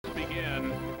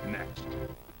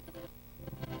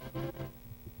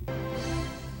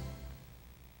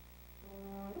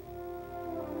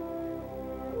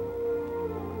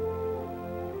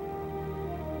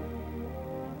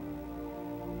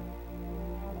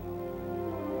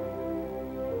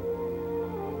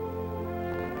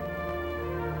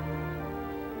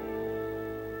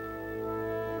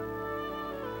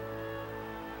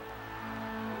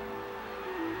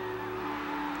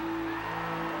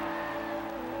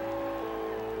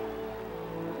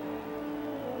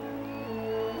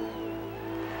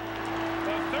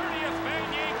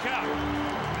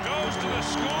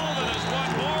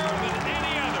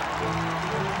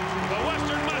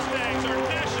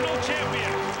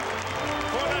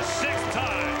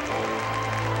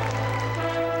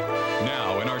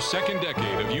second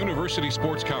decade of university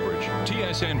sports coverage,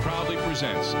 TSN proudly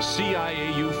presents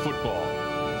CIAU football.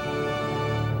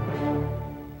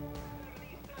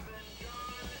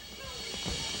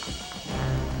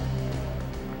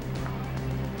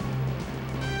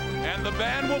 And the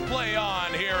band will play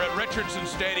on here at Richardson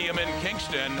Stadium in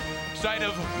Kingston, site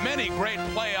of many great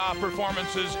playoff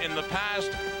performances in the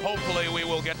past. Hopefully we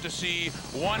will get to see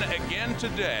one again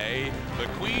today. The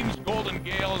Queens Golden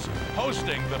Gaels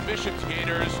hosting the Bishops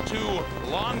Gators, two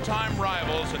longtime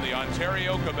rivals in the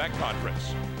Ontario-Quebec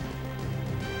Conference.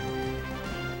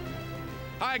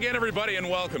 Hi again, everybody, and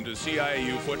welcome to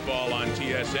CIAU football on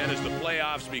TSN as the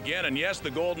playoffs begin. And yes, the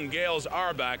Golden Gaels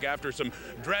are back after some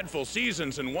dreadful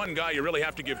seasons, and one guy you really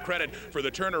have to give credit for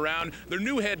the turnaround, their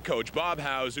new head coach, Bob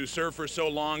Howes, who served for so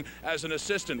long as an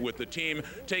assistant with the team,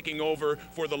 taking over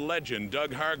for the legend,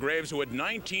 Doug Hargraves, who had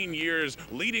 19 years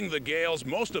leading the Gaels,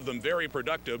 most of them very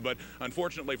productive, but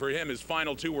unfortunately for him, his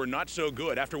final two were not so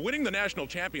good. After winning the national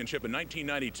championship in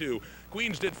 1992,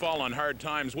 Queens did fall on hard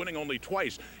times, winning only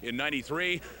twice in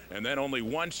 93 and then only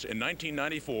once in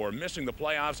 1994, missing the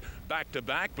playoffs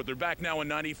back-to-back, but they're back now in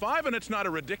 95, and it's not a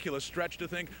ridiculous stretch to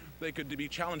think they could be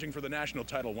challenging for the national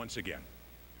title once again.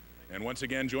 And once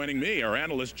again, joining me, our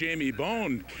analyst, Jamie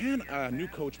Bone. Can a new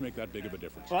coach make that big of a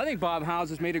difference? Well, I think Bob Howes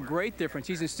has made a great difference.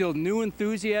 He's instilled new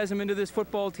enthusiasm into this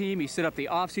football team. He set up the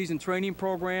off-season training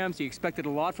programs. He expected a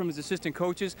lot from his assistant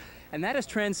coaches, and that has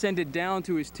transcended down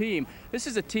to his team. This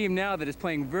is a team now that is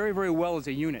playing very, very well as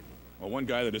a unit. Well, one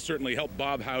guy that has certainly helped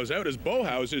Bob Howes out is Bo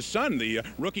Howes, his son, the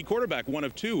rookie quarterback, one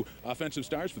of two offensive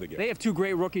stars for the game. They have two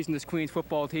great rookies in this Queens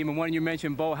football team, and one you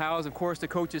mentioned, Bo Howes, of course, the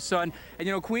coach's son. And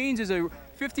you know, Queens is a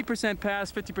 50%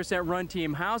 pass, 50% run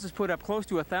team. Howes has put up close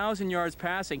to 1,000 yards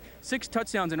passing, 6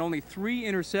 touchdowns and only 3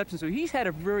 interceptions, so he's had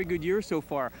a very good year so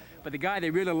far. But the guy they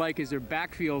really like is their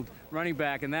backfield running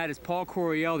back, and that is Paul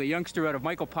Coryell, the youngster out of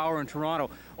Michael Power in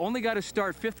Toronto. Only got to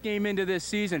start 5th game into this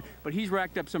season, but he's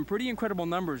racked up some pretty incredible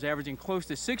numbers, averaging close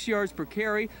to 6 yards per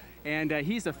carry. And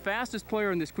he's the fastest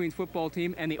player in this Queens football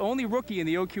team and the only rookie in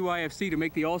the OQIFC to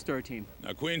make the All-Star team.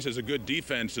 Now, Queens has a good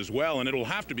defense as well, and it'll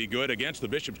have to be good against the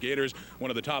Bishops Gators,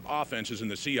 one of the top offenses in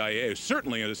the CIA.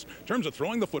 Certainly, in terms of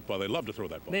throwing the football, they love to throw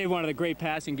that ball. They have one of the great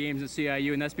passing games in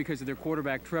CIU, and that's because of their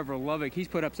quarterback, Trevor Lovick. He's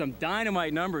put up some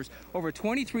dynamite numbers, over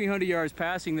 2,300 yards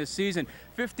passing this season,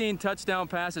 15 touchdown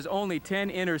passes, only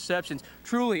 10 interceptions.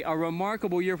 Truly a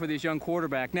remarkable year for this young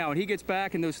quarterback. Now, when he gets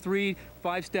back in those 3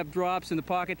 5-step drops in the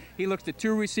pocket, he looks to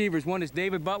 2 receivers. One is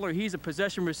David Butler. He's a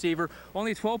possession receiver,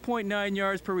 only 12.9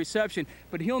 yards per reception,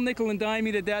 but he'll nickel and dime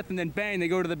you to death, and then bang, they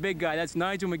go to the big guy. That's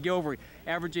Nigel McGilvery,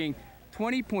 averaging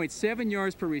 20.7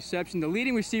 yards per reception, the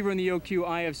leading receiver in the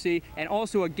OQIFC, and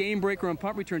also a game breaker on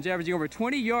punt returns, averaging over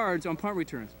 20 yards on punt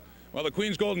returns. Well, the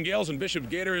Queens Golden Gaels and Bishops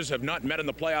Gators have not met in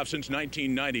the playoffs since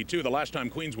 1992, the last time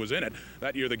Queens was in it.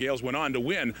 That year, the Gaels went on to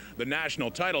win the national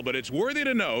title. But it's worthy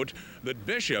to note that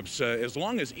Bishops, as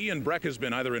long as Ian Breck has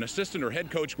been either an assistant or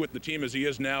head coach with the team as he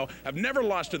is now, have never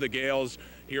lost to the Gaels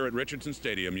here at Richardson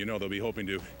Stadium. You know they'll be hoping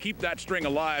to keep that string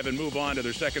alive and move on to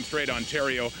their second straight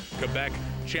Ontario-Quebec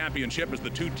championship as the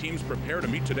two teams prepare to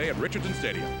meet today at Richardson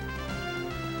Stadium.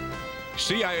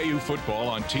 CIAU football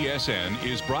on TSN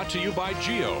is brought to you by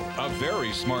Geo, a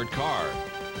very smart car.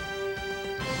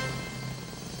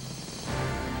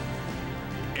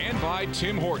 And by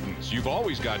Tim Hortons. You've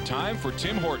always got time for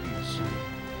Tim Hortons.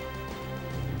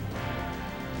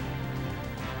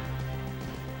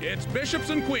 It's Bishops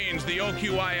and Queens, the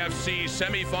OQIFC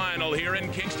semifinal here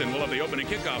in Kingston. We'll have the opening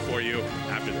kickoff for you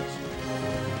after this.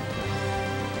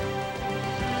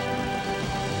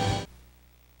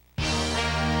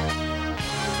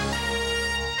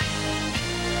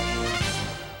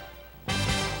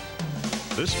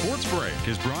 This sports break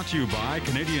is brought to you by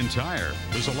Canadian Tire.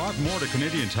 There's a lot more to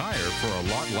Canadian Tire for a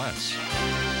lot less.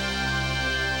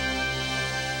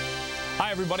 Hi,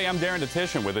 everybody. I'm Darren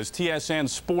Detition with this TSN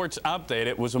Sports Update.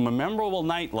 It was a memorable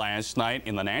night last night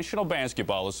in the National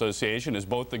Basketball Association as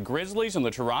both the Grizzlies and the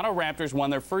Toronto Raptors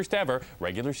won their first ever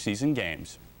regular season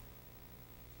games.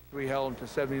 We held them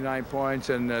to 79 points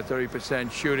and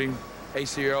 30% shooting.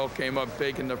 ACL came up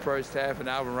big in the first half, and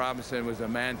Alvin Robinson was a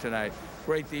man tonight.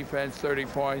 Great defense, 30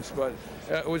 points, but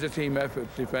it was a team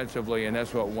effort defensively, and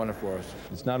that's what won it for us.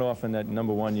 It's not often that,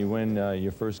 number one, you win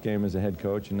your first game as a head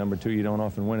coach, and number two, you don't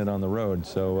often win it on the road.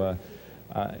 So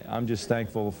I'm just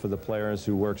thankful for the players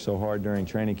who worked so hard during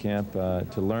training camp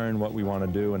to learn what we want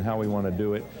to do and how we want to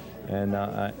do it,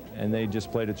 and they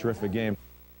just played a terrific game.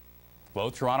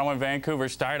 Both Toronto and Vancouver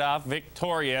start off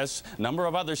victorious. A number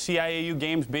of other CIAU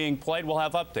games being played. We'll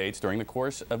have updates during the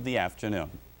course of the afternoon.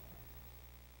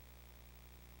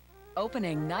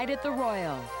 Opening night at the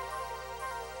Royal.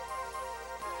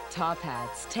 top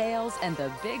hats, tails, and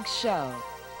the big show.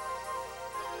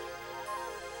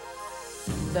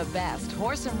 The best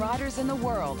horse and riders in the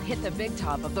world hit the big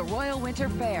top of the Royal Winter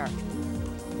Fair.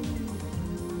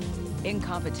 In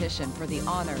competition for the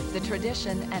honor, the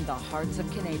tradition, and the hearts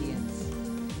of Canadians.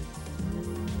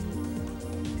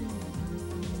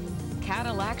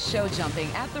 Cadillac show jumping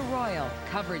at the Royal.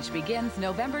 Coverage begins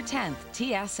November 10th,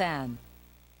 TSN.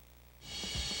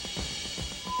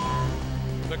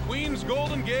 The Queen's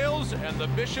Golden Gales and the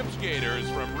Bishop's Gators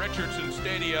from Richardson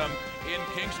Stadium in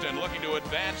Kingston looking to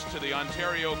advance to the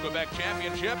Ontario-Quebec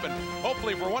Championship and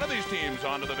hopefully for one of these teams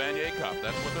onto the Vanier Cup.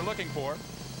 That's what they're looking for.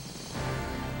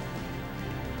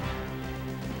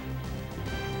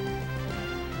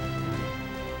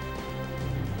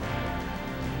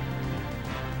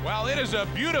 Well, it is a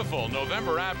beautiful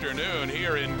November afternoon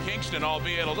here in Kingston,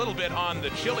 albeit a little bit on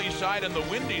the chilly side and the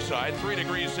windy side, 3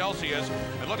 degrees Celsius.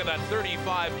 And look at that,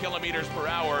 35 kilometers per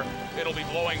hour. It'll be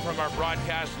blowing from our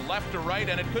broadcast left to right,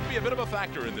 and it could be a bit of a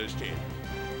factor in this team.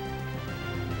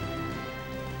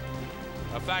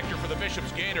 A factor for the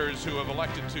Bishop's Gators, who have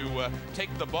elected to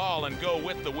take the ball and go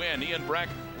with the win. Ian Breck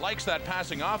likes that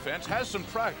passing offense, has some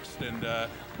trust in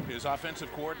his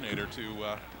offensive coordinator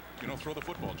to throw the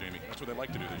football, Jamie. That's what they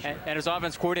like to do this year. And his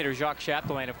offense coordinator, Jacques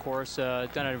Chapdelaine, of course,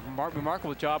 done a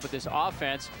remarkable job with this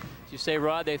offense. As you say,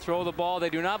 Rod, they throw the ball. They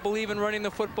do not believe in running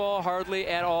the football hardly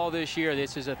at all this year.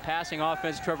 This is a passing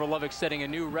offense. Trevor Lovick setting a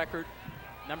new record.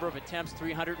 Number of attempts,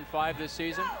 305 this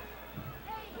season.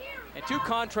 And two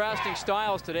contrasting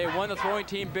styles today. One, the throwing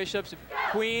team, Bishops.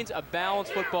 Queens, a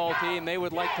balanced football team. They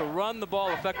would like to run the ball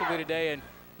effectively today and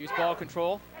use ball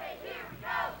control.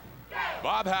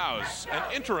 Bob House, an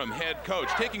interim head coach,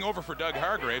 taking over for Doug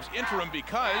Hargraves. Interim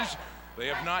because they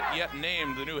have not yet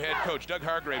named the new head coach. Doug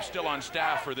Hargraves still on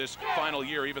staff for this final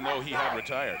year, even though he had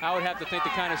retired. I would have to think the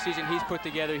kind of season he's put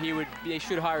together, they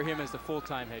should hire him as the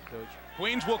full-time head coach.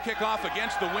 Queens will kick off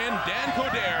against the wind. Dan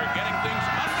Coderre getting things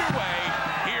underway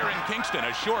here in Kingston.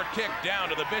 A short kick down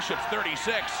to the Bishops'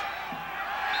 36.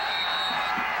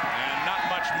 And not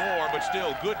much more, but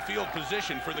still good field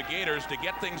position for the Gators to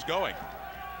get things going.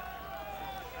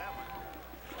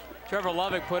 Trevor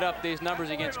Lovick put up these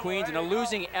numbers against Queens in a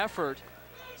losing effort.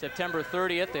 September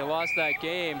 30th, they lost that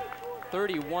game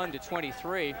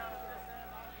 31-23.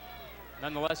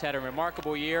 Nonetheless, had a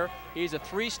remarkable year. He's a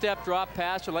three-step drop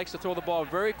passer, likes to throw the ball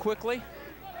very quickly.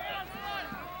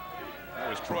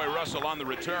 There's Troy Russell on the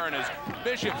return as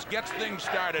Bishops gets things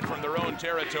started from their own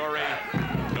territory.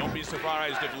 Don't be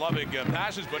surprised if Lovick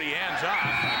passes, but he hands off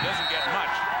and doesn't get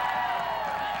much.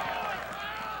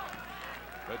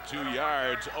 But 2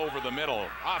 yards over the middle.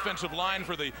 Offensive line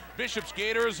for the Bishops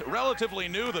Gators, relatively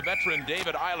new, the veteran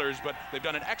David Eilers, but they've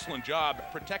done an excellent job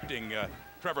protecting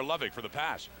Trevor Lovick for the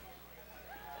pass.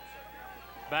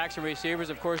 Backs and receivers,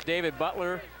 of course, David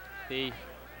Butler, the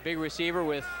big receiver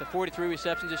with the 43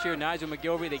 receptions this year. Nigel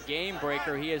McGilvery, the game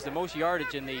breaker. He has the most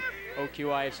yardage in the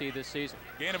OQIFC this season.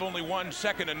 Gain of only 1,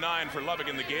 2nd and 9 for Lovick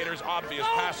and the Gators. Obvious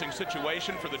passing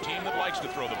situation for the team that likes to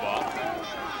throw the ball.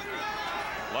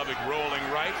 Lovick rolling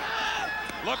right.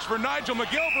 Looks for Nigel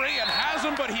McGilvery and has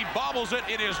him, but he bobbles it.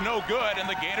 It is no good, and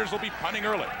the Gators will be punting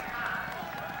early.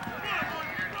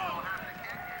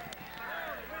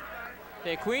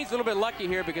 Okay, Queens a little bit lucky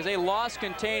here because they lost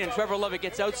contain and Trevor Lovick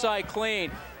gets outside clean.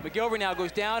 McGilvery now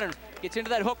goes down and gets into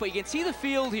that hook, but you can see the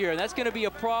field here, and that's going to be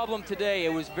a problem today.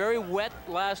 It was very wet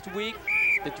last week.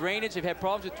 The drainage, they've had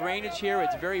problems with drainage here.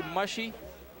 It's very mushy.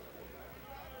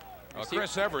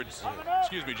 Chris Edwards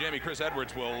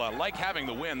will like having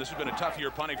the win. This has been a tough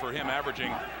year punting for him,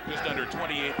 averaging just under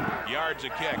 28 yards a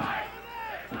kick.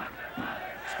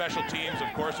 Special teams,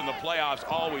 of course, in the playoffs,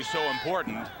 always so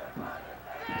important.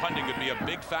 Punting could be a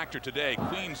big factor today.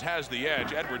 Queens has the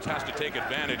edge. Edwards has to take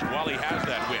advantage while he has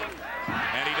that win.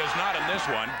 And he does not in this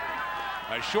one.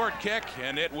 A short kick,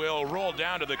 and it will roll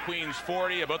down to the Queens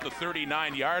 40, about the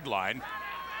 39-yard line.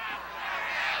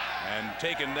 And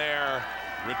taken there,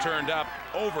 returned up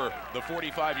over the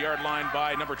 45-yard line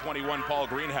by number 21, Paul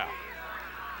Greenhow.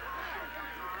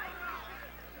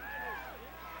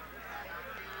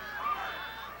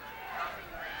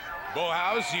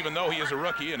 Bohaus, even though he is a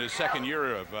rookie in his second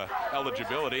year of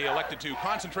eligibility, elected to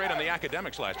concentrate on the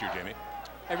academics last year, Jamie.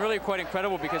 And really quite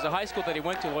incredible because the high school that he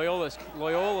went to, Loyalist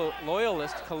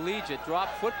Collegiate,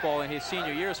 dropped football in his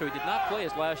senior year, so he did not play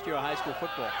his last year of high school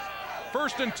football.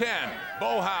 1st and 10,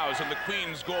 Bohaus and the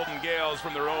Queens Golden Gales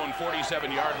from their own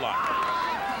 47-yard line.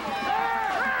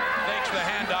 Takes the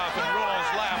handoff and rolls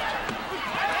left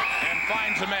and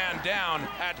finds a man down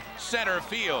at center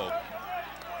field.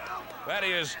 That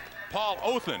is Paul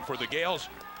Othen for the Gales.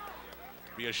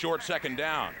 Be a short 2nd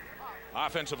down.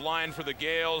 Offensive line for the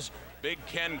Gales, Big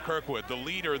Ken Kirkwood, the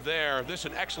leader there. This is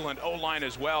an excellent O-line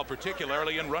as well,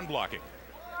 particularly in run blocking.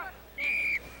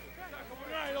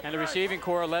 And the receiving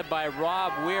core led by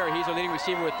Rob Weir. He's a leading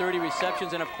receiver with 30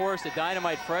 receptions. And, of course, the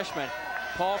dynamite freshman,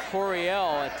 Paul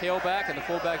Coryell at tailback, and the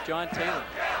fullback, John Taylor.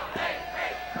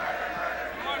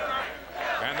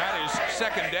 And that is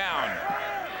second down.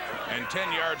 And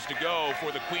 10 yards to go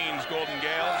for the Queens Golden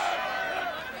Gales.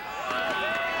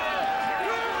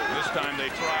 This time they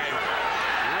try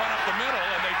run up the middle,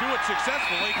 and they do it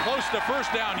successfully, close to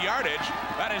first down yardage.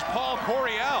 That is Paul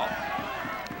Coryell.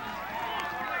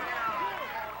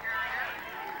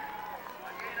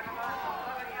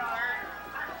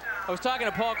 I was talking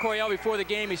to Paul Coryell before the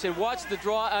game. He said, watch the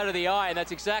draw out of the eye, and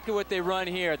that's exactly what they run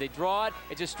here. They draw it.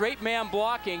 It's a straight man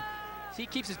blocking. He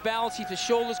keeps his balance, keeps his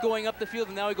shoulders going up the field,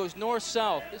 and now he goes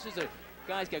north-south. This is a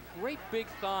guy's got great big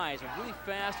thighs, a really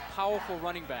fast, powerful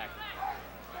running back.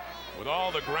 With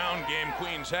all the ground game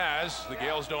Queens has, the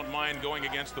Gales don't mind going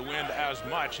against the wind as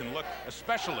much, and look,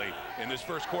 especially in this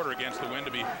first quarter against the wind,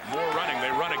 to be more running. They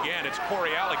run again. It's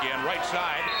Coryell again, right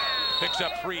side. Picks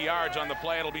up 3 yards on the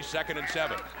play. It'll be 2nd and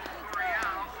 7.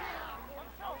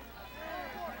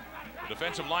 The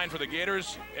defensive line for the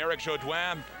Gators, Eric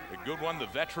Jaudoin, a good one, the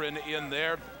veteran in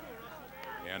there.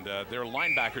 And their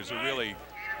linebackers are really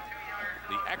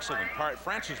the excellent part.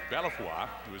 Francis Bellefoy,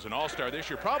 who is an all-star this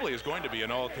year, probably is going to be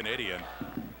an all-Canadian.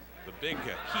 The big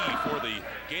key for the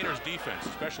Gators defense,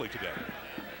 especially today.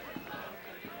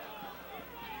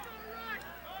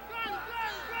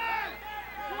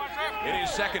 It is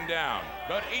second down,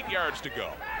 about 8 yards to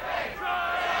go.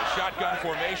 A shotgun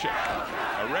formation,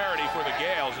 a rarity for the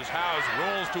Gales as Howes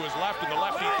rolls to his left, and the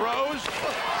lefty throws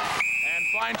and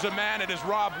finds a man. It is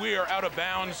Rob Weir out of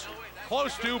bounds.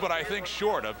 Close to, but I think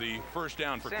short of the first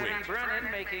down for Queens.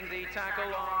 Brennan making the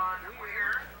tackle on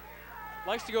Weir.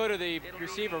 Likes to go to the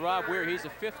receiver, Rob Weir. He's a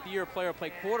fifth-year player,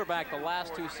 played quarterback the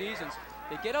last 2 seasons.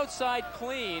 They get outside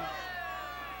clean.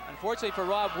 Unfortunately for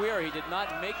Rob Weir, he did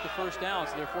not make the first down,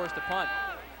 so they're forced to punt.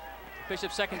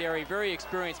 Bishop secondary, very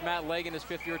experienced Matt Legg in his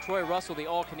 5th year. Troy Russell, the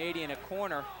all-Canadian at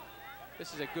corner.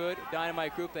 This is a good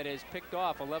dynamite group that has picked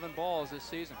off 11 balls this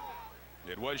season.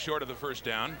 It was short of the first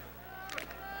down.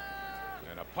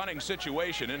 And a punting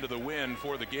situation into the wind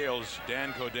for the Gales.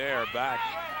 Dan Coderre back.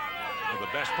 One of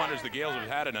the best punters the Gales have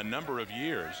had in a number of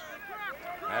years.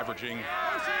 Averaging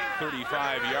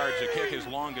 35 yards a kick, his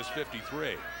longest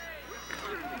 53.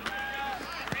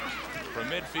 From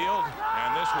midfield,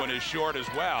 and this one is short as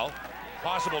well.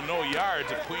 Possible no yards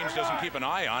if Queens doesn't keep an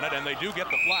eye on it, and they do get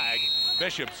the flag.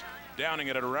 Bishop's downing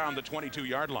it at around the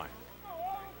 22-yard line.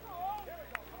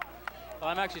 Well,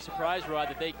 I'm actually surprised, Rod,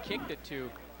 that they kicked it to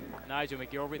Nigel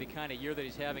McGilvery, the kind of year that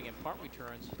he's having in punt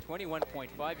returns.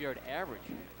 21.5-yard average.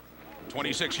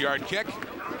 26-yard kick,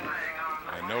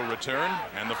 and no return,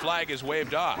 and the flag is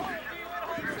waved off.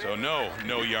 So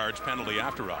no yards penalty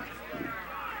after all.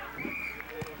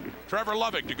 Trevor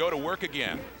Lovick to go to work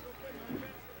again.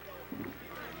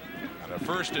 On a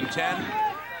 1st and 10.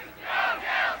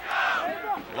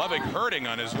 Lovick hurting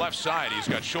on his left side. He's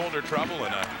got shoulder trouble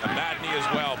and a bad knee as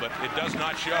well, but it does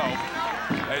not show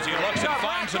as he looks and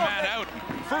finds a man out.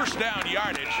 First down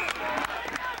yardage.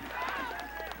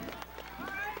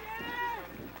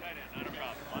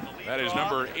 That is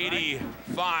number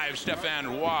 85, Stéphane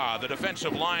Roy. The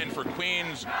defensive line for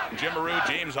Queens, Jim Maru,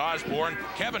 James Osborne,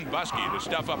 Kevin Buskey to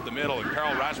stuff up the middle, and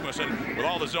Carl Rasmussen. With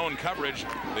all the zone coverage,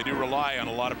 they do rely on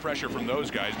a lot of pressure from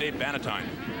those guys. Dave Bannatyne,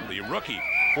 the rookie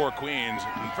for Queens,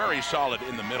 very solid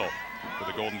in the middle for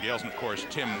the Golden Gales. And, of course,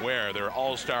 Tim Ware, their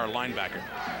all-star linebacker.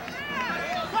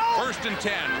 1st and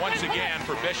 10, once again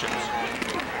for Bishops.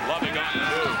 Lovick on the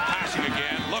move, passing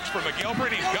again. Looks for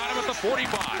McGilvery, he's got him at the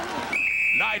 45.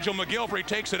 Nigel McGilvery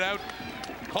takes it out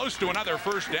close to another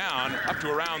first down, up to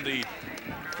around the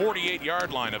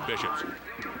 48-yard line of Bishops.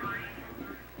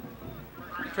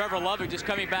 Trevor Lovick just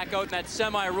coming back out in that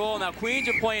semi-roll. Now, Queens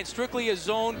are playing strictly a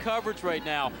zone coverage right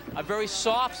now. A very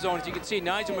soft zone, as you can see.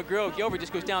 Nigel McGilvery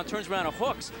just goes down, turns around and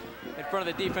hooks in front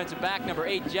of the defensive back, number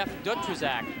 8, Jeff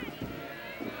Dutrzak.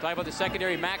 Talking about the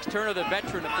secondary, Max Turner, the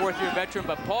veteran, the 4th-year veteran,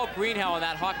 but Paul Greenhow in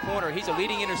that hot corner. He's a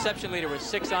leading interception leader with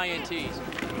 6 INTs.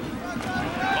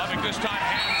 Lovick this time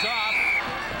hands off,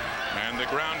 and the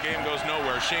ground game goes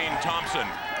nowhere. Shane Thompson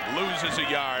loses a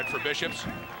yard for Bishops.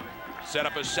 Set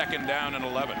up a 2nd down and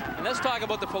 11. And let's talk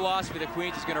about the philosophy that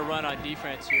Queens is going to run on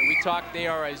defense here. We talked they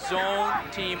are a zone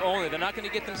team only. They're not going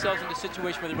to get themselves into a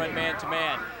situation where they run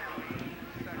man-to-man.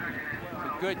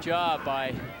 Good job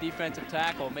by defensive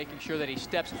tackle, making sure that he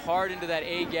steps hard into that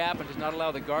A gap and does not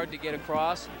allow the guard to get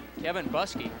across. Kevin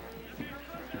Buskey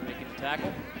making the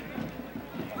tackle.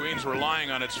 Queens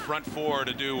relying on its front four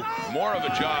to do more of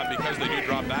a job because they do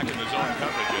drop back in the zone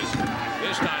coverages.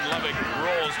 This time Lovick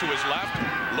rolls to his left,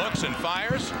 looks and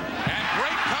fires, and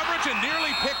great coverage and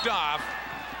nearly picked off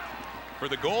for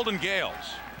the Golden Gales.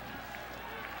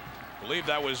 I believe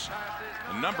that was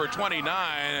number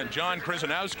 29, John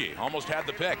Krzyzanowski, almost had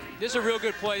the pick. This is a real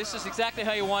good play. This is exactly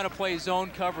how you want to play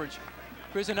zone coverage.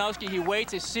 Krzyzanowski, he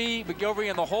waits to see McGilvery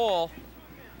in the hole.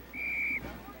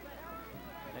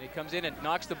 And he comes in and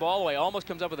knocks the ball away. Almost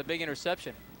comes up with a big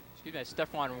interception. Excuse me, that's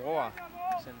Stefan Roy.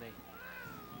 He's in the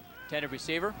intended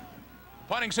receiver.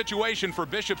 Punting situation for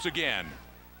Bishops again,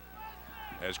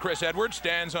 as Chris Edwards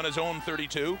stands on his own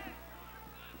 32.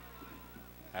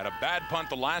 Had a bad punt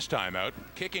the last time out,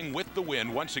 kicking with the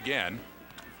wind once again.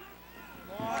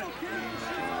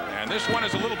 And this one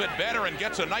is a little bit better and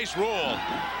gets a nice roll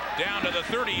down to the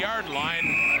 30-yard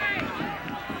line.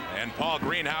 And Paul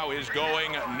Greenhow is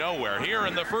going nowhere. Here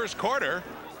in the first quarter,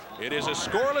 it is a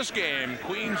scoreless game,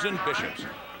 Queens and Bishops.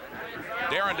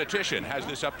 Darren DeTitian has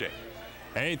this update.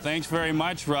 Hey, thanks very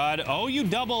much, Rod.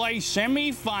 OUAA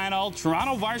semifinal,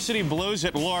 Toronto Varsity Blues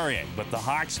at Laurier. But the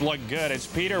Hawks look good. It's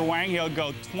Peter Wang. He'll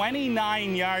go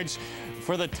 29 yards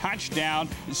for the touchdown,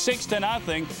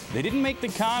 6-0. They didn't make the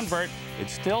convert.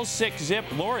 It's still 6-zip.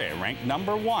 Laurier ranked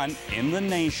 #1 in the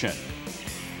nation.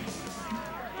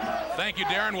 Thank you,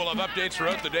 Darren. We'll have updates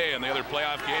throughout the day and the other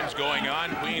playoff games going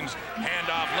on. Queens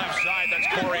handoff left side. That's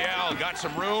Coryell. Got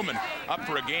some room and up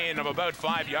for a gain of about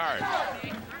 5 yards.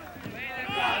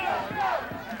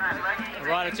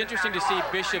 Rod, it's interesting to see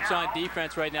Bishops on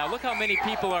defense right now. Look how many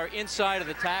people are inside of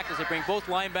the tackles. They bring both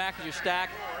linebackers are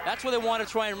stacked. That's where they want to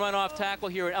try and run off tackle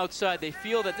here and outside. They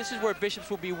feel that this is where Bishops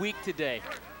will be weak today.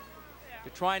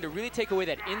 They're trying to really take away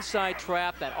that inside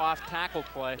trap, that off tackle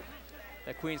play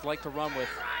that Queens like to run with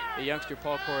the youngster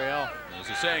Paul Coryell. As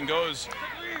the saying goes,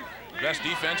 the best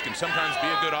defense can sometimes be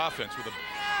a good offense with a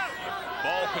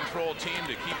ball control team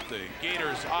to keep the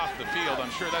Gators off the field.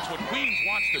 I'm sure that's what Queens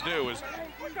wants to do as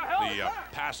the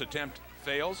pass attempt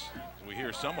fails. As we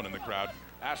hear someone in the crowd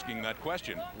asking that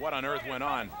question. What on earth went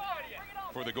on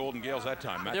for the Golden Gales that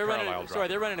time? They're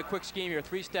running a quick scheme here,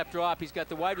 3-step drop. He's got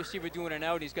the wide receiver doing an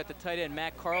out. He's got the tight end,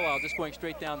 Matt Carlisle, just going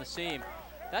straight down the seam.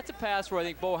 That's a pass where I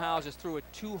think Bo Howell just threw it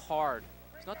too hard.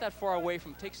 It's not that far away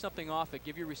from, take something off it,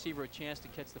 give your receiver a chance to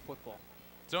catch the football.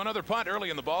 So another punt early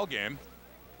in the ball game.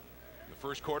 The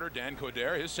first quarter, Dan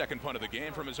Coderre, his second punt of the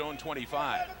game from his own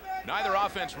 25. Neither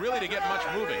offense really to get much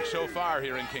moving so far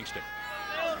here in Kingston.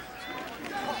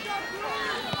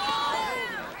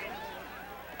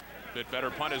 Bit better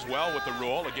punt as well with the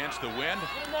roll against the wind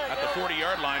at the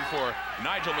 40-yard line for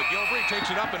Nigel McGilvery.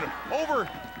 Takes it up and over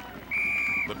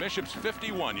the Bishops'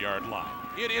 51-yard line.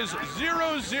 It is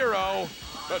 0-0,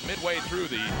 but midway through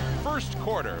the first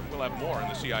quarter. We'll have more in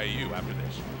the CIAU after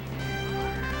this.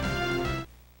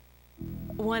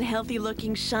 Want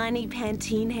healthy-looking, shiny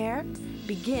Pantene hair?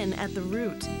 Begin at the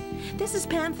root. This is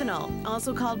Panthenol,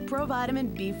 also called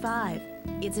Provitamin B5.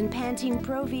 It's in Pantene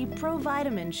Pro-V Pro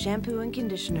Vitamin shampoo and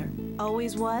conditioner.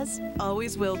 Always was,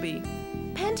 always will be.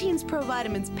 Pantene's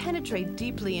Provitamins penetrate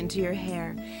deeply into your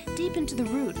hair, deep into the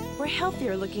root, where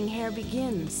healthier-looking hair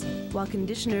begins, while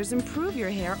conditioners improve your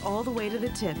hair all the way to the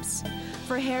tips.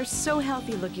 For hair so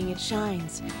healthy-looking it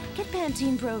shines, get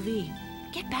Pantene Pro-V.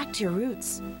 Get back to your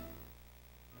roots.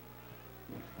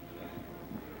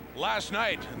 Last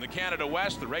night in the Canada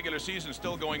West, the regular season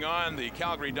still going on. The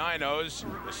Calgary Dinos,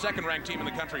 the second-ranked team in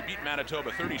the country, beat Manitoba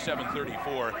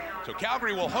 37-34. So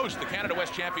Calgary will host the Canada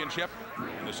West Championship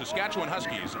and the Saskatchewan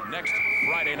Huskies next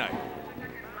Friday night.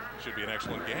 Should be an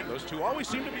excellent game. Those two always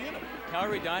seem to be in it.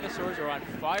 Calgary Dinosaurs are on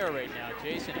fire right now.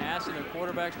 Jason Aston, their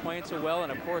quarterback's playing so well,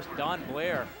 and of course Don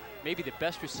Blair, maybe the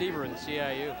best receiver in the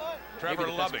CIU. Trevor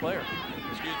Lovick.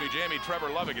 Excuse me, Jamie. Trevor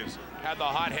Lovick has had the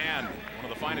hot hand.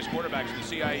 One of the finest quarterbacks in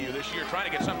the CIU this year, trying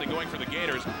to get something going for the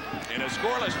Gators. In a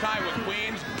scoreless tie with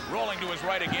Queens, rolling to his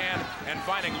right again, and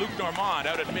finding Luc Normand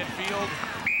out at midfield.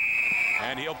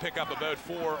 And he'll pick up about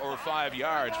 4 or 5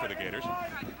 yards for the Gators.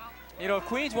 You know, if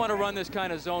Queens want to run this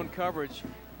kind of zone coverage,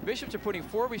 Bishops are putting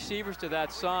 4 receivers to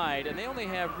that side, and they only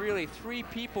have really 3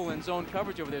 people in zone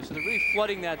coverage over there, so they're really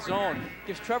flooding that zone.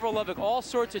 Gives Trevor Lovick all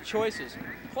sorts of choices.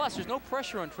 Plus, there's no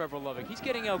pressure on Trevor Lovick. He's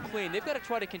getting out clean. They've got to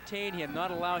try to contain him,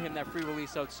 not allow him that free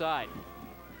release outside.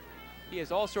 He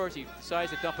has all sorts. He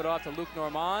decides to dump it off to Luc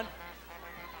Normand.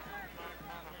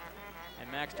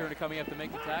 And Max Turner coming up to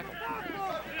make the tackle.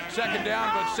 Second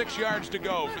down, but 6 yards to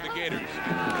go for the Gators.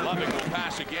 Lovick will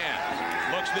pass again.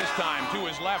 Looks this time to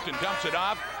his left and dumps it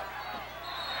off.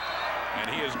 And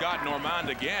he has got Normand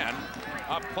again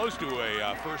up close to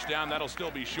a first down. That'll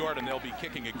still be short, and they'll be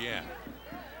kicking again.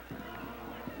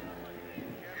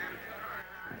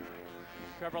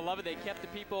 Trevor Lovett, they kept the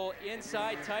people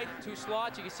inside tight, 2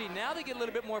 slots. You can see now they get a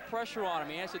little bit more pressure on him.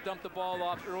 He has to dump the ball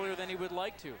off earlier than he would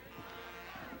like to.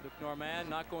 Luke Norman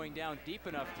not going down deep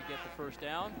enough to get the first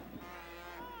down.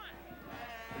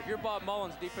 But if you're Bob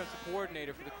Mullins, defensive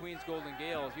coordinator for the Queens Golden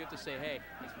Gales, you have to say, hey,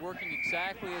 it's working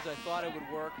exactly as I thought it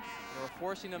would work. We're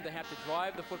forcing them to have to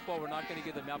drive the football. We're not going to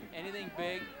give them up anything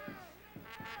big.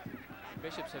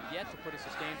 Bishops have yet to put a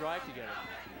sustained drive together.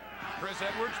 Chris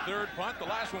Edwards, third punt. The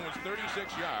last one was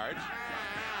 36 yards.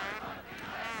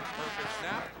 Perfect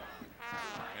snap.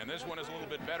 And this one is a little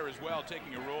bit better as well,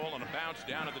 taking a roll and a bounce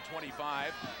down at the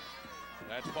 25.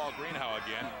 That's Paul Greenhow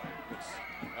again. It's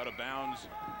out of bounds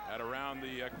at around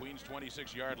the Queens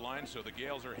 26-yard line, so the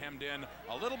Gales are hemmed in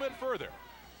a little bit further.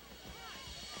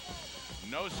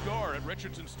 No score at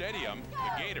Richardson Stadium.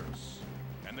 The Gators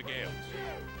and the Gales.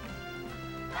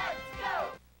 Let's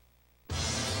go!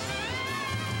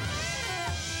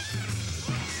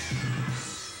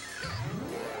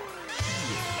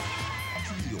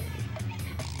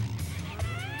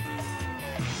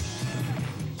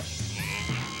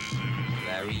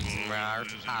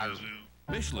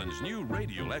 Michelin's new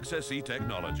radial XSE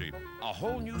technology. A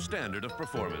whole new standard of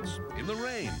performance. In the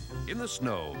rain, in the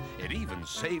snow, it even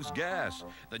saves gas.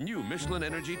 The new Michelin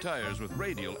Energy tires with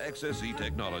radial XSE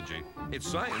technology. It's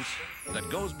science that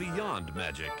goes beyond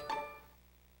magic.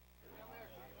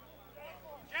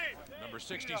 Number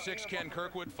 66, Ken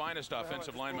Kirkwood, finest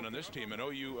offensive lineman on this team, an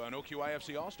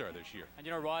OQIFC All-Star this year. And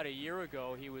you know, Rod, a year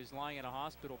ago, he was lying in a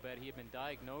hospital bed. He had been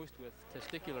diagnosed with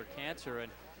testicular cancer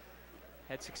and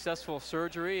had successful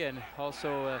surgery and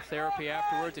also therapy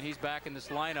afterwards, and he's back in this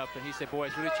lineup. And he said, boy,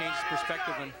 it's really changed his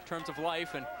perspective in terms of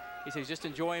life, and he said he's just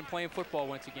enjoying playing football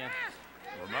once again.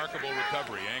 Remarkable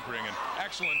recovery, anchoring an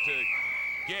excellent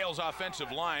Gales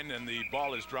offensive line, and the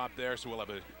ball is dropped there, so we'll have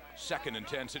a 2nd and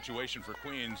 10 situation for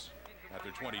Queens at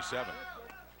their 27.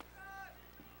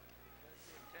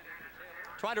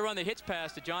 Trying to run the hitch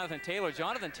pass to Jonathan Taylor.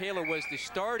 Jonathan Taylor was the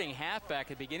starting halfback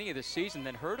at the beginning of the season,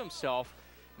 then hurt himself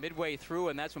midway through,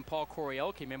 and that's when Paul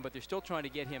Coryell came in, but they're still trying to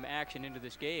get him action into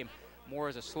this game, more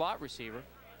as a slot receiver.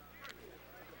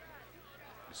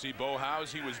 You see Bo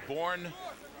Howes, he was born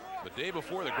the day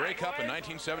before the Grey Cup in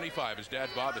 1975. His dad,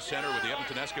 Bob, a center with the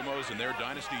Edmonton Eskimos in their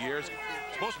dynasty years.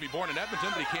 Supposed to be born in Edmonton,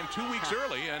 but he came 2 weeks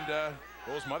early, and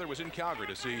Bo's mother was in Calgary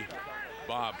to see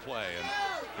Bob play. And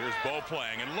here's Bo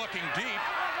playing and looking deep.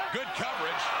 Good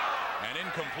coverage and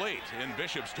incomplete in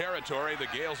Bishop's territory. The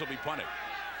Gales will be punting.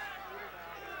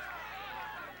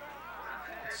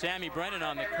 Sammy Brennan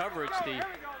on the coverage, the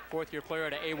 4th-year player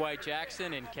out of A.Y.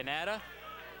 Jackson in Canada.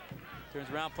 Turns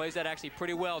around, plays that actually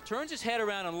pretty well. Turns his head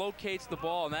around and locates the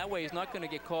ball, and that way he's not going to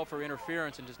get called for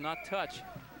interference and does not touch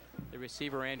the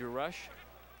receiver, Andrew Rush.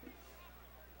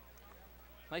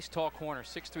 Nice tall corner,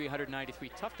 6'3", 193.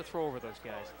 Tough to throw over those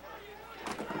guys.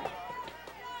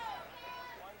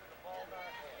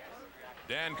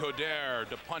 Dan Coderre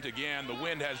to punt again. The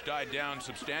wind has died down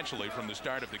substantially from the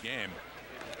start of the game.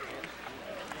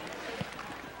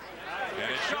 And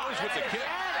it shows with the kick.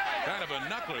 Kind of a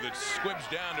knuckler that squibs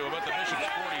down to about the Bishop's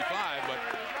 45, but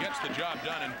gets the job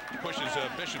done and pushes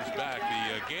Bishop's back.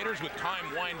 The Gators with time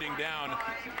winding down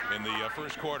in the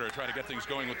first quarter, trying to get things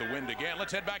going with the wind again.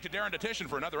 Let's head back to Darren Detition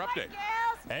for another update.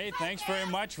 Hey, thanks very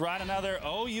much, Rod. Another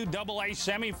OUAA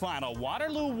semifinal.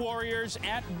 Waterloo Warriors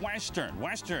at Western.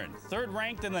 Western, 3rd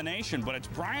ranked in the nation, but it's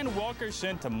Brian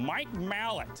Wilkerson to Mike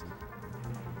Mallett.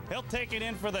 He'll take it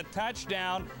in for the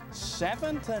touchdown,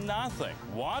 7-0.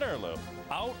 Waterloo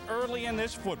out early in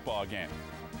this football game.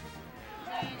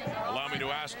 Allow me to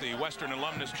ask the Western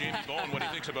alumnus, Jamie Bowen, what he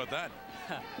thinks about that.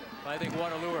 I think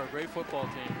Waterloo are a great football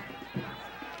team.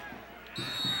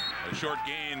 A short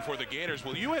gain for the Gators.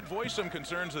 Well, you had voiced some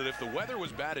concerns that if the weather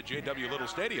was bad at J.W. Little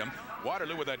Stadium,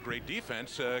 Waterloo with that great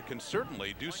defense can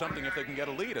certainly do something if they can get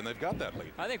a lead, and they've got that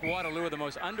lead. I think Waterloo are the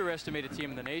most underestimated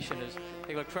team in the nation.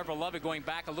 They look Trevor Lovett going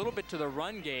back a little bit to the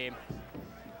run game.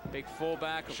 Big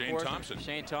fullback, of Shane course. Thompson.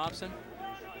 Shane Thompson.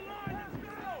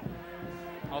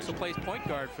 Also plays point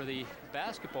guard for the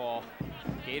basketball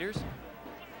Gators.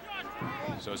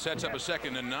 So it sets up a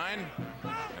 2nd and 9.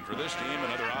 And for this team,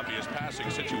 another obvious passing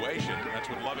situation. That's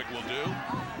what Lovick will do.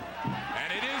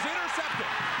 And it is intercepted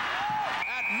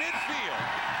at midfield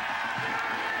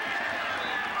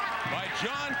by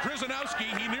John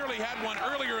Krzyzanowski. He nearly had one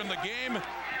earlier in the game.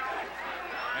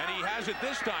 And he has it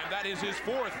this time. That is his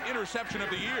 4th interception of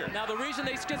the year. Now the reason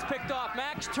they gets picked off,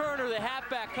 Max Turner, the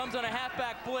halfback, comes on a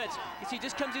halfback blitz. You see,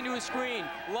 just comes into his screen.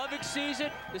 Lovick sees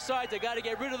it, decides I got to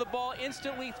get rid of the ball,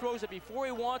 instantly throws it before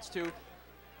he wants to.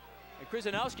 And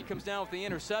Krzyzanowski comes down with the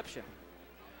interception.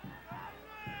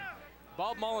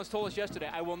 Bob Mullins told us yesterday,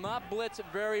 I will not blitz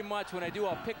very much. When I do,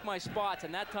 I'll pick my spots.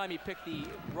 And that time he picked the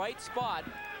right spot,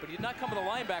 but he did not come with a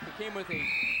linebacker, came with a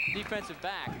defensive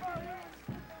back.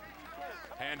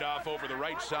 Handoff over the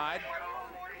right side.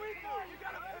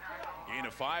 Gain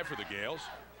of 5 for the Gales.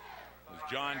 Is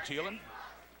John Thielen,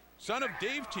 son of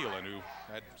Dave Thielen, who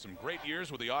had some great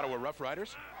years with the Ottawa Rough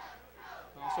Riders.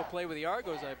 Also played with the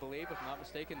Argos, I believe, if I'm not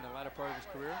mistaken, in the latter part of his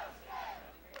career.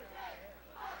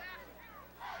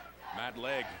 Matt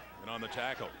Legg and on the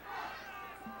tackle.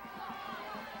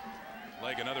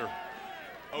 Legg, another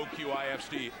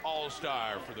OQIFC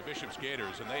All-Star for the Bishop's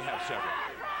Gators, and they have several.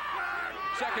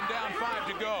 Second down, 5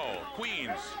 to go.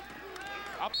 Queens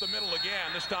up the middle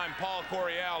again. This time Paul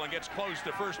Coryell, and gets close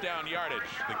to first down yardage.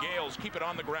 The Gales keep it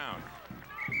on the ground.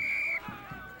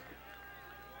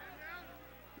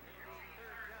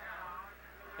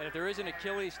 And if there is an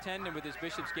Achilles tendon with his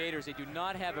Bishop's Gators, they do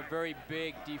not have a very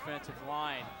big defensive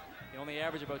line. They only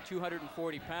average about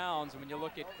 240 pounds. And when you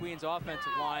look at Queens'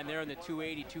 offensive line, they're in the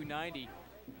 280, 290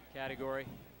 category.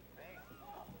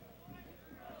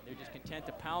 They're just content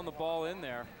to pound the ball in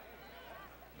there.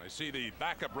 I see the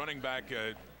backup running back,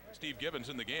 Steve Gibbons,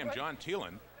 in the game, John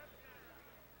Thielen.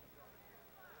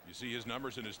 You see his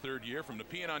numbers in his 3rd year from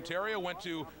Nepean, Ontario. Went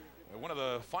to one of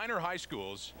the finer high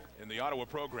schools in the Ottawa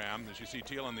program. As you see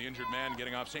Thielen, the injured man,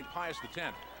 getting off St. Pius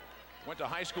X. Went to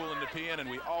high school in Nepean, and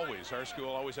our school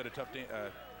always had a tough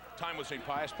time with St.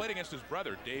 Pius. Played against his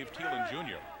brother, Dave Thielen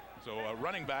Jr. So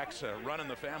running backs run in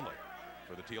the family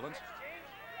for the Thielens.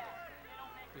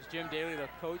 Was Jim Daly the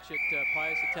coach at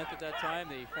Pius X at that time,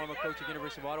 the former coach at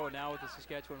University of Ottawa, now with the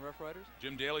Saskatchewan Rough Riders?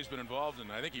 Jim Daly's been involved,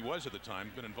 and I think he was at the time,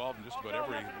 been involved in just about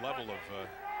every level of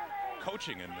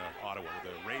coaching in Ottawa.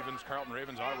 The Ravens, Carleton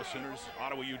Ravens, Ottawa Sooners,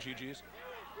 Ottawa UGGs.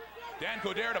 Dan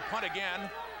Coderre to punt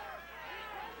again.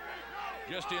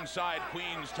 Just inside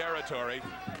Queens territory.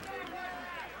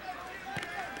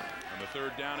 And the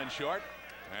 3rd down and short.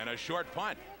 And a short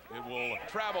punt. It will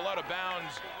travel out of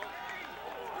bounds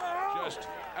just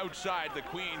outside the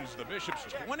Queens, the Bishop's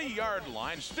 20-yard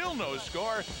line. Still no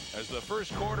score as the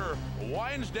first quarter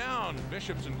winds down.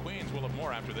 Bishops and Queens will have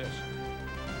more after this.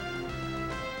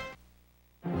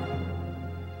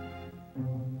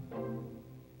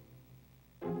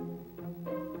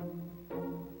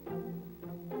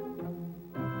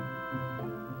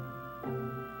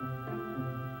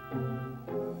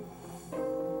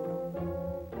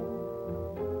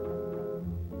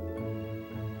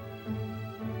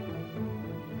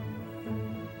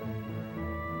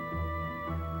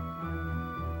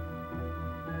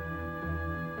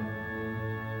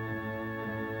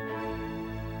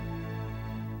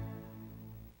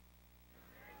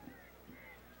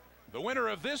 The winner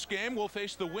of this game will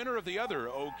face the winner of the other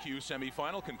OQ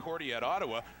semifinal, Concordia at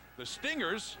Ottawa. The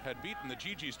Stingers had beaten the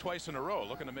GGs twice in a row,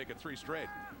 looking to make it 3 straight.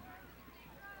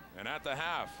 And at the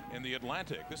half in the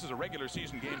Atlantic, this is a regular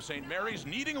season game. St. Mary's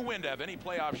needing a win to have any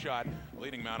playoff shot,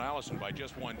 leading Mount Allison by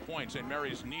just 1 point. St.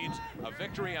 Mary's needs a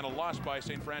victory and a loss by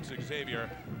St. Francis Xavier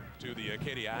to the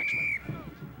Acadia Axemen.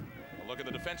 A look at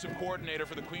the defensive coordinator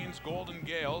for the Queens Golden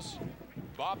Gales,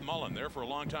 Bob Mullen, there for a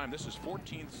long time. This is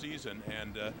 14th season,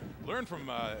 and learned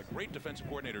from great defensive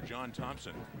coordinator John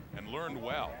Thompson, and learned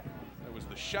well. It was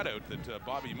the shutout that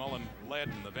Bobby Mullen led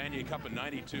in the Vanier Cup in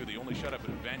 '92, the only shutout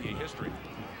in Vanier history.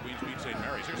 Queens beat St.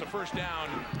 Mary's. Here's a first down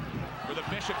for the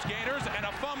Bishop's Gators, and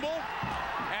a fumble,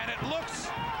 and it looks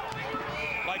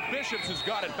like Bishop's has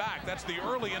got it back. That's the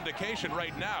early indication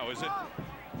right now, as it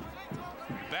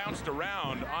bounced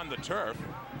around on the turf.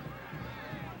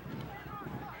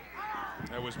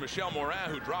 It was Michel Morin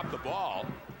who dropped the ball.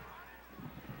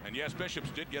 And yes, Bishops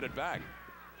did get it back.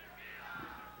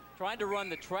 Trying to run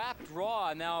the trap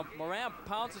draw. Now Morin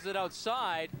pounces it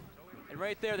outside. And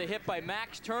right there, the hit by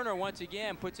Max Turner once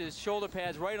again puts his shoulder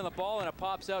pads right on the ball, and it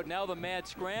pops out. Now the mad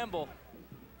scramble.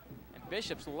 And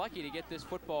Bishop's lucky to get this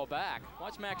football back.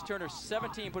 Watch Max Turner,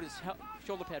 17, put his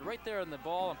shoulder pad right there on the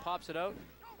ball and pops it out.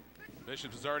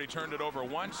 Bishops has already turned it over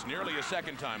once, nearly a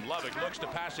second time. Lovick looks to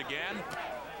pass again.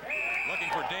 Looking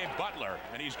for Dave Butler,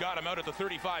 and he's got him out at the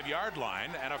 35-yard line,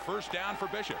 and a first down for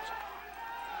Bishops.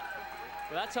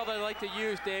 Well, that's how they like to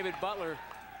use David Butler.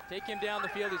 Take him down the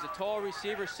field. He's a tall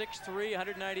receiver, 6'3",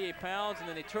 198 pounds, and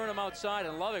then they turn him outside,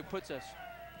 and Lovick puts a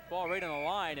ball right on the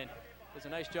line and does a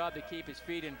nice job to keep his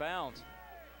feet in bounds.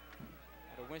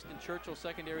 At a Winston Churchill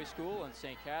Secondary School in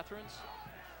St. Catharines.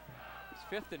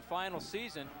 His 5th and final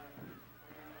season.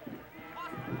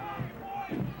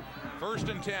 1st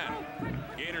and 10.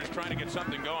 Gators trying to get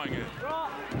something going.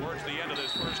 Towards the end of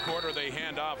this first quarter, they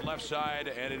hand off left side,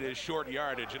 and it is short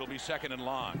yardage. It'll be 2nd and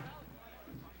long.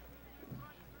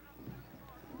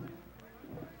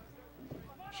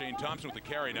 Shane Thompson with the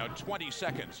carry now. 20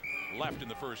 seconds left in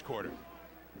the first quarter.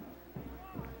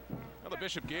 Well, the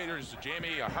Bishop Gators,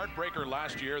 Jamie, a heartbreaker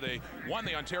last year. They won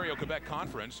the Ontario-Quebec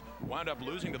Conference, wound up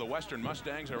losing to the Western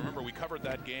Mustangs. I remember we covered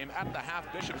that game at the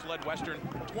half. Bishops led Western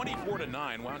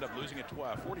 24-9, wound up losing it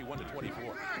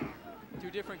 41-24.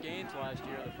 Two different games last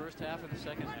year, the first half and the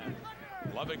second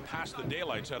half. Lovick passed the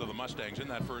daylights out of the Mustangs in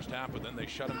that first half, but then they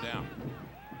shut him down.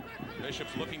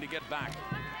 Bishops looking to get back.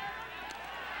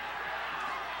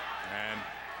 And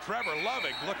Trevor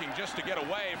Lovick looking just to get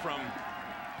away from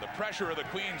the pressure of the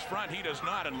Queens front. He does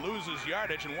not and loses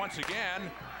yardage. And once again,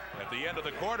 at the end of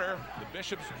the quarter, the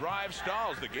Bishops drive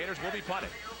stalls. The Gators will be punted.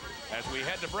 As we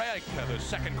head to break, the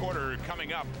second quarter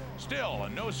coming up. Still a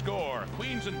no score.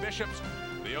 Queens and Bishops.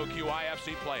 The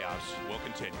OQIFC playoffs will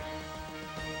continue.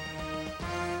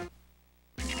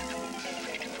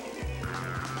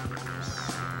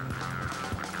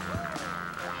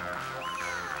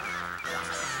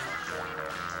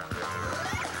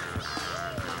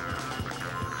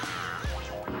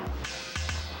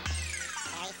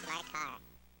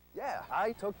 Yeah,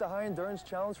 I took the high endurance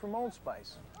challenge from Old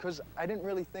Spice because I didn't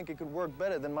really think it could work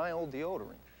better than my old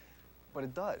deodorant. But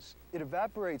it does. It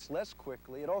evaporates less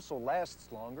quickly, it also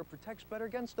lasts longer, protects better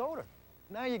against odor.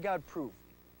 Now you got proof.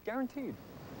 Guaranteed.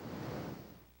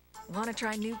 Want to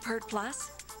try new Pert Plus?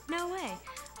 No way.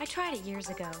 I tried it years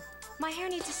ago. My hair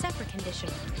needs a separate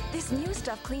conditioner. This new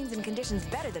stuff cleans and conditions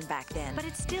better than back then. But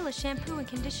it's still a shampoo and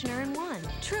conditioner in one.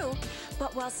 True,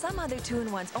 but while some other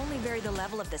two-in-ones only vary the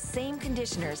level of the same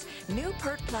conditioners, new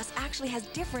Pert Plus actually has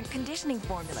different conditioning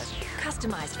formulas,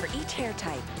 customized for each hair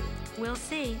type. We'll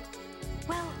see.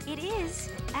 Well, it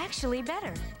is actually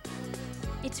better.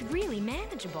 It's really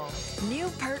manageable. New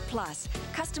Pert Plus,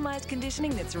 customized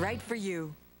conditioning that's right for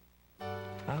you.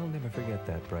 I'll never forget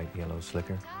that bright yellow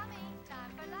slicker.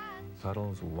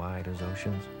 Puddles wide as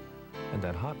oceans, and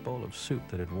that hot bowl of soup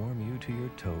that'd warm you to your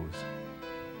toes.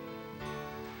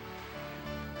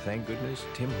 Thank goodness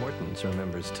Tim Hortons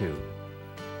remembers too.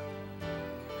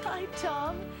 Hi,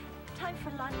 Tom. Time for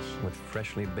lunch. With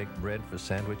freshly baked bread for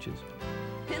sandwiches.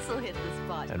 This'll hit the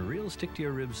spot. And real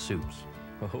stick-to-your-ribs soups.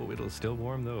 Oh, it'll still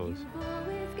warm those.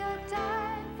 Always got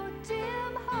time for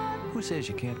Tim Hortons. Who says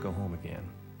you can't go home again?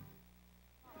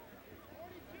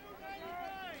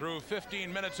 Through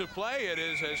 15 minutes of play, it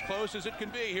is as close as it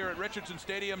can be here at Richardson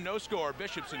Stadium. No score.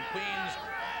 Bishops and Queens.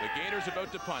 The Gators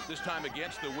about to punt, this time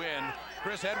against the wind.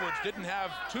 Chris Edwards didn't have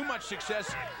too much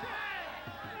success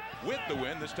with the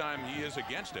wind. This time he is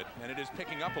against it, and it is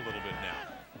picking up a little bit now.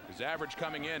 His average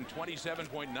coming in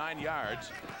 27.9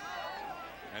 yards.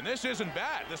 And this isn't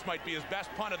bad. This might be his best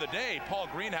punt of the day. Paul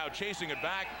Greenhow chasing it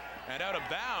back and out of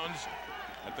bounds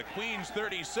at the Queens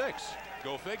 36.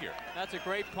 Go figure. That's a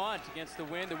great punt against the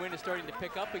wind. The wind is starting to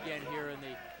pick up again here in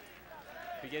the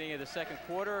beginning of the second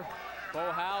quarter.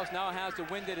 Bo Howes now has the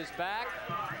wind at his back.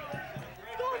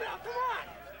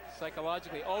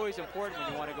 Psychologically always important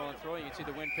when you want to go and throw. You can see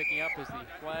the wind picking up as the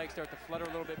flags start to flutter a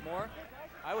little bit more.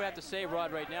 I would have to say,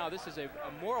 Rod, right now, this is a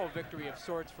moral victory of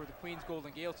sorts for the Queens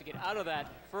Golden Gales to get out of that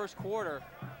first quarter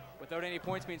without any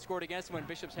points being scored against them when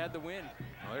Bishops had the win.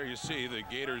 Well, there you see the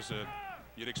Gators.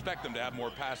 You'd expect them to have more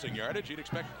passing yardage. You'd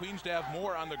expect Queens to have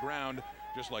more on the ground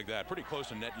just like that. Pretty close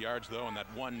to net yards, though, and that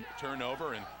one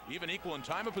turnover, and even equal in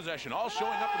time of possession. All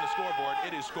showing up in the scoreboard.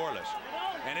 It is scoreless.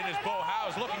 And it is Bo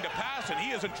Howes looking to pass, and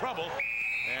he is in trouble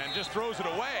and just throws it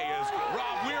away as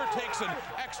Rob Weir takes an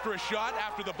extra shot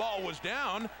after the ball was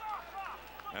down.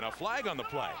 And a flag on the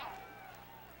play.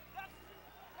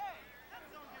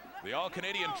 The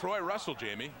All-Canadian Troy Russell,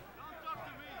 Jamie.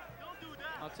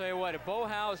 I'll tell you what, if Bo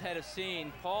Howes had have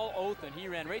seen Paul Othen, he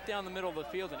ran right down the middle of the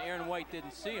field and Aaron White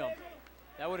didn't see him,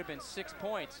 that would have been 6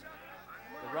 points.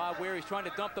 But Rob Weir, he's trying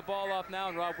to dump the ball off now,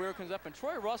 and Rob Weir comes up, and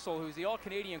Troy Russell, who's the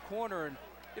All-Canadian corner, and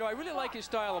you know, I really like his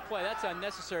style of play. That's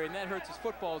unnecessary, and that hurts his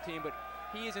football team, but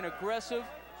he is an aggressive,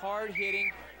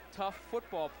 hard-hitting, tough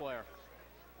football player.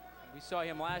 We saw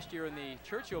him last year in the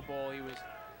Churchill Bowl. He was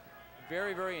a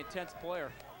very, very intense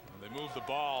player. And they moved the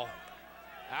ball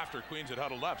after Queens had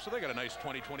huddled up, so they got a nice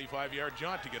 20-25-yard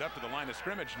jaunt to get up to the line of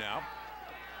scrimmage now.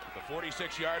 The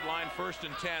 46-yard line, 1st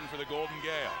and 10 for the Golden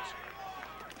Gales.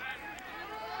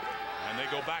 And they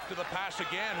go back to the pass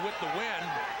again with the win.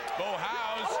 Bo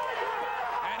Howes,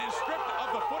 and is stripped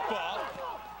of the football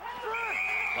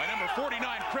by number 49,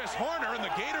 Chris Horner, and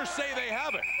the Gators say they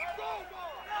have it.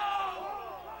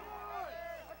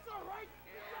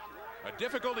 A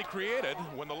difficulty created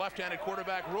when the left-handed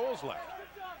quarterback rolls left.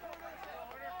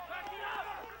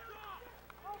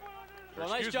 Well,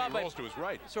 nice job rolls to his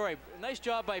right. Sorry, nice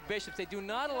job by Bishops. They do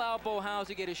not allow Bo Howes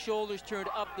to get his shoulders turned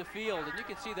up the field, and you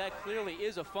can see that clearly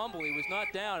is a fumble. He was not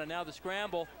down, and now the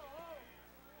scramble.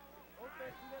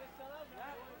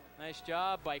 Nice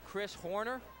job by Chris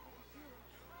Horner,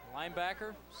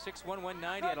 linebacker, 6'1",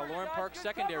 190 out of Lauren Park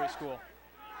Secondary School.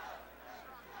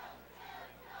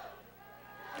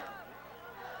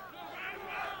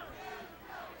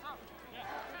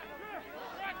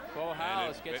 Bo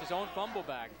Howes gets his own fumble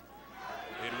back.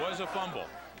 It was a fumble,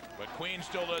 but Queen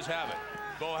still does have it.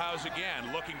 Bo Howes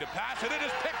again looking to pass, and it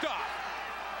is picked off.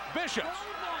 Bishops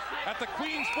at the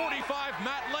Queen's 45.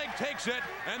 Matt Legg takes it,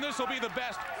 and this will be the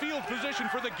best field position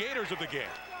for the Gators of the game.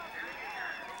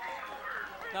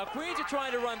 Now Queens are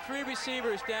trying to run 3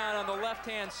 receivers down on the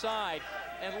left-hand side,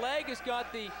 and Legg has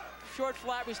got the short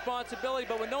flat responsibility,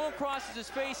 but when no one crosses his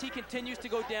face, he continues to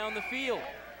go down the field.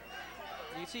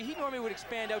 You see, he normally would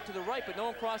expand out to the right, but no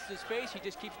one crosses his face. He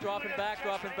just keeps dropping back,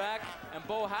 and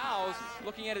Bo Howes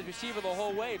looking at his receiver the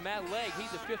whole way. Matt Legg,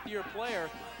 he's a 5th-year player.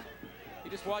 He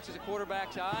just watches the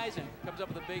quarterback's eyes and comes up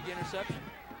with a big interception.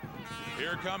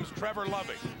 Here comes Trevor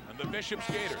Loving and the Bishops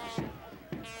Gators.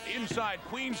 Inside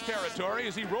Queens territory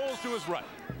as he rolls to his right.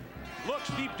 Looks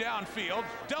deep downfield,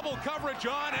 double coverage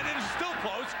on, and it is still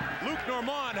close. Luke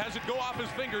Normand has it go off his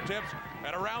fingertips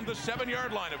at around the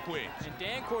 7-yard line of Queens. And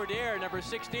Dan Cordair, number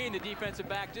 16, the defensive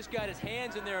back, just got his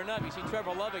hands in there enough. You see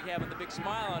Trevor Loving having the big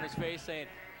smile on his face saying,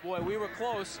 boy, we were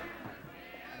close.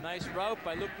 Nice route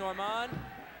by Luke Normand.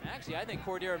 Actually, I think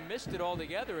Cordair missed it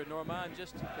altogether, and Normand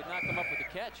just could not come up with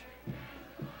the catch.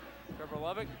 Trevor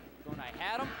Loving going, I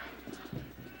had him.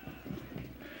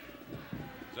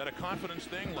 Is that a confidence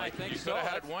thing? Like, I think you so. could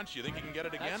have had it once, you think you can get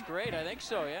it again? That's great, I think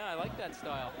so, yeah, I like that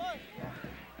style.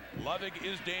 Lovig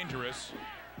is dangerous,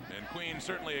 and Queen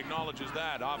certainly acknowledges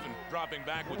that, often dropping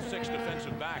back with 6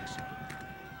 defensive backs.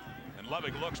 And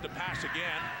Lovig looks to pass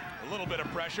again, a little bit of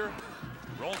pressure,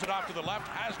 rolls it off to the left,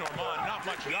 has Normand, not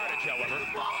much yardage, however,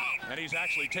 and he's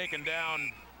actually taken down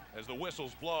as the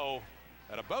whistles blow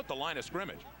at about the line of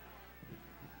scrimmage.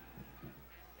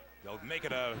 They'll make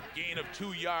it a gain of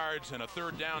 2 yards and a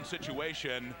 3rd down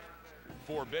situation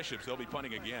for Bishops. They'll be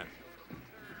punting again.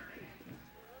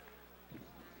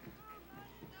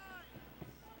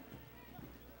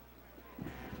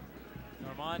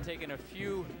 Normand taking a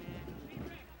few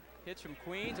hits from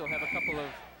Queens. He'll have a couple of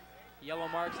yellow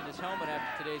marks in his helmet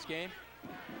after today's game.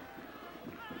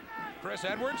 Chris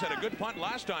Edwards had a good punt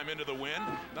last time into the wind.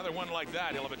 Another one like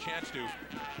that, he'll have a chance to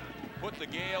put the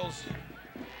Gales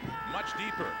much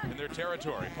deeper in their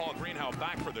territory. Paul Greenhow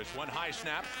back for this one. High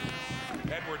snap.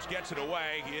 Edwards gets it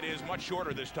away. It is much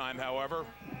shorter this time, however.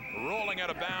 Rolling out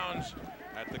of bounds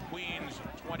at the Queens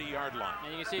 20-yard line.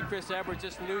 And you can see Chris Edwards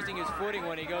just losing his footing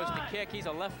when he goes to kick. He's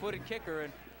a left-footed kicker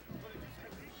and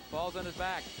falls on his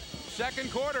back.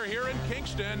 Second quarter here in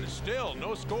Kingston. Still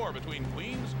no score between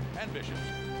Queens and Bishops.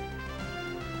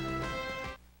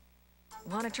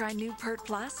 Want to try new Pert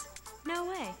Plus? No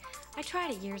way. I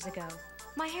tried it years ago.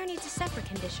 My hair needs a separate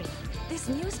conditioner. This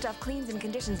new stuff cleans and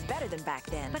conditions better than back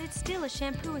then. But it's still a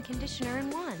shampoo and conditioner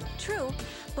in one. True,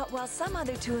 but while some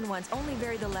other 2-in-1s only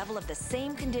vary the level of the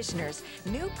same conditioners,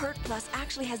 new Pert Plus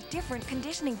actually has different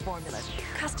conditioning formulas,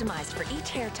 customized for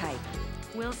each hair type.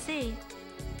 We'll see.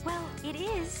 Well, it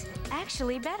is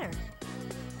actually better.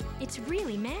 It's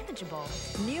really manageable.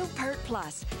 New Pert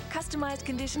Plus, customized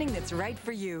conditioning that's right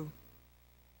for you.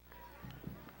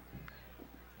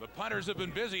 The punters have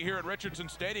been busy here at Richardson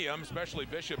Stadium, especially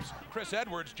Bishops. Chris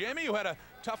Edwards. Jamie, you had a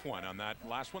tough one on that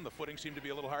last one. The footing seemed to be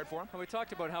a little hard for him. Well, we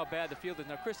talked about how bad the field is.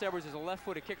 Now, Chris Edwards is a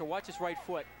left-footed kicker. Watch his right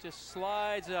foot. Just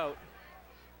slides out.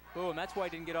 Boom. That's why he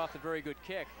didn't get off the very good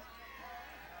kick.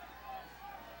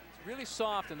 It's really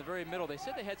soft in the very middle. They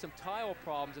said they had some tile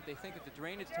problems, that they think that the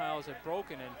drainage tiles have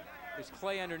broken, and there's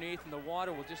clay underneath, and the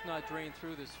water will just not drain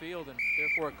through this field, and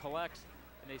therefore it collects.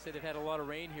 And they said they've had a lot of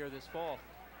rain here this fall.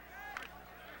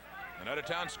 An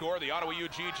out-of-town score, the Ottawa U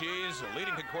GGs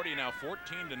leading Concordia now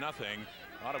 14-0.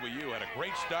 Ottawa U had a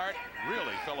great start,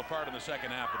 really fell apart in the second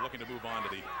half, but looking to move on to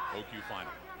the OQ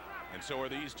final. And so are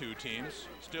these two teams,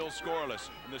 still scoreless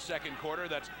in the second quarter.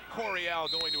 That's Coryell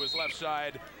going to his left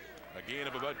side, a gain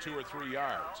of about 2 or 3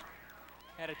 yards.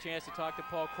 Had a chance to talk to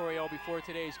Paul Coryell before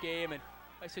today's game, and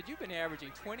I said, you've been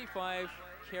averaging 25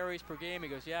 carries per game. He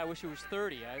goes, yeah, I wish it was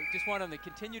 30. I just want him to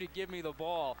continue to give me the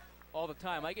ball all the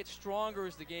time. I get stronger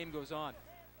as the game goes on.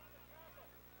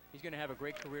 He's going to have a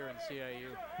great career in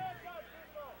CIU.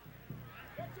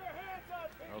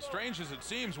 Well, strange as it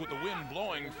seems, with the wind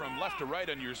blowing from left to right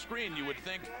on your screen, you would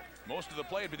think most of the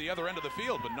play would be the other end of the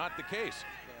field, but not the case.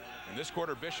 In this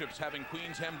quarter, Bishop's having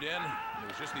Queens hemmed in. It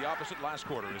was just the opposite last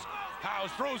quarter. As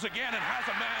Howes throws again and has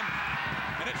a man,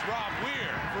 and it's Rob Weir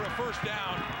for a first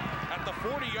down at the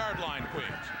 40-yard line,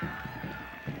 Queens.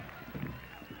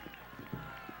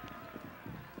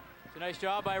 It's a nice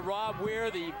job by Rob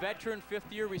Weir, the veteran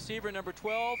fifth-year receiver, number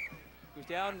 12, who's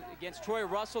down against Troy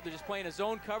Russell. They're just playing a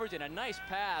zone coverage, and a nice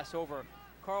pass over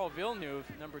Carl Villeneuve,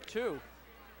 number 2.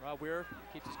 Rob Weir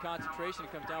keeps his concentration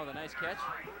and comes down with a nice catch.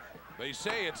 They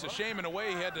say it's a shame in a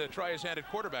way he had to try his hand at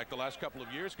quarterback the last couple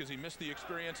of years because he missed the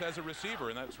experience as a receiver,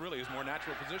 and that's really his more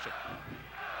natural position.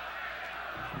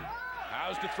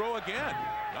 Howes to throw again.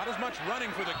 Not as much running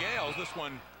for the Gales. This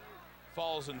one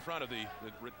falls in front of the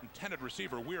intended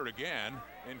receiver, Weir again,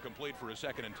 incomplete for a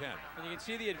 2nd and 10. And you can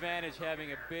see the advantage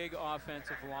having a big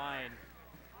offensive line,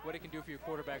 what it can do for your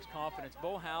quarterback's confidence.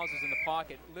 Bo Howes is in the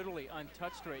pocket, literally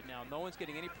untouched right now. No one's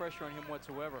getting any pressure on him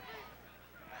whatsoever.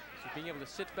 So being able to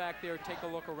sit back there, take a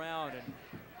look around, and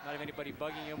not have anybody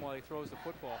bugging him while he throws the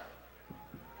football.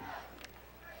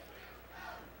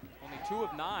 Only 2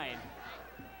 of 9.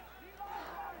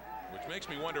 Which makes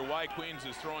me wonder why Queens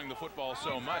is throwing the football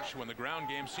so much when the ground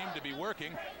game seemed to be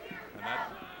working, and that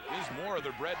is more of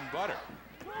their bread and butter.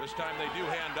 This time they do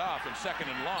hand off in 2nd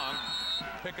and long,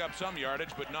 pick up some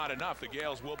yardage, but not enough. The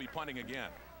Gales will be punting again.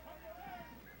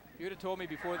 You'd have told me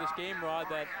before this game, Rod,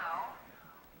 that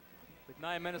with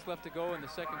 9 minutes left to go in the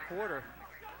 2nd quarter,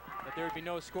 that there would be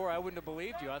no score. I wouldn't have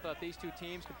believed you. I thought these 2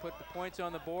 teams could put the points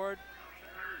on the board.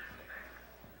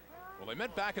 Well, they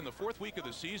met back in the 4th week of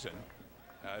the season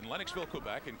in Lennoxville,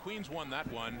 Quebec, and Queens won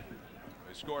that one.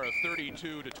 A score of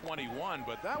 32-21,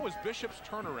 but that was Bishop's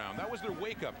turnaround. That was their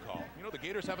wake-up call. You know, the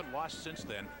Gators haven't lost since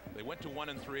then. They went to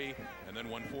 1-3 and then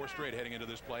won 4 straight heading into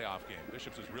this playoff game.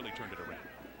 Bishop's has really turned it around.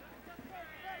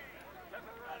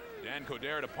 Dan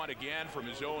Coderre to punt again from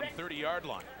his own 30-yard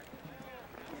line.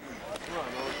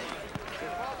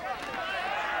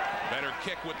 Better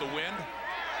kick with the wind.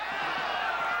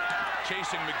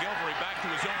 Chasing McGilvery back to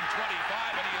his own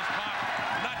 25, and he is caught,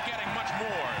 not getting much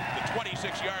more. The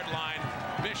 26-yard line.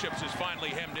 Bishop's is finally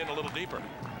hemmed in a little deeper.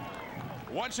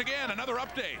 Once again, another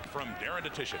update from Darren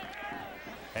Detition.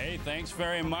 Hey, thanks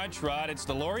very much, Rod. It's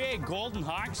the Laurier Golden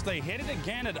Hawks. They hit it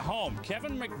again at home.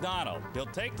 Kevin McDonald, he'll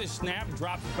take the snap,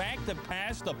 drop back to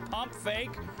pass, the pump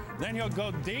fake. Then he'll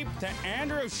go deep to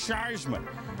Andrew Scharsman.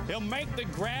 He'll make the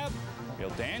grab. He'll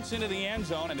dance into the end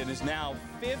zone, and it is now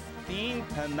 15-0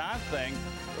 for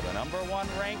the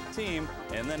 #1 ranked team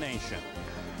in the nation.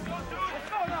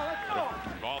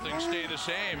 If all things stay the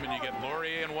same and you get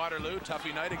Laurier and Waterloo,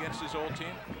 Tuffy Knight against his old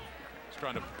team. He's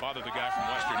trying to bother the guy from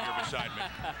Western here beside me.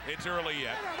 It's early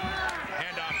yet.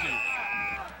 Hand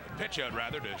off to, pitch out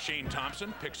rather, to Shane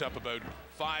Thompson. Picks up about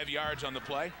 5 yards on the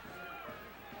play.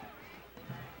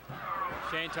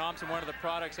 Shane Thompson, one of the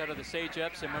products out of the Sage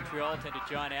Eps in Montreal, attended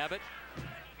John Abbott.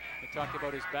 We talked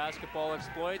about his basketball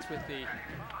exploits with the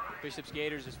Bishop's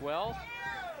Gators as well.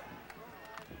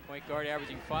 Point guard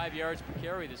averaging 5 yards per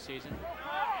carry this season.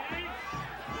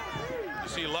 You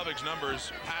see Lovig's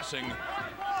numbers passing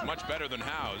much better than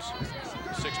Howes.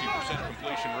 60%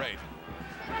 completion rate.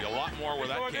 Be a lot more where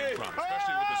that came from,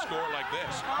 especially with a score like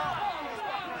this.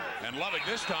 And Lovig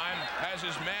this time has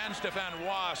his man Stéphane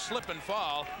Roy slip and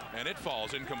fall, and it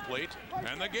falls incomplete,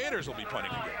 and the Gators will be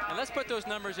punting again. And let's put those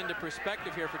numbers into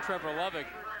perspective here for Trevor Lovig.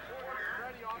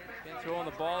 Throwing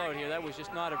the ball out here, that was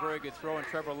just not a very good throw, and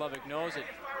Trevor Lovig knows it.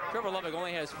 Trevor Lovig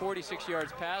only has 46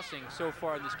 yards passing so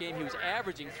far in this game. He was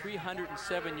averaging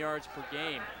 307 yards per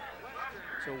game.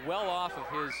 So well off of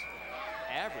his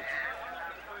average.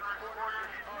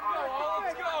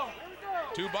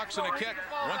 $2 and a kick.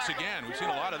 Once again, we've seen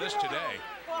a lot of this today.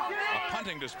 A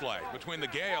punting display between the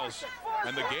Gales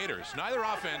and the Gators. Neither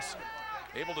offense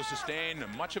able to sustain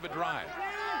much of a drive.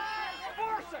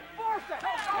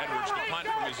 Edwards to punt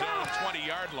from his own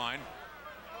 20-yard line.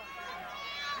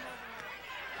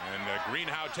 And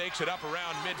Greenhow takes it up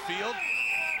around midfield.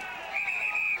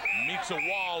 Meets a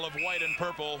wall of white and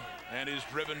purple and is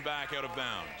driven back out of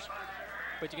bounds.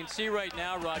 But you can see right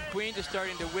now, Rod, Queens is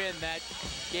starting to win that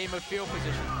game of field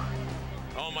position.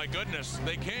 Oh my goodness,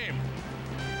 they came.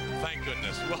 Thank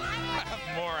goodness. We'll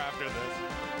have more after this.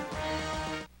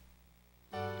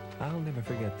 I'll never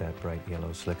forget that bright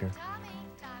yellow slicker.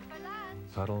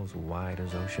 Puddles wide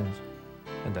as oceans,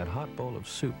 and that hot bowl of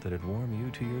soup that'd warm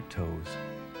you to your toes.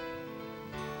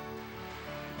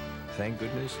 Thank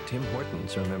goodness Tim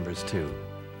Hortons remembers too.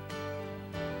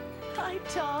 Hi,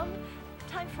 Tom.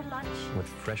 Time for lunch. With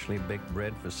freshly baked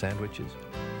bread for sandwiches.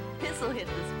 This'll hit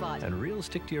the spot. And real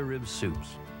stick-to-your-ribs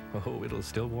soups. Oh, it'll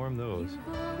still warm those.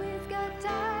 You've always got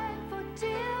time for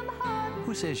Tim Hortons.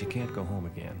 Who says you can't go home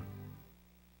again?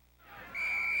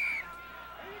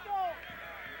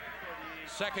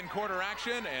 Second quarter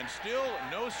action and still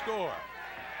no score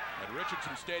at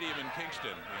Richardson Stadium in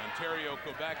Kingston, the Ontario,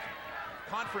 Quebec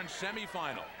Conference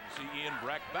semifinal. See Ian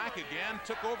Breck back again,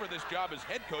 took over this job as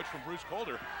head coach from Bruce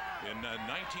Calder in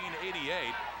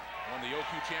 1988. Won the OQ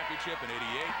championship in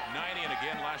 88, 90, and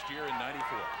again last year in 94.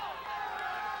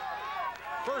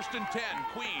 First and 10,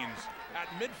 Queens at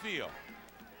midfield.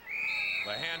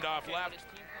 The handoff left.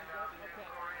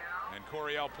 And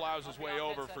Coryell plows his way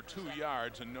over for 2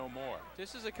 yards and no more.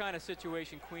 This is the kind of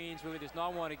situation Queens really does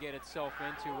not want to get itself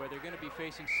into, where they're going to be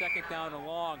facing second down and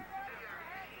long.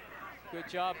 Good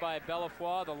job by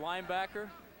Bellefoy, the linebacker.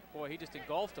 Boy, he just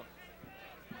engulfed him.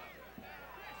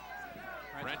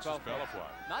 Francis Bellefoy.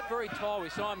 Not very tall. We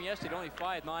saw him yesterday, only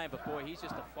 5'9", but boy, he's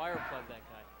just a fire plug, that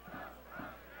guy.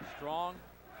 Strong.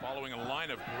 Following a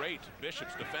line of great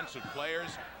Bishop's defensive players.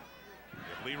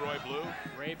 Leroy Blue.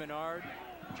 Ray Bernard.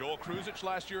 Joel Kruzich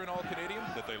last year in All-Canadian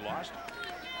that they lost.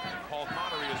 And Paul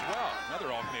Connery as well,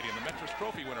 another All-Canadian. The Metris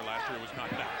Trophy winner last year was not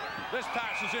that. This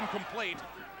pass is incomplete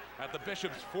at the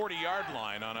Bishop's 40-yard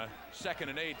line on a 2nd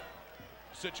and 8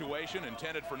 situation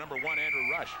intended for number 1,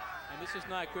 Andrew Rush. And this is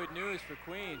not good news for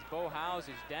Queens. Bo Howes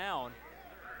is down.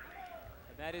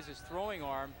 And that is his throwing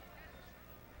arm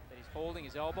that he's holding,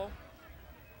 his elbow.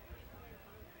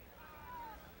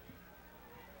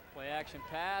 Play action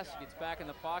pass, gets back in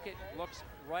the pocket, looks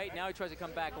right. Now he tries to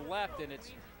come back left, and it's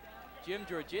Jim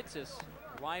Georgitsis,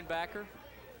 linebacker.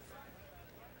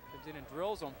 Comes in and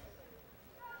drills him.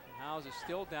 And Howes is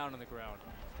still down on the ground.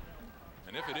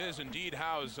 And if it is indeed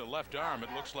Howe's left arm, it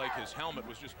looks like his helmet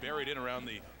was just buried in around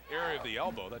the area of the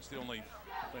elbow. That's the only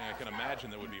thing I can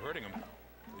imagine that would be hurting him.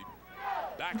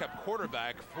 The backup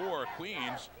quarterback for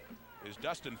Queens is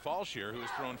Dustin Falshear, who has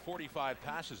thrown 45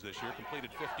 passes this year,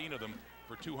 completed 15 of them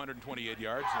for 228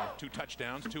 yards, 2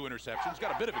 touchdowns, 2 interceptions.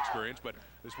 Got a bit of experience, but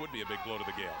this would be a big blow to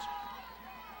the Gales.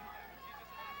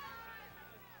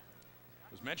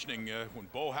 I was mentioning when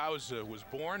Bo Howes was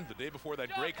born, the day before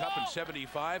that Grey Cup in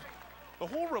 '75, the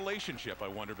whole relationship, I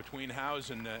wonder, between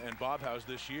Howes and Bob Howes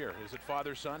this year. Is it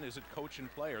father-son? Is it coach and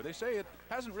player? They say it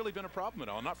hasn't really been a problem at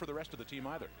all, not for the rest of the team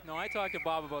either. No, I talked to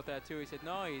Bob about that too. He said,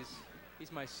 no,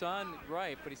 he's my son,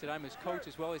 right, but he said, I'm his coach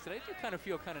as well. He said, I do kind of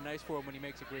feel kind of nice for him when he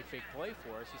makes a great big play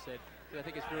for us. He said, I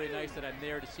think it's really nice that I'm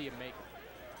there to see him make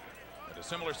it. At a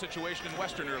similar situation in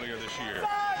Western earlier this year.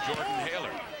 Jordan Haler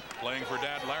playing for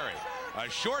Dad Larry. A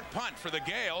short punt for the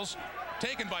Gales,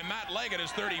 taken by Matt Legg at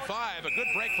his 35. A good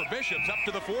break for Bishops up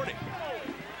to the 40.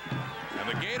 And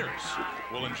the Gators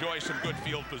will enjoy some good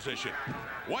field position.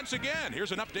 Once again,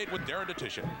 here's an update with Darren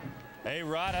DeTisha. Hey,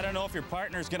 Rod, I don't know if your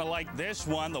partner's going to like this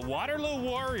one. The Waterloo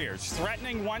Warriors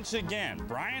threatening once again.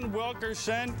 Brian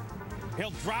Wilkerson, he'll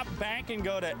drop back and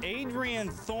go to Adrian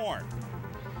Thorne.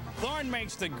 Thorne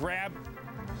makes the grab,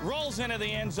 rolls into the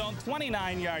end zone,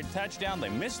 29-yard touchdown. They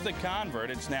missed the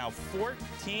convert. It's now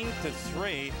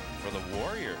 14-3 for the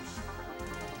Warriors.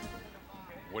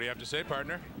 What do you have to say,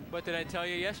 partner? What did I tell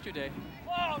you yesterday?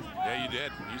 Yeah, you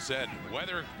did. You said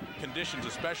weather conditions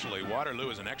especially. Waterloo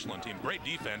is an excellent team. Great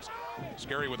defense.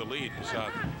 Scary with a lead.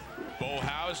 Bo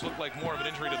Howes looked like more of an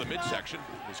injury to the midsection.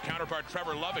 His counterpart,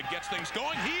 Trevor Lovick, gets things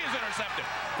going. He is intercepted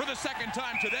for the 2nd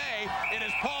time today. It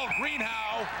is Paul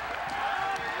Greenhow.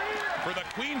 For the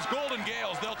Queens Golden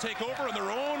Gales, they'll take over on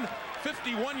their own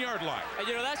 51-yard line. And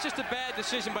you know, that's just a bad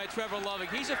decision by Trevor Lovick.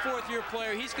 He's a 4th-year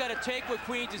player. He's got to take what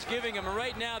Queens is giving him. And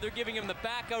right now, they're giving him the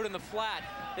back out in the flat.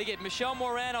 They get Michel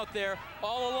Morin out there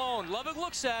all alone. Lovick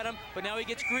looks at him, but now he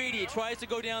gets greedy. He tries to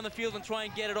go down the field and try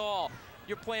and get it all.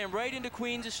 You're playing right into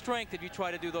Queens' strength if you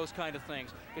try to do those kind of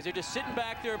things, because they're just sitting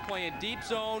back there playing deep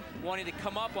zone, wanting to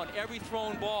come up on every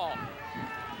thrown ball.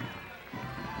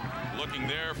 Looking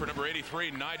there for number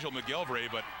 83, Nigel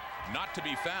McGilvray, but not to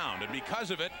be found. And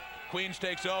because of it, Queens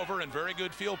takes over in very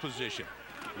good field position.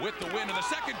 With the win in the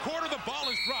 2nd quarter, the ball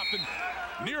is dropped, and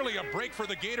nearly a break for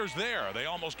the Gators there. They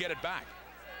almost get it back.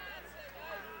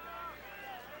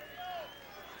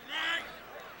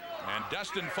 And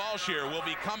Dustin Falshear will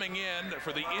be coming in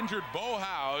for the injured Bo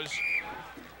Howes.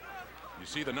 You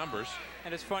see the numbers.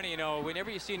 And it's funny, you know,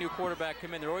 whenever you see a new quarterback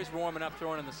come in, they're always warming up,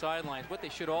 throwing on the sidelines. What they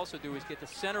should also do is get the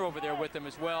center over there with them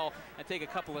as well and take a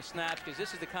couple of snaps, because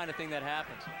this is the kind of thing that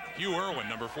happens. Hugh Irwin,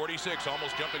 number 46,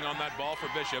 almost jumping on that ball for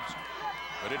Bishops.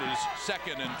 But it is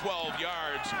 2nd and 12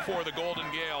 yards for the Golden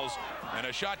Gales, and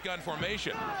a shotgun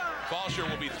formation. Falshear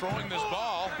will be throwing this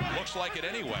ball, looks like it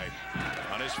anyway,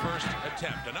 on his first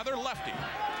attempt. Another lefty.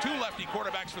 2 lefty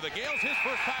quarterbacks for the Gales. His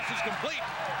first pass is complete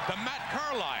to Matt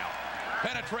Carlisle,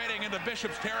 penetrating into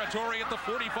Bishop's territory at the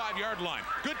 45-yard line.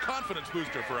 Good confidence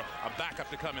booster for a backup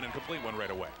to come in and complete one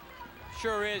right away.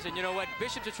 Sure is, and you know what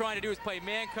Bishops are trying to do is play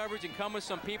man coverage and come with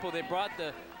some people. They brought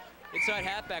the Inside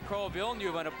halfback Carl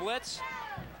Villeneuve on a blitz.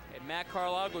 And Matt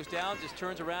Carlisle goes down, just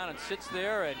turns around and sits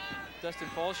there, and Dustin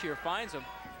Falshear finds him.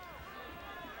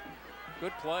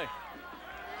 Good play.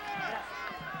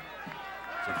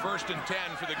 So 1st and 10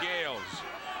 for the Gales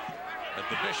at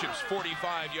the Bishop's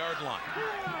 45-yard line.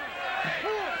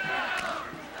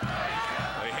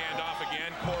 They hand off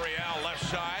again. Coryell left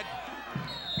side.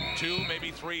 2,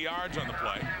 maybe 3 yards on the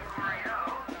play.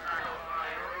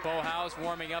 Bo House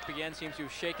warming up again, seems to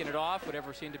have shaken it off,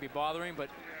 whatever seemed to be bothering. But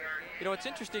you know, what's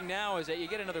interesting now is that you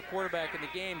get another quarterback in the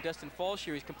game, Dustin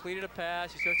Falshear. He's completed a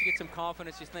pass. He starts to get some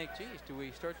confidence. You think, geez, do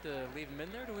we start to leave him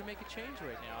in there? Do we make a change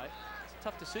right now? It's a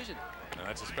tough decision. And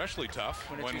that's especially tough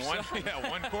when one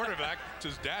one quarterback, it's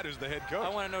his dad who's the head coach. I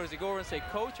want to know, does he go over and say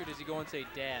coach, or does he go and say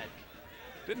dad?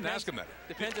 Didn't ask him that.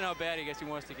 Depends on how bad he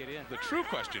wants to get in. The true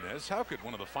question is, how could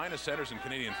one of the finest centers in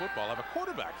Canadian football have a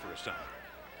quarterback for a son?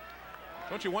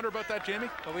 Don't you wonder about that, Jamie?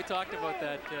 Well, we talked about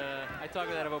that. I talked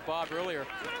about Bob earlier.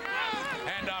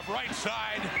 Hand off right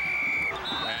side.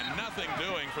 And nothing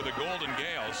doing for the Golden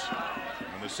Gales.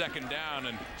 On the 2nd down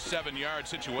and 7-yard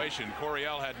situation,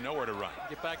 Coryell had nowhere to run.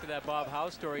 Get back to that Bob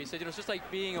House story. He said, you know, it's just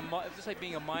like being a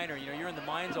miner. You know, you're in the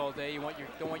mines all day. You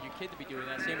don't want your kid to be doing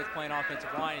that. Same with playing offensive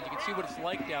line, and you can see what it's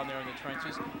like down there in the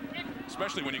trenches.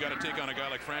 Especially when you got to take on a guy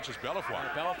like Francis Bellefoy.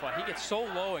 Bellefoy, he gets so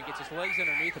low and gets his legs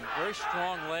underneath him. Very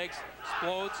strong legs,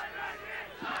 explodes.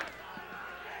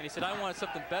 And he said, I wanted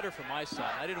something better for my son.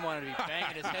 I didn't want him to be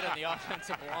banging his head on the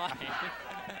offensive line.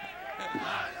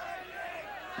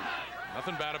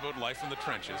 Nothing bad about life in the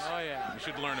trenches. Oh, yeah. We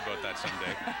should learn about that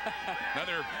someday.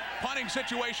 Another punting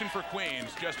situation for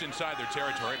Queens, just inside their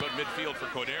territory, but midfield for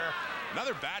Coderre.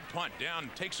 Another bad punt down,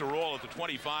 takes a roll at the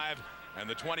 25 and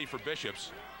the 20 for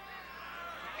Bishops.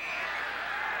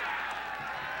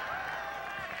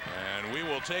 And we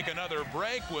will take another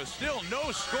break with still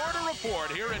no score to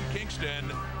report here in Kingston.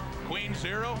 Queens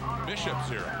 0, Bishop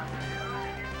 0.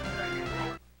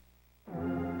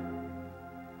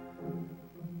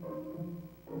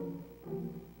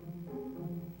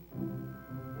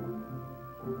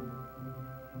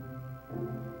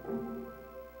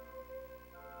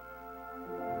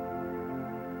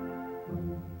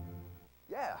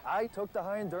 Yeah, I took the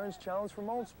high endurance challenge from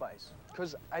Old Spice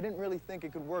because I didn't really think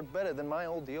it could work better than my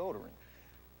old deodorant.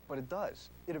 But it does.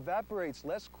 It evaporates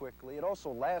less quickly, it also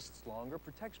lasts longer,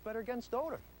 protects better against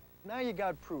odor. Now you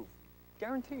got proof.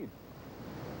 Guaranteed.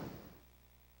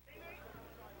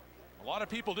 A lot of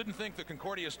people didn't think the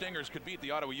Concordia Stingers could beat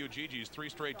the Ottawa Ute-Gee-Gees 3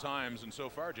 straight times, and so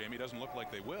far, Jamie, doesn't look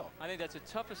like they will. I think that's the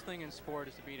toughest thing in sport,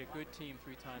 is to beat a good team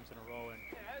 3 times in a row, and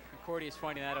Concordia is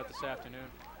finding that out this afternoon.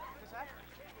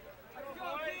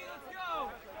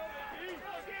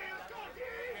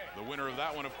 The winner of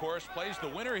that one, of course, plays the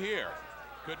winner here.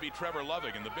 Could be Trevor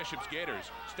Lovig and the Bishops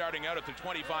Gators, starting out at the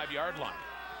 25-yard line.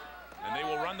 And they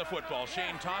will run the football.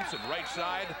 Shane Thompson, right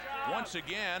side, once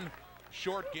again,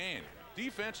 short gain.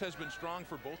 Defense has been strong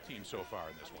for both teams so far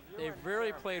in this one. They've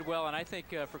really played well, and I think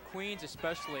for Queens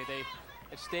especially,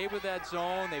 they've stayed with that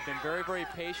zone. They've been very, very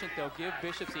patient. They'll give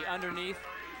Bishops the underneath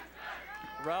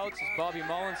routes as Bobby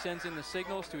Mullen sends in the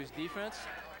signals to his defense.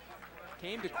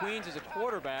 Came to Queens as a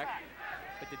quarterback,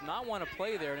 but did not want to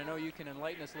play there. And I know you can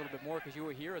enlighten us a little bit more because you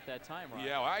were here at that time, Ron.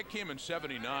 Yeah, well, I came in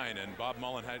 '79, and Bob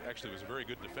Mullen actually was a very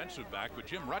good defensive back, but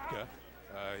Jim Rutka,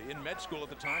 in med school at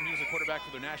the time, he was a quarterback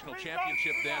for their national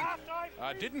championship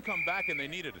then, didn't come back, and they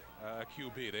needed a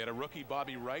QB. They had a rookie,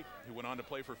 Bobby Wright, who went on to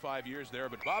play for 5 years there,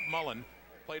 but Bob Mullen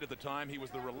played at the time. He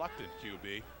was the reluctant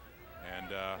QB,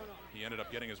 and he ended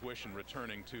up getting his wish and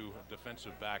returning to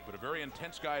defensive back. But a very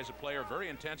intense guy as a player, very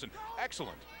intense and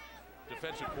excellent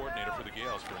defensive coordinator for the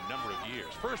Gales for a number of years.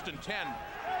 1st and 10,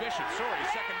 Bishop, sorry,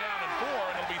 2nd down and 4,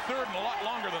 and it'll be 3rd and a lot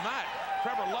longer than that.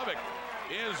 Trevor Lovig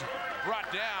is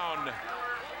brought down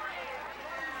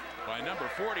by number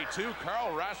 42,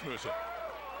 Carl Rasmussen.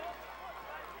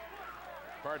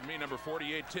 Pardon me, number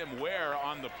 48, Tim Ware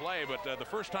on the play, but the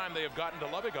first time they have gotten to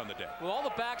Lovig on the day. Well, all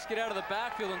the backs get out of the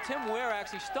backfield, and Tim Ware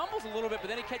actually stumbles a little bit, but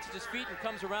then he catches his feet and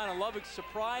comes around, and Lovig's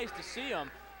surprised to see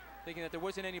him, thinking that there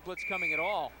wasn't any blitz coming at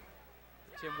all.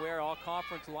 Tim Ware,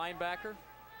 all-conference linebacker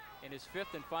in his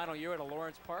 5th and final year at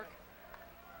Lawrence Park.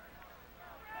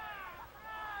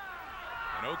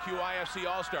 An OQIFC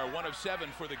All-Star, 1 of 7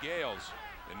 for the Gales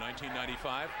in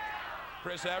 1995.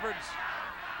 Chris Everts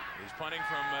is punting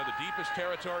from the deepest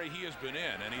territory he has been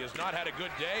in, and he has not had a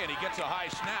good day, and he gets a high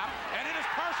snap, and it is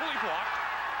partially blocked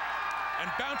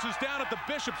and bounces down at the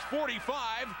Bishop's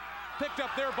 45, picked up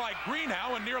there by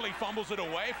Greenhow and nearly fumbles it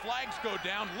away. Flags go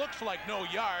down, looks like no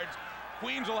yards.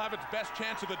 Queens will have its best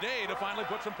chance of the day to finally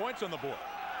put some points on the board.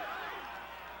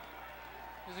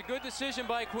 It was a good decision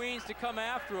by Queens to come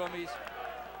after him. He's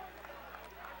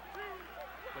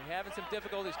They're having some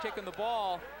difficulties kicking the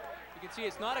ball. You can see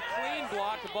it's not a clean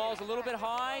block. The ball's a little bit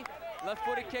high.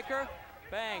 Left-footed kicker.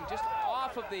 Bang, just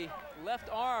off of the left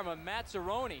arm of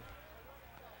Mazzaroni.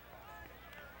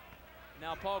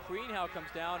 Now Paul Greenhow comes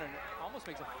down and almost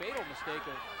makes a fatal mistake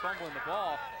of fumbling the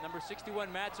ball. Number 61,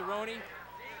 Mazzaroni,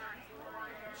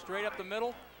 straight up the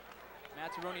middle.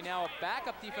 Mazzaroni now a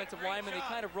backup defensive lineman. They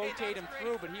kind of rotate him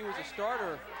through, but he was a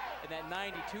starter in that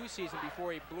 92 season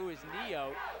before he blew his knee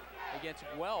out against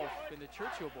Guelph in the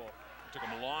Churchill Bowl. It took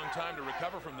him a long time to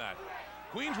recover from that.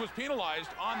 Queens was penalized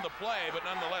on the play, but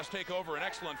nonetheless take over an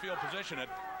excellent field position at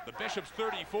the Bishop's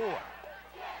 34.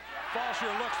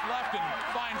 Fallshear looks left and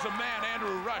finds a man,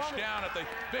 Andrew Rush, down at the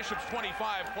Bishop's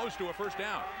 25, close to a first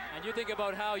down. And you think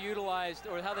about how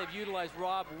they've utilized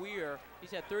Rob Weir.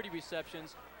 He's had 30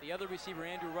 receptions. The other receiver,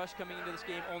 Andrew Rush, coming into this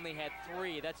game only had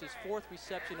 3. That's his 4th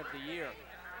reception of the year.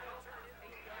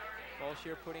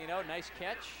 Fallshear putting it out, nice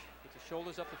catch. Gets his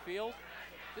shoulders up the field.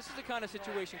 This is the kind of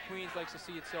situation Queens likes to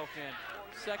see itself in.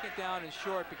 2nd down and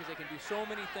short, because they can do so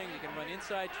many things. They can run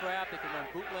inside trap, they can run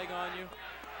bootleg on you.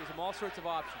 Gives them all sorts of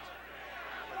options.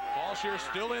 Fallshear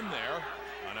still in there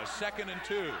on a 2nd and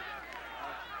 2.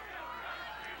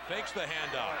 Fakes the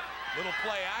handoff. Little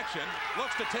play action.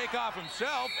 Looks to take off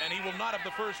himself, and he will not have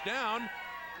the first down.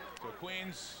 So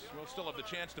Queens will still have the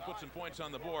chance to put some points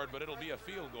on the board, but it'll be a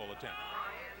field goal attempt.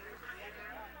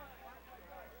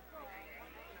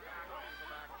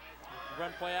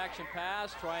 Run play action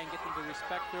pass, try and get them to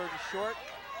respect 3rd and short.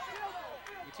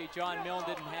 You can see John Milne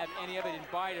didn't have any of it, didn't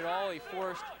bite at all. He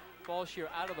forced Fallshear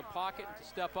out of the pocket to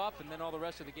step up, and then all the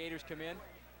rest of the Gators come in.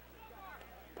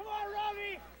 Come on,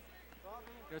 Robbie!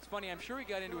 You know, it's funny, I'm sure he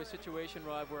got into a situation,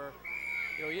 Rob, where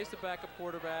he is the backup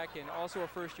quarterback and also a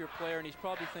first-year player, and he's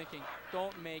probably thinking,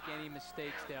 don't make any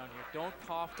mistakes down here. Don't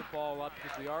cough the ball up,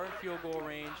 because we are in field goal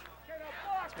range.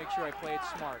 Let's make sure I play it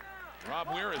smart.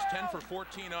 Rob Weir is 10 for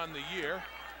 14 on the year.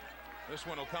 This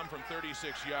one will come from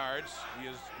 36 yards. He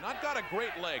has not got a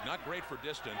great leg, not great for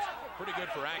distance, pretty good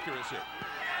for accuracy.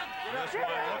 This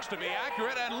one looks to be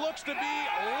accurate and looks to be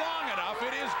long enough.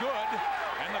 It is good.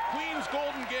 And the Queens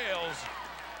Golden Gales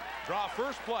draw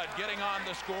first blood, getting on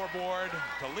the scoreboard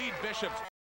to lead Bishop's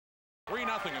 3-0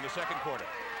 in the 2nd quarter.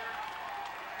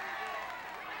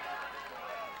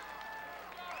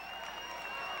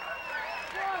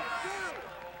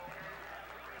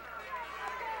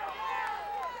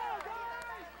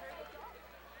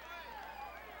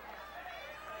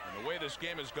 And the way this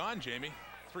game has gone, Jamie,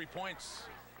 3 points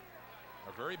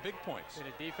are very big points. In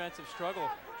a defensive struggle.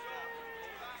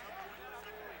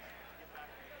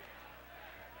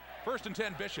 1st and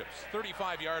 10 Bishops,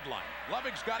 35-yard line.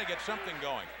 Lovig's got to get something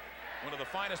going. One of the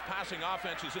finest passing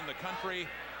offenses in the country,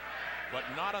 but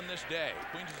not on this day.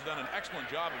 Queens has done an excellent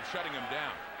job of shutting him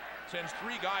down. Sends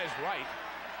 3 guys right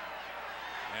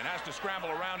and has to scramble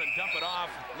around and dump it off,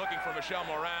 looking for Michel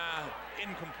Morin.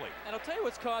 Incomplete. And I'll tell you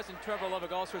what's causing Trevor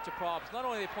Lovig all sorts of problems. Not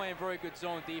only are they playing very good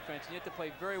zone defense, and you have to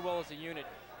play very well as a unit,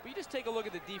 but you just take a look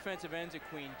at the defensive ends of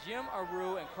Queen. Jim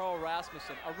Aru and Carl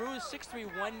Rasmussen. Aru is 6'3",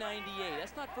 198.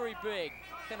 That's not very big,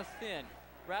 kind of thin.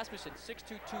 Rasmussen,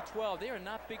 6'2", 212. They are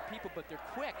not big people, but they're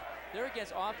quick. They're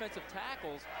against offensive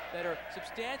tackles that are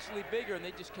substantially bigger, and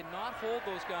they just cannot hold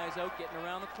those guys out getting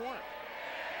around the corner.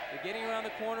 They're getting around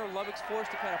the corner. Lovig's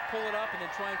forced to kind of pull it up and then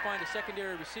try and find a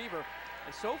secondary receiver.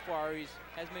 And so far, he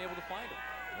hasn't been able to find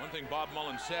it. One thing Bob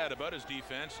Mullen said about his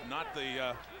defense, not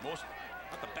the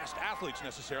best athletes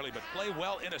necessarily, but play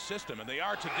well in a system, and they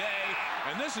are today.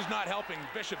 And this is not helping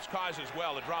Bishop's cause as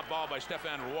well. A drop ball by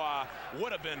Stéphane Roy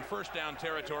would have been first down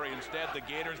territory. Instead, the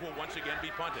Gators will once again be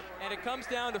punted. And it comes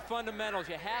down to fundamentals.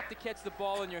 You have to catch the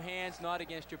ball in your hands, not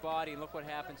against your body. And look what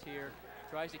happens here.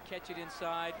 Tries to catch it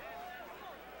inside.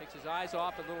 Takes his eyes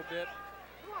off a little bit.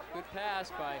 Good pass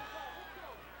by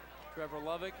Trevor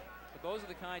Lovig. But those are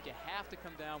the kinds you have to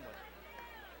come down with.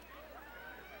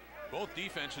 Both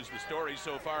defenses, the story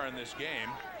so far in this game.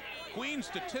 Queens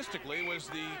statistically was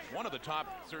one of the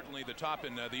top, certainly the top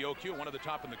in the OQ, one of the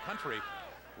top in the country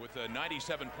with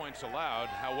 97 points allowed.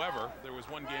 However, there was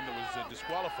one game that was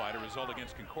disqualified, a result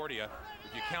against Concordia.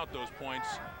 If you count those points,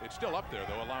 it's still up there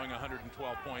though, allowing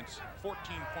 112 points, 14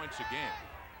 points a game.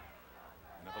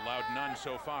 And have allowed none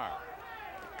so far.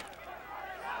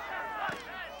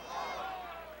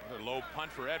 Another low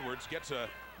punt for Edwards, gets a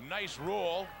nice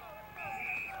roll.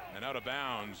 And out of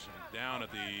bounds, down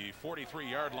at the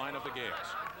 43-yard line of the Gales.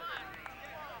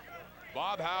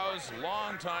 Bob Howe's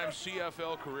longtime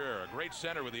CFL career, a great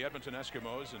center with the Edmonton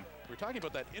Eskimos, and we're talking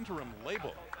about that interim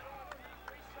label.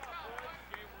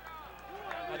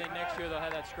 I think next year they'll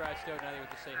have that scratched out, now they have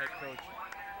to say head coach.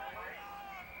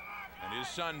 And his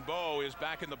son Bo is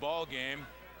back in the ball game.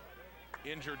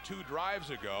 injured 2 drives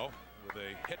ago with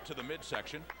a hit to the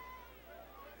midsection.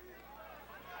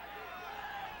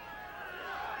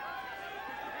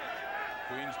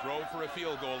 Queens drove for a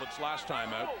field goal its last time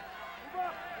out,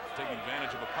 taking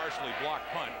advantage of a partially blocked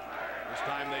punt. This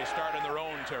time they start in their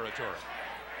own territory.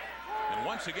 And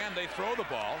once again they throw the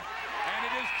ball, and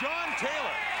it is John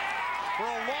Taylor for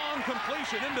a long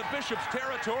completion into Bishop's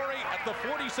territory at the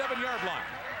 47-yard line.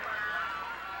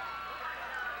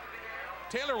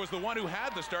 Taylor was the one who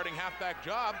had the starting halfback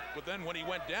job, but then when he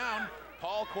went down,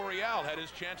 Paul Coryell had his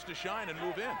chance to shine and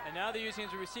move in. And now they're using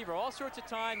him as a receiver all sorts of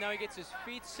time. Now he gets his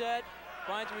feet set,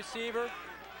 finds a receiver,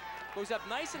 goes up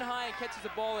nice and high and catches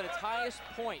the ball at its highest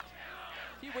point.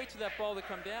 If he waits for that ball to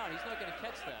come down, he's not going to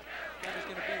catch that. Never's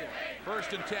going to be there.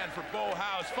 1st and 10 for Bo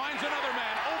House. Finds another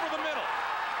man over the middle.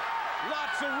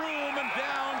 Lots of room, and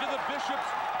down to the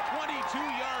Bishop's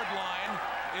 22-yard line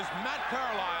is Matt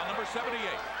Carlisle, number 78.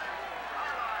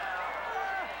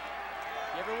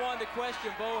 You ever wanted to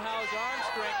question Bo Howe's arm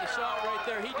strength? You saw it right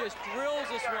there. He just drills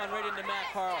this one right into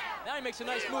Matt Carlisle. Now he makes a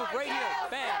nice move right here.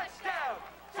 Bam.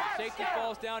 So safety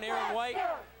falls down. Aaron White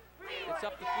gets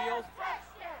up the field.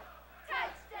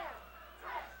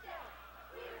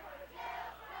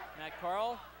 Matt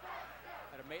Carl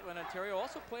out of Maitland, Ontario,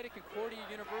 also played at Concordia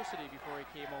University before he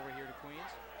came over here to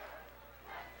Queens.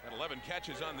 Got 11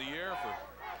 catches on the year for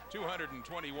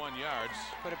 221 yards.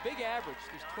 But a big average.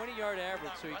 There's 20-yard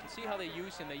average, so you can see how they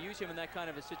use him. They use him in that kind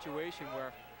of a situation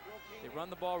where they run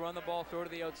the ball, throw to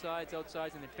the outsides, and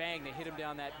then bang, they hit him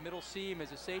down that middle seam as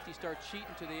the safety starts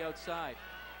cheating to the outside.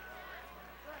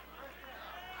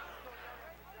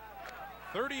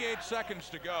 38 seconds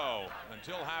to go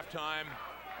until halftime,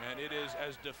 and it is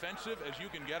as defensive as you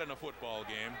can get in a football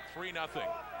game. 3-0.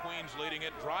 Queens leading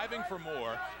it, driving for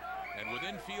more, and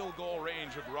within field goal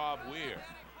range of Rob Weir.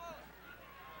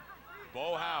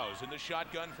 Bo Howes in the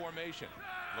shotgun formation.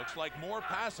 Looks like more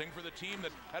passing for the team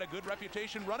that had a good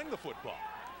reputation running the football.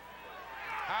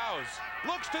 Howes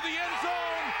looks to the end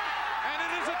zone, and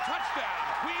it is a touchdown.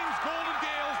 Queens Golden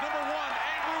Gales, number 1,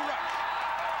 Andrew Rush.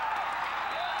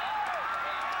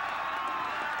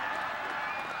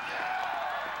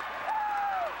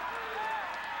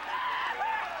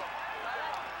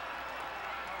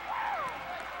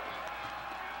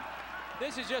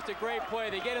 This is just a great play.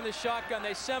 They get in the shotgun,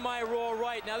 they semi-roll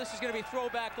right. Now this is going to be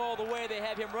throwback all the way. They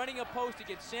have him running a post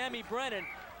against Sammy Brennan.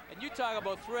 And you talk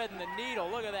about threading the needle.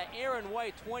 Look at that. Aaron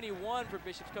White, 21 for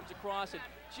Bishops, comes across and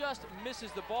just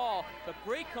misses the ball. But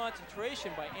great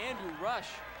concentration by Andrew Rush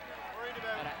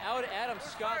out of Adam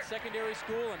Scott Secondary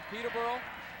School in Peterborough.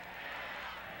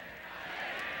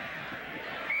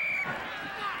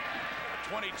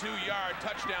 A 22-yard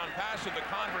touchdown pass, and the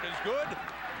convert is good.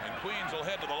 And Queens will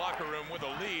head to the locker room with a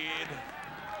lead,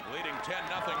 leading 10-0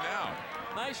 now.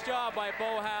 Nice job by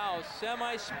Bo Howes.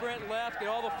 Semi-sprint left, get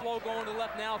all the flow going to the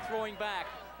left, now throwing back.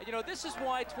 And you know, this is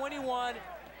why 21,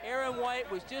 Aaron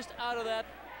White was just out of that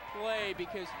play,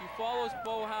 because he follows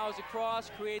Bo Howes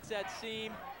across, creates that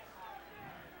seam.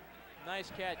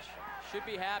 Nice catch. Should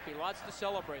be happy. Lots to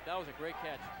celebrate. That was a great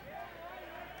catch.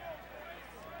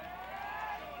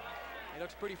 He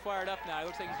looks pretty fired up now. He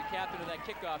looks like he's the captain of that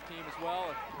kickoff team as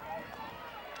well.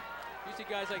 Usually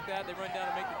guys like that, they run down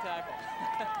and make the tackle.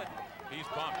 He's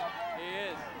pumped. He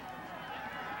is.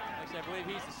 Actually, I believe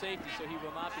he's the safety, so he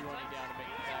will not be running down to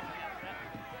make the tackle.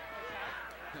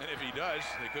 And if he does,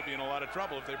 they could be in a lot of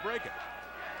trouble if they break it.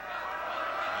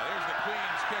 Now there's the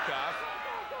Queens kickoff.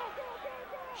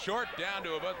 Short down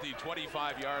to about the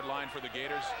 25-yard line for the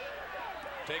Gators.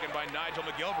 Taken by Nigel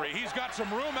McGilvery. He's got some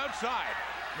room outside.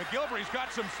 McGilvery's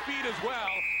got some speed as well.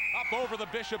 Up over the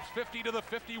Bishops 50 to the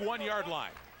 51-yard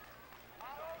line.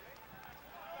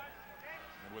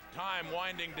 And with time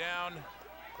winding down,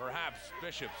 perhaps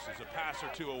Bishops is a pass or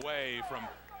two away from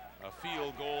a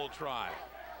field goal try.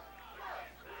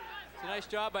 It's a nice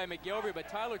job by McGilvery, but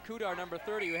Tyler Kudar, number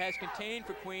 30, who has contained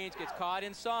for Queens, gets caught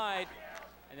inside.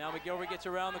 And now McGilvery gets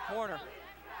around the corner.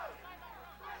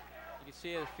 You can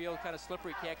see the field kind of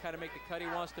slippery. Can't kind of make the cut he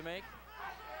wants to make.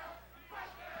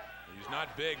 He's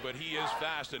not big, but he is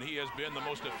fast, and he has been the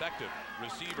most effective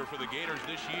receiver for the Gators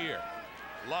this year.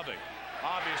 Loving,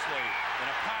 obviously, in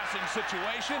a passing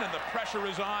situation, and the pressure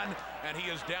is on, and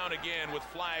he is down again with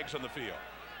flags on the field.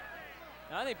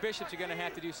 Now, I think Bishops are going to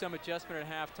have to do some adjustment at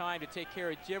halftime to take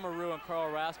care of Jim Aru and Carl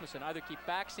Rasmussen. Either keep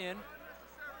backs in. And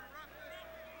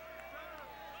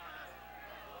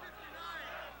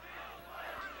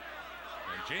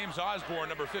James Osborne,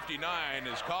 number 59,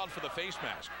 is called for the face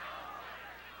mask.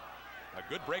 A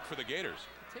good break for the Gators.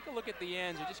 Take a look at the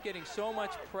ends. They're just getting so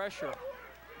much pressure.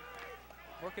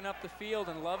 Working up the field,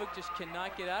 and Lovick just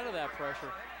cannot get out of that pressure.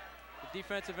 The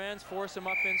defensive ends force him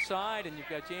up inside, and you've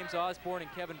got James Osborne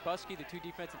and Kevin Buskey, the two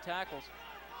defensive tackles.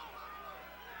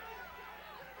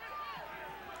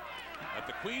 At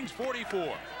the Queens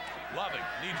 44, Loving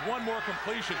needs one more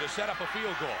completion to set up a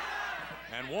field goal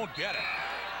and won't get it.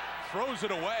 Throws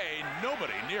it away,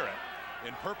 nobody near it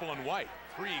in purple and white.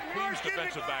 Three Queens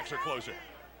defensive backs are closer.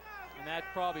 And that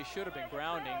probably should have been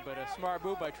grounding, but a smart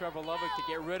move by Trevor Lovick to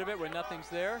get rid of it when nothing's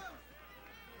there.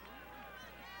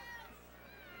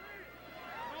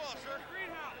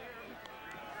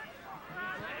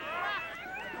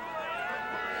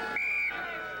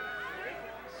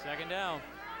 Second down.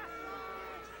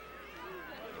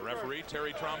 The referee,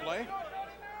 Terry Tremblay,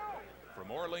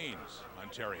 from Orleans,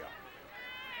 Ontario.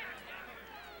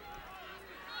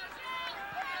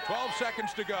 12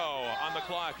 seconds to go on the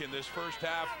clock in this first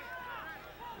half.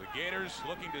 The Gators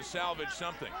looking to salvage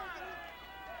something.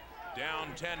 Down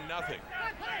 10-0.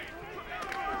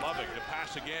 Lovick to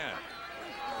pass again.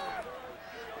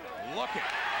 Looking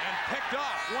and picked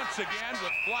off once again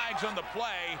with flags on the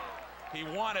play. He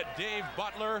wanted Dave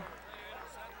Butler,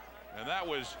 and that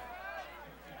was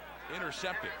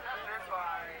intercepted.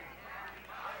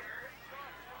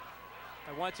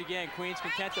 And once again, Queens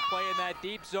content to play in that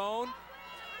deep zone,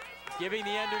 giving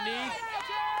the underneath.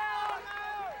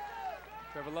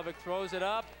 Trevor Lovick throws it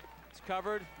up. It's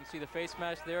covered. You see the face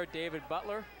mask there, David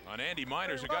Butler. On Andy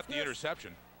Miners, who got the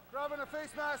interception. Grabbing a face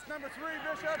mask, number 3,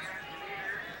 Bishops.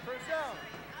 First down.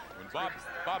 When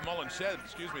Bob Mullen said,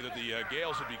 that the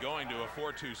Gales would be going to a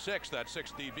 4-2-6, that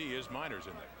 6th DB is Miners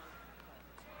in there.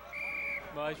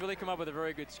 Well, he's really come up with a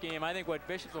very good scheme. I think what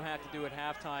Bishops will have to do at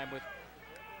halftime with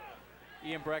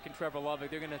Ian Breck and Trevor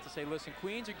Lovick, they're going to have to say, listen,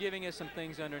 Queens are giving us some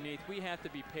things underneath. We have to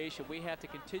be patient. We have to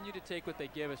continue to take what they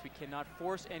give us. We cannot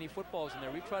force any footballs in there.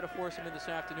 We've tried to force them in this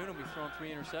afternoon, and we've thrown 3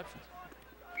 interceptions.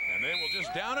 And they will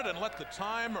just down it and let the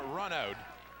time run out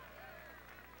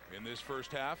in this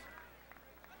first half.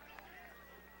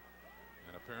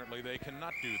 And apparently they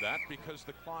cannot do that because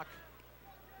the clock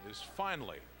is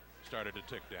finally started to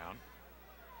tick down.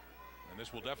 And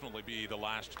this will definitely be the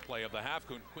last play of the half.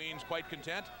 Queens quite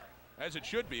content, as it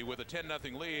should be, with a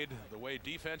 10-0 lead, the way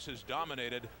defense has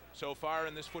dominated so far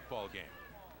in this football game.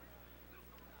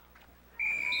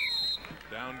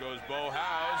 Down goes Bo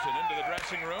Howes, and into the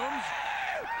dressing rooms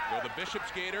go the Bishops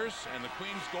Gators and the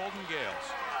Queens Golden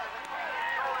Gales.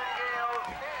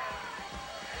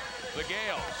 The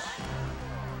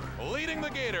Gales leading the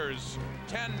Gators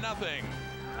 10-0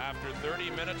 after 30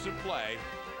 minutes of play.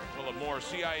 We'll have more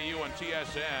CIAU on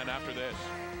TSN after this.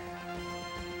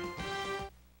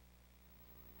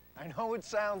 I know it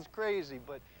sounds crazy,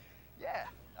 but yeah,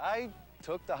 I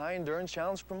took the high endurance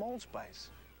challenge from Old Spice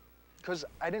because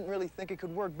I didn't really think it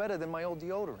could work better than my old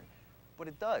deodorant, but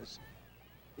it does.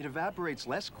 It evaporates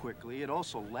less quickly, it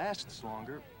also lasts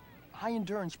longer. High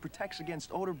endurance protects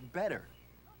against odor better.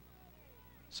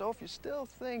 So if you still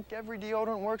think every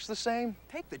deodorant works the same,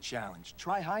 take the challenge.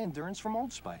 Try high endurance from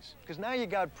Old Spice, because now you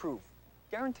got proof.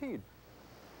 Guaranteed.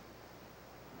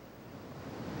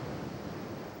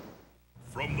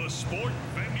 From the sport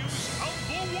venues of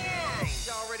the world.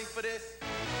 Y'all ready for this?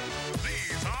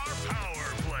 These are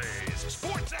Power Plays,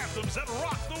 sports anthems that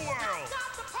rock the world.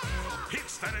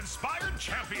 Hits that inspired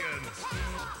champions.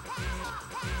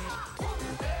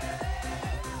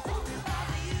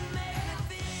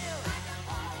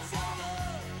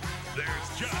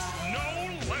 There's just no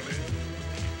limit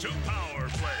to Power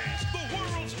Plays, the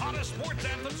world's hottest sports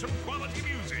anthems from quality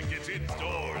music. It's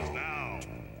indoors now.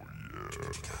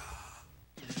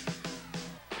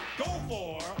 Go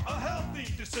for a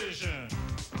healthy decision.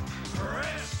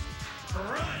 Crisp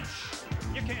crunch.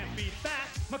 You can't beat that.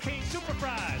 McCain Super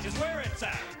Fries is where it's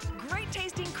at. Great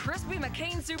tasting, crispy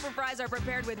McCain Super Fries are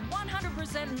prepared with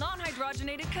 100%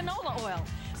 non-hydrogenated canola oil,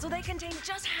 so they contain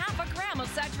just half a gram of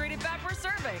saturated fat per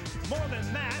serving. More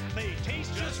than that, they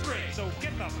taste just great, so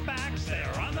get the facts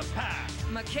there on the pack.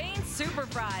 McCain Super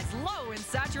Fries, low in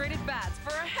saturated fats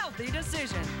for a healthy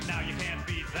decision. Now you can't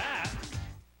beat that.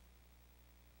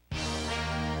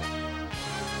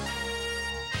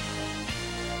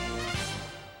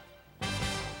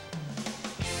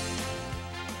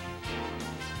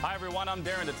 Hi everyone, I'm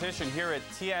Darren Detishin here at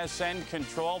TSN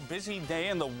Control. Busy day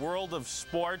in the world of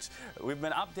sports. We've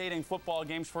been updating football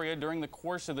games for you during the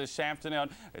course of this afternoon.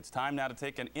 It's time now to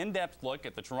take an in-depth look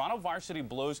at the Toronto Varsity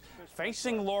Blues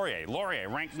facing Laurier. Laurier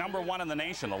ranked #1 in the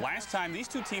nation. The last time these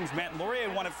two teams met, Laurier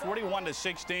won it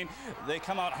 41-16. They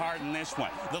come out hard in this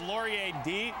one. The Laurier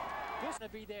D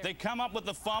They come up with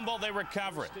the fumble, they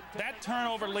recover it. That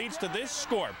turnover leads to this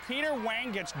score. Peter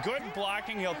Wang gets good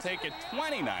blocking. He'll take it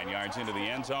 29 yards into the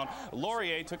end zone.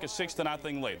 Laurier took a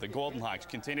 6-0 lead. The Golden Hawks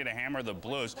continue to hammer the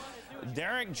Blues.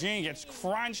 Derek Jean gets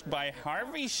crunched by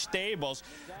Harvey Stables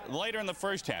later in the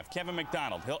first half. Kevin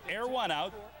McDonald, he'll air one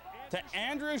out to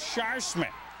Andrew Sharsmith.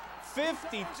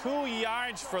 52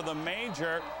 yards for the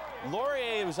Major.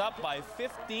 Laurier was up by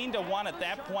 15-1 at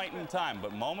that point in time,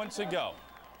 but moments ago,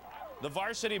 the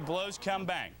varsity Blues come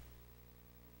back.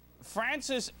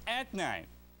 Francis Etnine,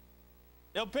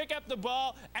 he'll pick up the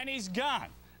ball, and he's gone.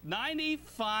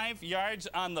 95 yards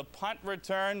on the punt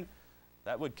return.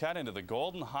 That would cut into the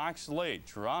Golden Hawks lead.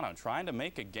 Toronto trying to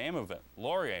make a game of it.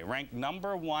 Laurier ranked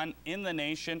 #1 in the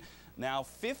nation, now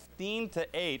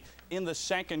 15-8 in the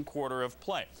second quarter of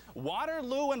play.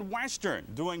 Waterloo and Western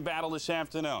doing battle this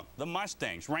afternoon. The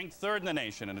Mustangs ranked 3rd in the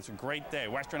nation, and it's a great day.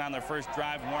 Western on their first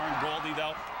drive. Warren Goldie,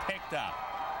 though, picked up.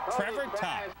 Trevor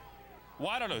Todd.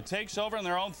 Waterloo takes over on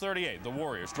their own 38. The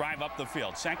Warriors drive up the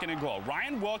field. 2nd and goal.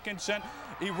 Ryan Wilkinson,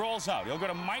 he rolls out. He'll go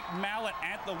to Mike Mallett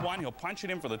at the 1. He'll punch it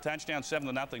in for the touchdown.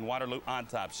 7-0. Waterloo on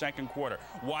top. Second quarter.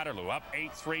 Waterloo up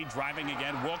 8-3, driving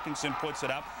again. Wilkinson puts it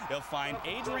up. He'll find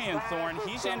Adrian Thorne.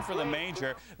 He's in for the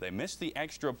Major. They missed the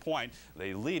extra point.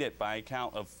 They lead it by a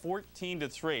count of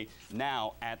 14-3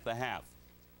 now at the half.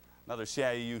 Another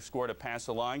CIU score to pass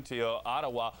along to you.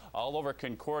 Ottawa all over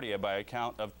Concordia by a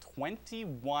count of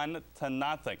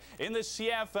 21-0. In the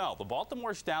CFL, the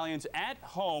Baltimore Stallions at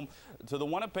home to the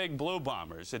Winnipeg Blue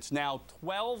Bombers. It's now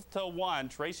 12-1.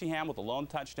 Tracy Ham with a lone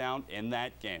touchdown in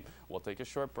that game. We'll take a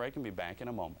short break and be back in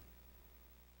a moment.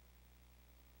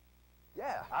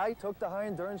 Yeah, I took the high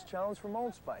endurance challenge from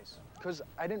Old Spice because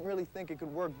I didn't really think it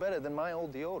could work better than my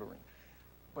old deodorant.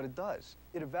 But it does.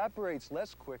 It evaporates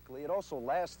less quickly, it also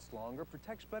lasts longer,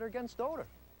 protects better against odor.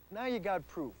 Now you got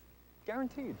proof.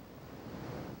 Guaranteed.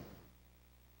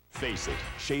 Face it,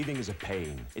 shaving is a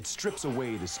pain. It strips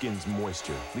away the skin's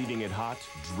moisture, leaving it hot,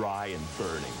 dry, and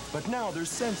burning. But now there's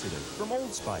Sensitive from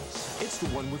Old Spice. It's the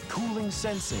one with cooling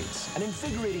sensates, an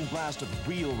invigorating blast of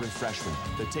real refreshment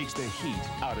that takes the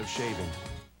heat out of shaving.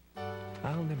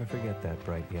 I'll never forget that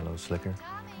bright yellow slicker.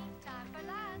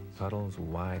 Puddles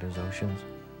wide as oceans,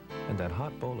 and that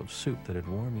hot bowl of soup that'd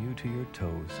warm you to your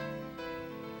toes.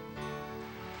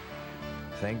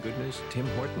 Thank goodness Tim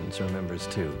Hortons remembers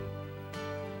too.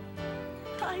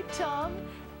 Hi, Tom.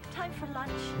 Time for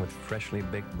lunch. With freshly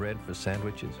baked bread for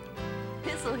sandwiches.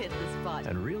 This'll hit the spot.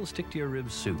 And real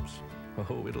stick-to-your-ribs soups.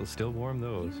 Oh, it'll still warm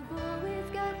those. You've always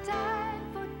got time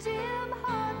for Tim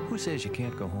Hortons. Who says you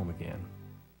can't go home again?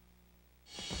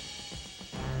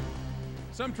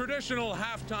 Some traditional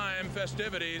halftime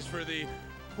festivities for the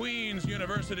Queen's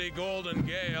University Golden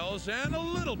Gales, and a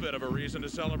little bit of a reason to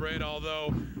celebrate,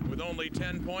 although with only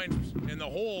 10 points in the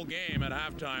whole game at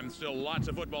halftime, still lots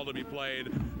of football to be played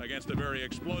against a very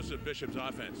explosive Bishop's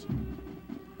offense.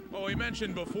 Well, we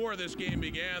mentioned before this game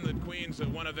began that Queens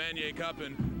won a Vanier Cup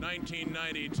in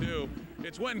 1992.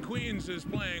 It's when Queens is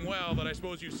playing well that I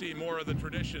suppose you see more of the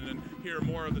tradition and hear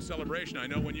more of the celebration. I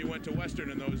know when you went to Western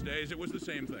in those days, it was the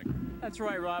same thing. That's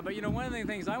right, Rob. But, you know, one of the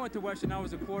things, I went to Western, I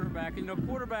was a quarterback. You know,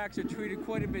 quarterbacks are treated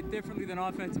quite a bit differently than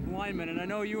offensive linemen. And I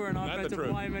know you were an offensive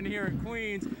lineman here at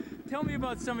Queens. Tell me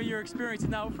about some of your experiences.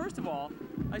 Now, first of all,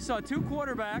 I saw 2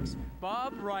 quarterbacks,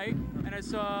 Bob Wright, and I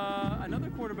saw another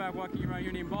quarterback walking around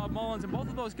here named Bob Mullins, and both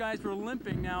of those guys were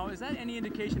limping. Now, is that any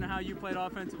indication of how you played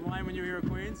offensive line when you were here at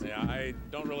Queens? Yeah, I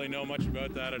don't really know much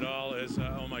about that at all.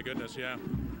 Oh my goodness, yeah.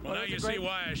 Well, now you see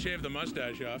why I shaved the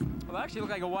mustache off. Well, actually, you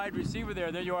look like a wide receiver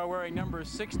there. There you are wearing number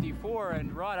 64.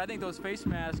 And Rod, I think those face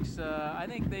masks, I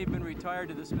think they've been retired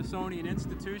to the Smithsonian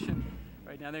Institution.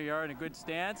 Right now, there you are in a good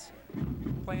stance.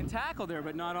 Playing tackle there,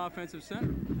 but not offensive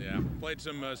center. Yeah, played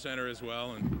some center as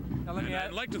well. And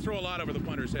I'd like to throw a lot over the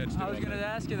punter's heads, too. I was going to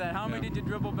ask you that. How many did you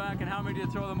dribble back and how many did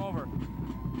you throw them over?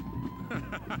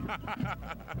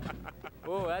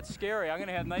 Oh, that's scary. I'm going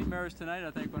to have nightmares tonight,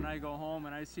 I think, when I go home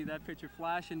and I see that picture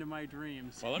flash into my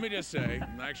dreams. Well, let me just say,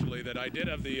 actually, that I did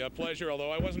have the pleasure,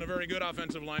 although I wasn't a very good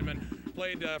offensive lineman,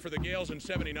 played for the Gales in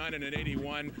 '79 and in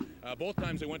 '81. Both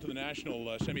times they went to the national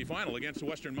semifinal against the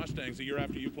Western Mustangs the year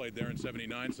after you played there in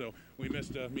 '79, so we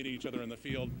missed meeting each other in the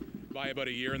field by about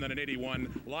a year, and then in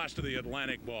 '81 lost to the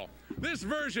Atlantic Ball. This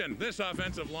version, this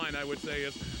offensive line, I would say,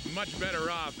 is much better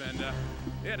off, and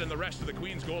it and the rest of the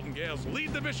Queens Golden Gales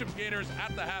lead the Bishop's Gators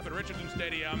at the half at Richardson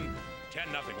Stadium, 10-0.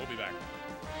 We'll be back.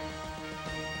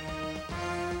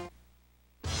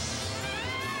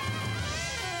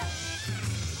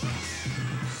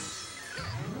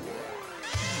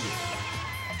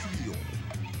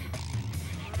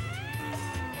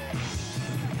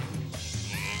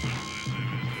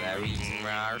 The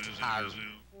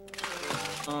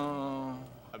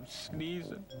I'm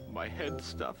sneezing, my head's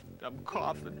stuffed, I'm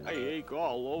coughing, I ache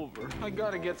all over. I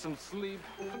gotta get some sleep.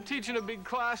 I'm teaching a big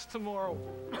class tomorrow.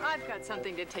 I've got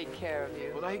something to take care of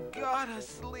you. But I gotta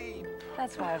sleep.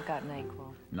 That's why I've got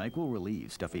NyQuil. NyQuil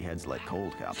relieves stuffy heads like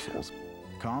cold capsules,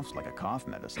 coughs like a cough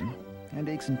medicine, and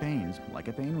aches and pains like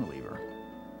a pain reliever.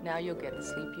 Now you'll get the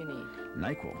sleep you need.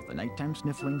 NyQuil, the nighttime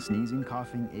sniffling, sneezing,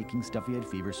 coughing, aching, stuffy head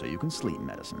fever so you can sleep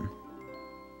medicine.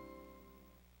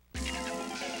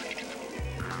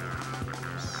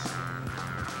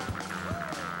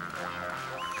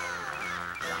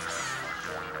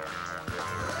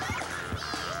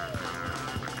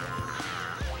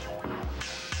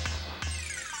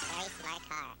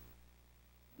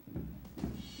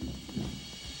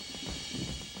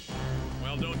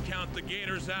 Well, don't count the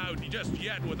Gators out just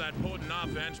yet with that potent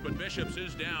offense, but Bishops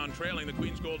is down, trailing the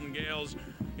Queens Golden Gales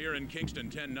here in Kingston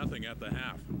 10-0 at the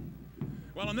half.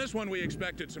 Well, in this one, we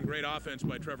expected some great offense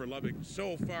by Trevor Lubbock.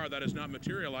 So far, that has not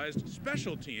materialized.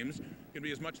 Special teams can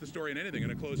be as much the story in anything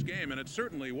in a close game, and it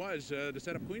certainly was to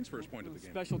set up Queens' first point of the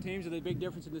game. Special teams are the big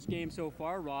difference in this game so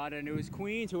far, Rod, and it was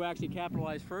Queens who actually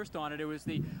capitalized first on it. It was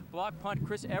the block punt.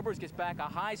 Chris Edwards gets back a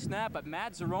high snap, but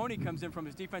Matt Zeroni comes in from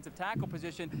his defensive tackle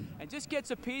position and just gets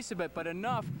a piece of it, but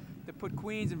enough to put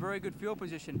Queens in very good field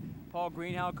position. Paul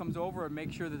Greenhow comes over and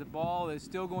makes sure that the ball is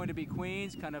still going to be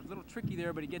Queens. Kind of a little tricky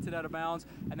there, but he gets it out of bounds,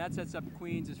 and that sets up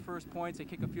Queens' first points. They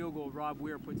kick a field goal. Rob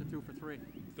Weir puts it through for 3.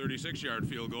 36-yard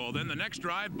field goal. Then the next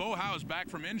drive, Bo Howe's back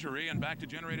from injury and back to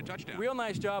generate a touchdown. Real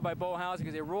nice job by Bo House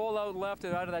because they roll out left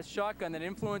out of that shotgun that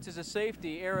influences a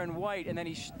safety, Aaron White, and then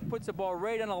he puts the ball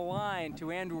right on a line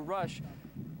to Andrew Rush,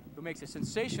 who makes a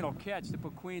sensational catch to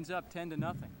put Queens up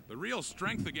 10-0. The real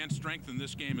strength against strength in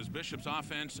this game is Bishop's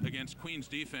offense against Queens'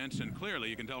 defense, and clearly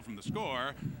you can tell from the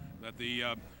score that the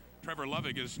Trevor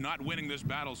Lubbock is not winning this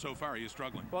battle so far. He is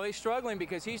struggling. Well, he's struggling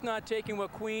because he's not taking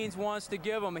what Queens wants to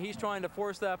give him. He's trying to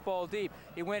force that ball deep.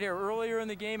 He went here earlier in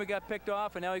the game, it got picked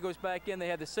off, and now he goes back in. They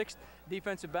had the 6th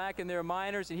defensive back in there,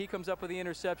 Miners, and he comes up with the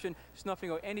interception,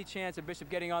 snuffing out any chance of Bishop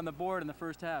getting on the board in the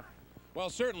first half. Well,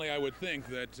 certainly I would think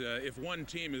that if one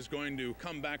team is going to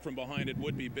come back from behind, it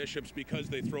would be Bishops because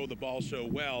they throw the ball so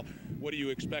well. What do you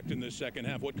expect in this second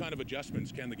half? What kind of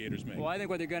adjustments can the Gators make? Well, I think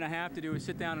what they're going to have to do is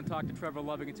sit down and talk to Trevor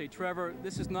Lubbock and say, Trevor,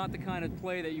 this is not the kind of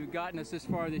play that you've gotten us this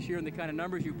far this year and the kind of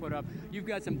numbers you put up. You've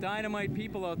got some dynamite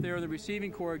people out there in the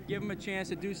receiving corps. Give them a chance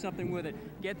to do something with it.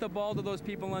 Get the ball to those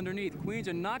people underneath. Queens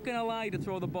are not going to allow you to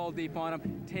throw the ball deep on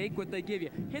them. Take what they give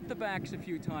you. Hit the backs a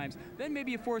few times. Then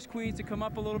maybe you force Queens to come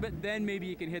up a little bit. Then maybe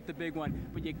you can hit the big one,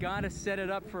 but you got to set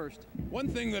it up first. One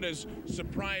thing that has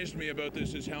surprised me about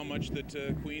this is how much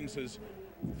that Queens has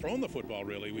thrown the football,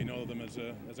 really. We know them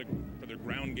for their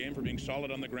ground game, for being solid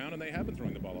on the ground, and they have been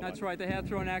throwing the ball a lot. That's right. They have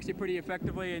thrown actually pretty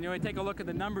effectively, and take a look at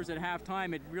the numbers at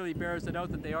halftime. It really bears it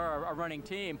out that they are a running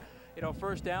team.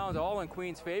 First downs all in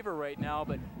Queens' favor right now,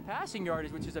 but passing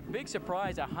yardage, which is a big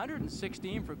surprise,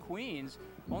 116 for Queens,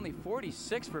 only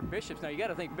 46 for Bishops. Now, you got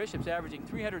to think Bishops averaging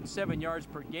 307 yards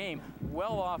per game,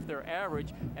 well off their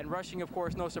average, and rushing, of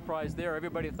course, no surprise there.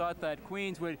 Everybody thought that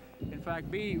Queens would, in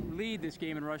fact, lead this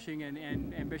game in rushing,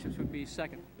 and Bishops would be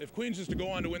second. If Queens is to go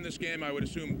on to win this game, I would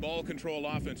assume ball control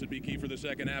offense would be key for the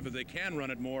second half. If they can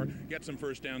run it more, get some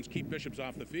first downs, keep Bishops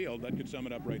off the field, that could sum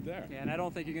it up right there. Yeah, and I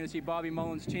don't think you're going to see Bobby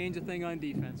Mullins change a thing on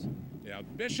defense. Yeah,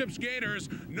 Bishops Gators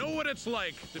know what it's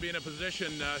like to be in a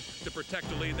position to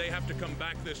protect a lead. They have to come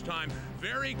back this time.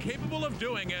 Very capable of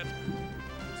doing it.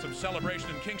 Some celebration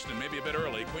in Kingston, maybe a bit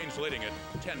early. Queens leading it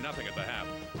 10-0 at the half.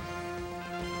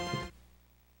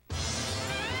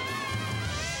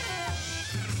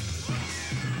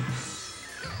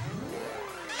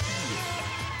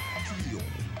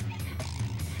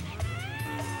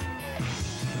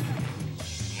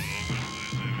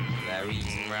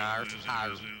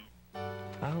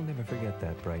 I'll never forget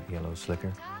that bright yellow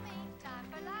slicker.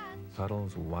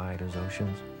 Puddles wide as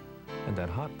oceans, and that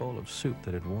hot bowl of soup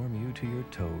that'd warm you to your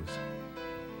toes.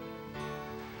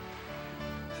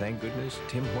 Thank goodness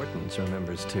Tim Hortons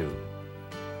remembers too.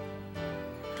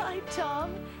 Hi,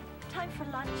 Tom. Time for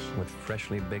lunch. With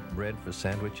freshly baked bread for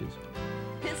sandwiches.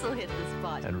 This'll hit the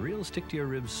spot. And real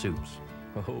stick-to-your-ribs soups.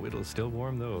 Oh, it'll still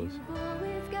warm those.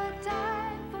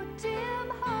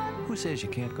 Who says you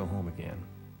can't go home again?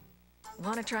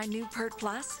 Want to try new Pert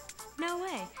Plus? No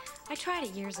way. I tried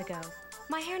it years ago.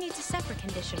 My hair needs a separate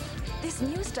conditioner. This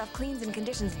new stuff cleans and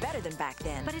conditions better than back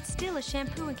then. But it's still a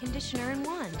shampoo and conditioner in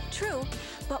one. True,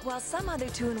 but while some other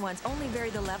 2-in-1s only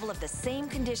vary the level of the same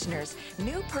conditioners,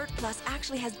 new Pert Plus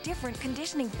actually has different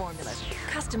conditioning formulas,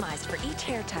 customized for each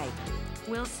hair type.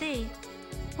 We'll see.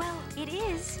 Well, it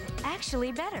is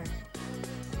actually better.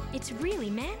 It's really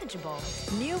manageable.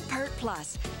 New Pert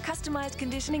Plus, customized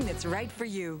conditioning that's right for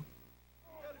you.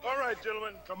 All right,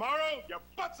 gentlemen. Tomorrow, your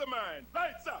butts are mine.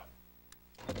 Lights out.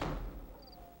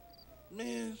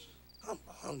 Man, I'm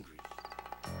hungry.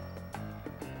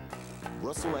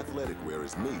 Russell Athletic Wear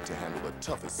is made to handle the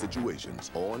toughest situations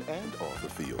on and off the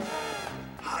field.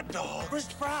 Hot dog.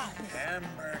 French fries.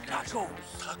 Hamburger. Tacos.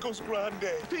 Tacos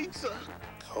grande. Pizza.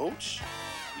 Coach,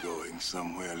 going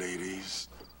somewhere, ladies.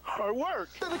 Hard work.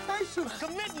 Dedication.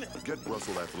 Commitment. Get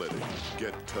Russell Athletic.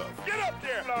 Get tough. Get up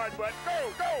there, Lord, bud. Go,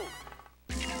 go.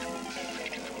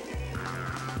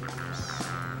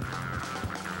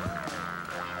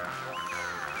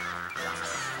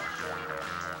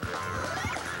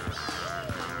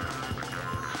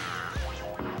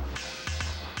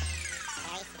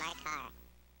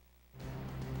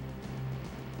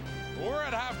 We're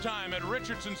at halftime at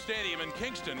Richardson Stadium in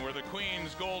Kingston, where the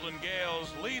Queens Golden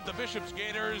Gales lead the Bishops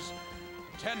Gators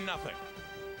 10-0.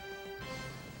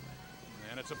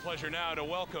 And it's a pleasure now to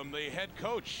welcome the head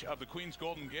coach of the Queens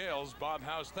Golden Gales, Bob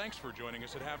House. Thanks for joining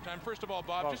us at halftime. First of all,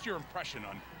 Bob, just your impression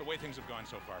on the way things have gone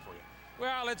so far for you.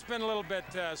 Well, it's been a little bit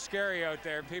scary out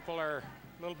there. People are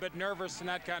a little bit nervous and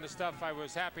that kind of stuff. I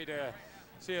was happy to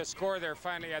see a score there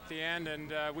finally at the end,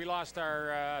 and we lost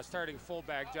our starting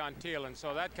fullback, John Thielen,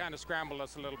 so that kind of scrambled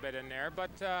us a little bit in there, but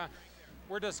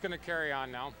we're just going to carry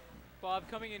on now. Bob,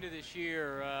 coming into this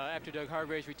year after Doug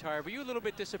Hargraves retired, were you a little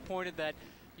bit disappointed that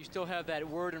you still have that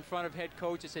word in front of head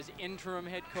coach that says interim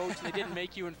head coach, and they didn't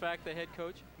make you, in fact, the head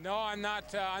coach? No, I'm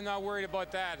not worried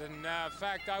about that, and in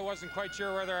fact, I wasn't quite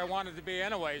sure whether I wanted to be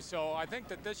anyway, so I think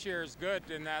that this year is good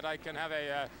in that I can have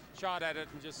a shot at it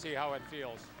and just see how it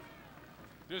feels.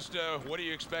 Just what do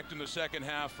you expect in the second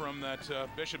half from that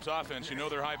Bishops offense? You know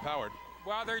they're high-powered.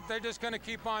 Well, they're just going to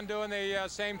keep on doing the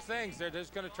same things. They're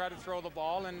just going to try to throw the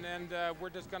ball, and we're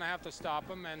just going to have to stop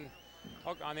them. And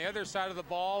on the other side of the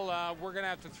ball, we're going to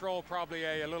have to throw probably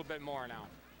a little bit more now.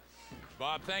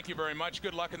 Bob, thank you very much.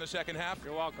 Good luck in the second half.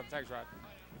 You're welcome. Thanks, Rod.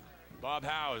 Bob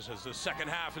Howes, as the second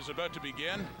half is about to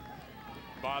begin.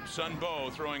 Bob's son, Bo,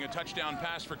 throwing a touchdown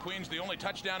pass for Queens. The only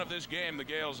touchdown of this game. The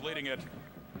Gales leading it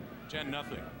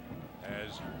 10-0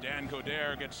 as Dan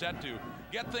Coderre gets set to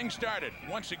get things started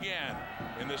once again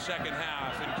in the second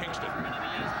half in Kingston.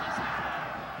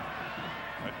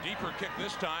 A deeper kick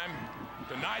this time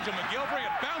to Nigel McGilvery.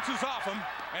 It bounces off him,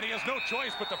 and he has no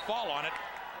choice but to fall on it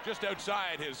just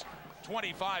outside his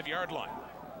 25-yard line.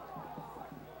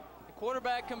 The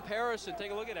quarterback comparison,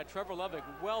 take a look at that. Trevor Lovick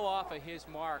well off of his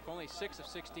mark. Only 6 of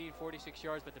 16, 46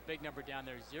 yards, but the big number down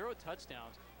there, 0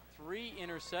 touchdowns, 3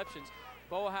 interceptions.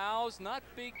 Bo Howes, not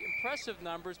big, impressive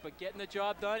numbers, but getting the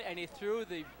job done, and he threw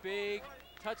the big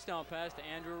touchdown pass to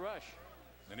Andrew Rush.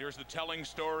 And here's the telling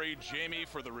story, Jamie,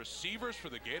 for the receivers for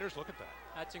the Gators. Look at that.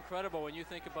 That's incredible when you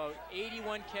think about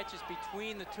 81 catches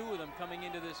between the two of them coming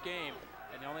into this game,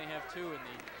 and they only have 2 in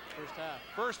the first half.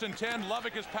 1st and 10,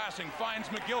 Lovick is passing, finds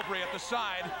McGilvery at the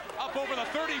side, up over the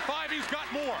 35, he's got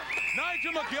more.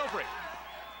 Nigel McGilvery.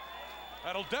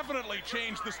 That'll definitely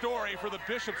change the story for the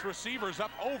Bishops receivers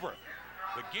up over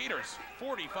the Gators'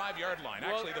 45-yard line,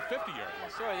 actually the 50-yard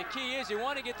line. Sorry, the key is you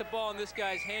want to get the ball in this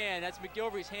guy's hand. That's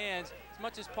McGilvery's hands as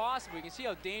much as possible. You can see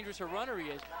how dangerous a runner he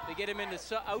is. They get him into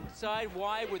outside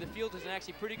wide where the field is in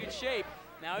actually pretty good shape.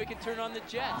 Now he can turn on the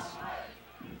jets.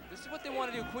 This is what they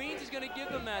want to do. Queens is going to give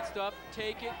them that stuff.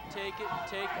 Take it, take it,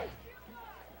 take it.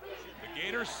 The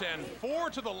Gators send 4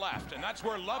 to the left, and that's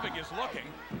where Lovick is looking,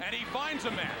 and he finds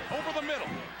a man over the middle.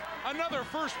 Another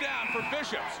first down for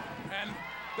Bishops, and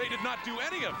they did not do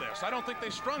any of this. I don't think they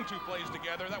strung 2 plays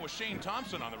together. That was Shane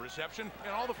Thompson on the reception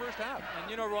in all the first half. And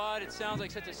you know, Rod, it sounds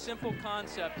like such a simple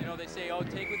concept. You know, they say, oh,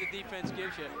 take what the defense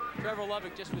gives you. Trevor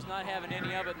Lovick just was not having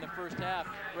any of it in the first half.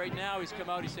 Right now, he's come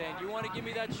out, he's saying, you want to give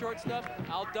me that short stuff?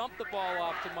 I'll dump the ball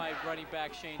off to my running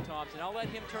back, Shane Thompson. I'll let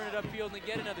him turn it upfield and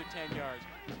get another 10 yards.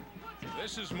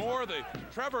 This is more the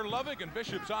Trevor Lovick and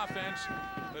Bishops offense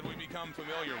that we become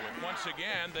familiar with. Once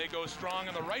again, they go strong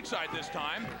on the right side this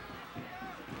time.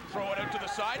 Throw it out to the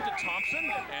side to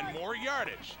Thompson, and more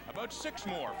yardage. About 6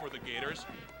 more for the Gators.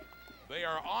 They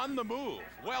are on the move,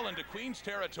 well into Queens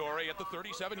territory at the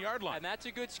 37-yard line. And that's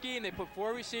a good scheme. They put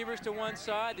 4 receivers to one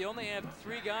side. They only have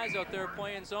 3 guys out there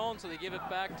playing zone, so they give it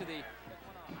back to the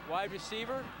wide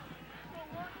receiver.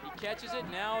 He catches it.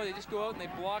 Now they just go out and they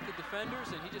block the defenders,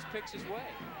 and he just picks his way.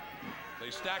 They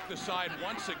stack the side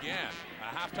once again.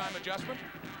 A halftime adjustment.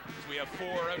 We have 4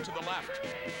 out to the left.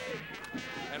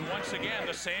 And once again,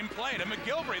 the same play to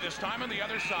McGilvery, this time on the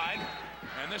other side.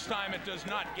 And this time it does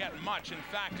not get much. In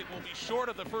fact, it will be short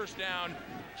of the first down,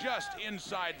 just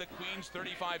inside the Queens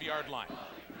 35-yard line.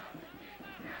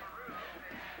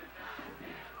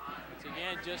 Once again,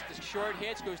 again, just the short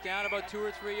hitch goes down about 2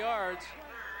 or 3 yards.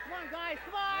 Come on, guys,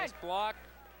 come on! Nice block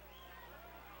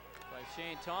by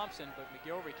Shane Thompson, but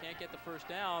McGilvery can't get the first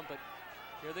down, but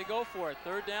here they go for it.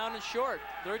 3rd down and short,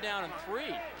 3rd down and 3.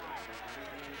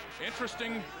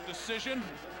 Interesting decision.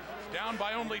 Down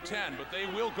by only 10, but they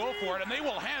will go for it, and they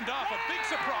will hand off. A big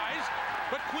surprise,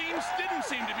 but Queens didn't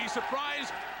seem to be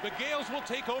surprised. The Gales will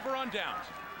take over on downs.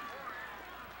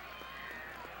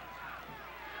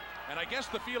 And I guess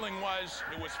the feeling was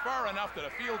it was far enough that a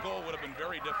field goal would have been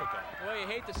very difficult. Well, you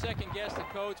hate to second guess the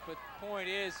coach, but the point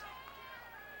is,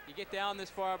 you get down this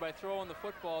far by throwing the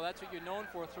football. That's what you're known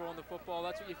for, throwing the football.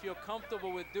 That's what you feel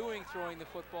comfortable with doing, throwing the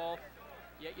football.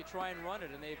 Yet you try and run it,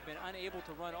 and they've been unable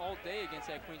to run all day against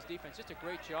that Queens defense. Just a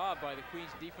great job by the Queens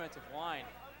defensive line.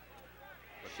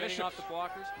 Shutting off the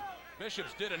blockers.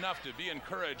 Bishops did enough to be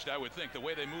encouraged, I would think, the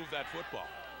way they move that football.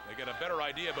 They get a better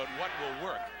idea about what will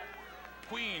work.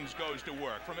 Queens goes to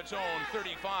work from its own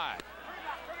 35.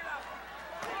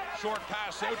 Short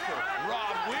pass out for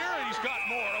Rob Weir, and he's got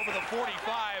more over the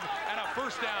 45, and a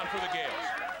first down for the Gales.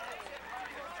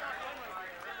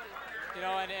 You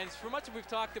know, and for much of we've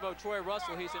talked about Troy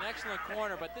Russell, he's an excellent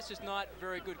corner, but this is not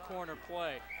very good corner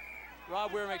play.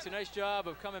 Rob Weir makes a nice job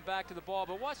of coming back to the ball,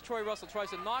 but watch Troy Russell tries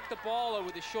to knock the ball out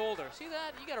with his shoulder. See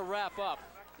that? You got to wrap up.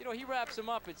 You know, he wraps him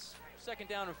up. It's 2nd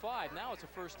down and 5. Now it's a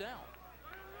first down.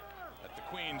 At the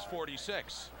Queens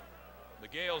 46. The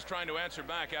Gales trying to answer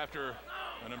back after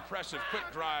an impressive quick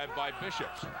drive by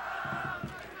Bishops.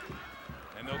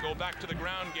 And they'll go back to the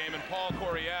ground game, and Paul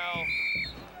Coryell,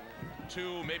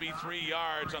 2, maybe 3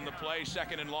 yards on the play,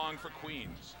 2nd and long for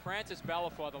Queens. Francis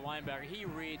Balafar, the linebacker, he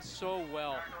reads so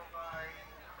well.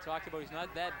 Talked about he's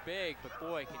not that big, but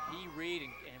boy, can he read,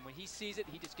 and when he sees it,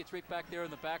 he just gets right back there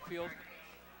in the backfield,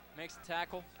 makes the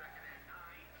tackle.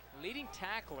 Leading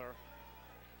tackler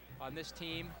on this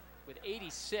team with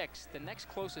 86. The next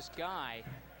closest guy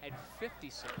had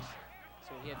 56.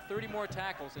 So he had 30 more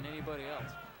tackles than anybody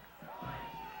else.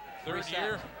 3rd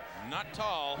year, not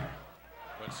tall,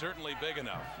 but certainly big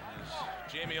enough.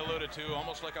 As Jamie alluded to,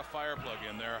 almost like a fire plug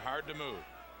in there, hard to move.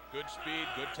 Good speed,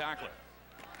 good tackler.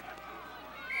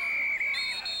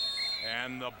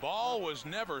 And the ball was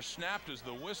never snapped as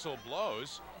the whistle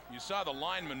blows. You saw the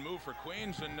lineman move for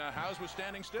Queens, and Howes was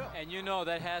standing still. And you know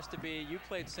that has to be, you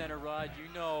played center, Rod,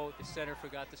 you know the center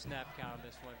forgot the snap count on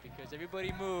this one because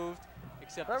everybody moved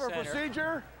except the center.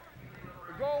 Procedure,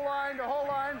 the goal line, the whole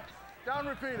line, down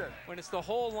repeated. When it's the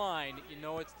whole line, you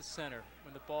know it's the center.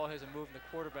 When the ball hasn't moved and the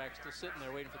quarterback's still sitting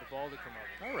there waiting for the ball to come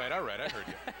up. All right, I heard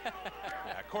you.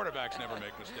 Yeah, quarterbacks never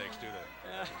make mistakes, do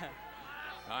they?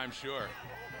 I'm sure.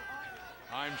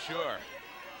 I'm sure.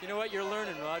 You know what you're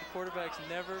learning, Rod? Quarterbacks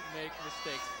never make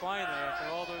mistakes. Finally, after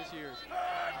all those years.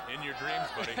 In your dreams,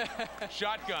 buddy.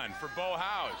 Shotgun for Bo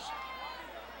Howes.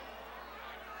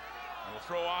 And we'll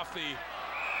throw off the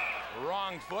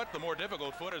wrong foot. The more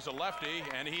difficult foot is a lefty,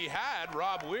 and he had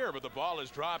Rob Weir, but the ball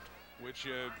is dropped, which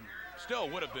still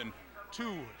would have been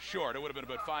too short. It would have been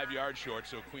about 5 yards short,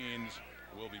 so Queens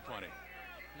will be punting.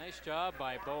 Nice job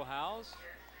by Bo Howes.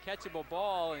 Catchable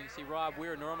ball, and you see Rob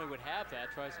Weir normally would have that,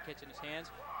 tries to catch it in his hands.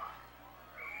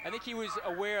 I think he was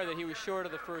aware that he was short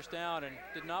of the first down and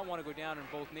did not want to go down on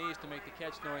both knees to make the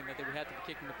catch, knowing that they would have to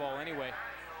be kicking the ball anyway.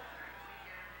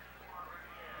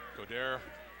 Coderre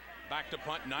back to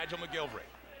punt. Nigel McGilvery,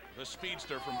 the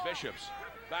speedster from Bishops,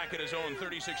 back at his own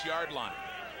 36-yard line.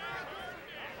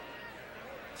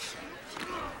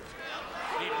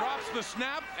 He drops the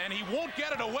snap, and he won't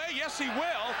get it away. Yes, he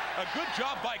will. A good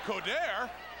job by Coderre,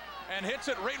 and hits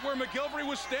it right where McGilvery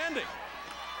was standing.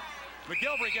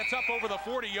 McGilvery gets up over the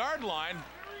 40-yard line.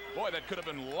 Boy, that could have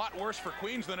been a lot worse for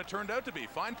Queens than it turned out to be.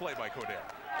 Fine play by Coderre.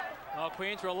 Well,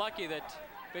 Queens were lucky that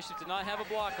Bishops did not have a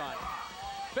block on.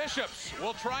 Bishops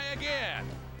will try again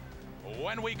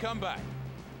when we come back.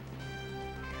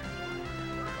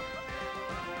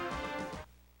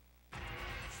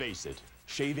 Face it,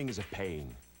 shaving is a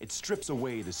pain. It strips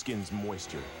away the skin's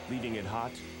moisture, leaving it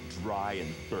hot, dry,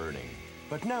 and burning.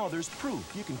 But now there's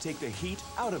proof you can take the heat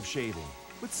out of shaving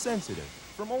with Sensitive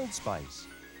from Old Spice.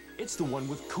 It's the one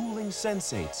with cooling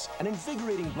sensates, an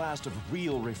invigorating blast of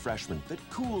real refreshment that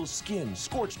cools skin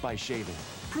scorched by shaving.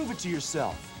 Prove it to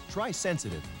yourself. Try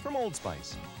Sensitive from Old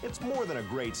Spice. It's more than a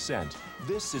great scent.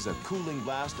 This is a cooling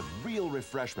blast of real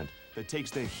refreshment that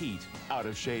takes the heat out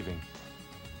of shaving.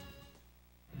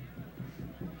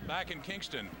 Back in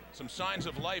Kingston, some signs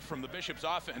of life from the Bishops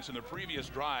offense in the previous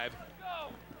drive.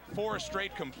 4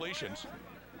 straight completions.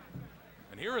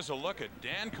 And here is a look at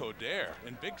Dan Coderre,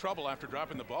 in big trouble after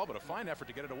dropping the ball, but a fine effort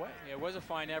to get it away. Yeah, it was a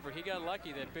fine effort. He got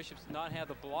lucky that Bishops did not have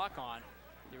the block on.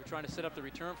 They were trying to set up the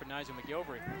return for Nigel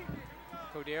McGilvery.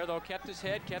 Coderre, though, kept his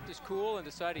head, kept his cool, and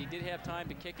decided he did have time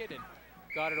to kick it and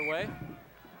got it away.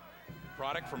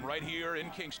 Product from right here in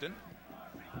Kingston.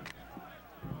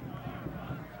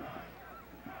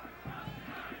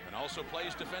 And also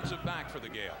plays defensive back for the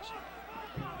Gales.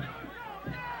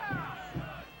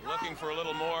 Looking for a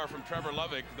little more from Trevor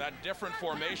Lovick. That different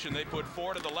formation, they put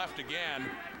 4 to the left again.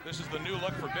 This is the new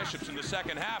look for Bishops in the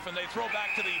second half, and they throw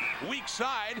back to the weak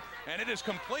side, and it is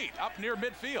complete up near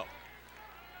midfield.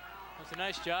 It's a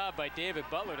nice job by David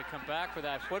Butler to come back for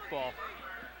that football.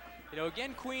 You know,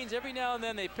 again, Queens, every now and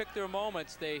then they pick their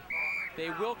moments. They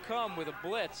will come with a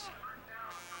blitz,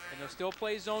 and they'll still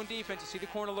play zone defense. You see the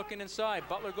corner looking inside.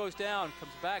 Butler goes down,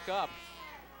 comes back up.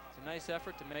 It's a nice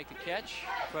effort to make the catch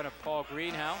in front of Paul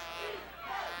Greenhow.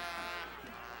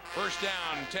 First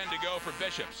down, 10 to go for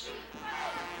Bishops.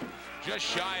 Just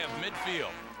shy of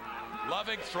midfield.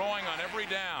 Lovick throwing on every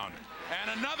down.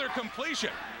 And another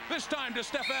completion, this time to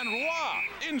Stéphane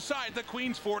Roy, inside the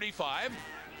Queens 45.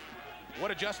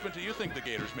 What adjustment do you think the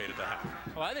Gators made at the half?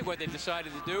 Well, I think what they've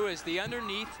decided to do is the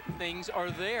underneath things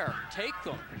are there. Take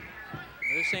them.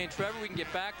 They're saying, Trevor, we can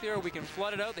get back there, we can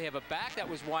flood it out. They have a back that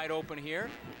was wide open here.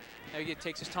 Now he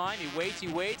takes his time, he waits,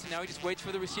 and now he just waits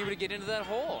for the receiver to get into that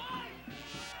hole.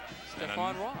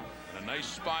 Stéphane Roy. And a nice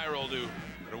spiral to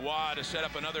Roy to set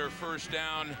up another first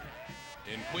down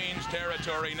in Queens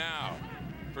territory now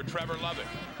for Trevor Lovick.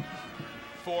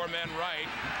 4 men right,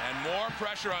 and more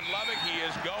pressure on Lovick. He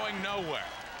is going nowhere.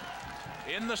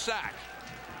 In the sack,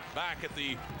 back at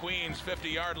the Queens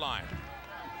 50-yard line.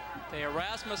 Hey,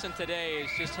 Rasmussen today is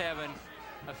just having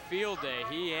a field day.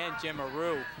 He and Jim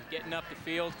Aru getting up the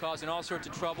field, causing all sorts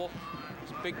of trouble.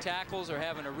 His big tackles are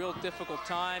having a real difficult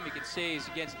time. You can see he's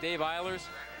against Dave Eilers.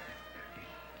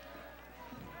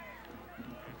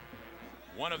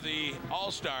 One of the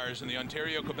all-stars in the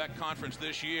Ontario-Quebec Conference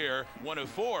this year, 1 of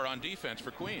 4 on defense for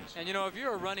Queens. And you know, if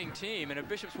you're a running team, and if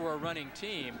Bishops were a running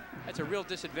team, that's a real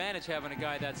disadvantage having a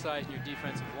guy that size in your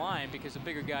defensive line, because the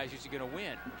bigger guy is usually going to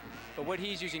win. But what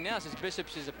he's using now, since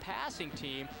Bishops is a passing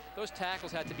team, those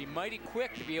tackles had to be mighty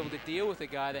quick to be able to deal with a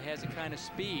guy that has the kind of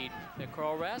speed that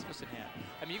Carl Rasmussen had.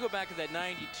 I mean, you go back to that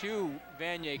 92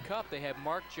 Vanier Cup, they had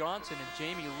Mark Johnson and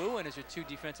Jamie Lewin as your 2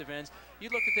 defensive ends. You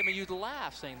looked at them and you'd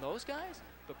laugh, saying, those guys?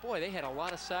 But boy, they had a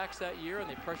lot of sacks that year, and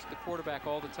they pressured the quarterback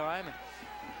all the time. And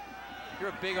if you're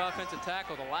a big offensive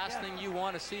tackle, the last thing you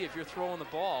want to see if you're throwing the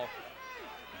ball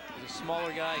is a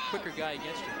smaller guy, quicker guy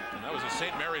against you. And that was a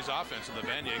St. Mary's offense in the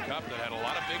Vanier Cup that had a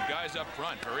lot of big guys up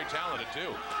front, very talented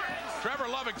too. Trevor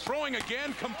Lovick throwing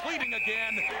again, completing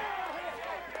again.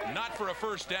 Not for a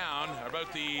first down,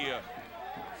 about the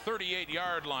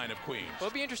 38-yard line of Queens. Well,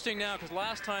 it'll be interesting now, because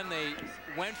last time they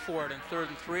went for it in 3rd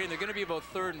and 3, and they're going to be about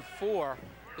 3rd and 4.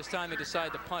 This time they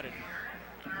decide to punt it.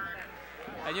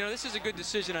 And you know, this is a good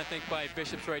decision, I think, by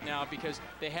Bishops right now, because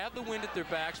they have the wind at their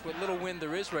backs. What little wind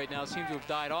there is right now seems to have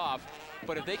died off.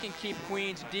 But if they can keep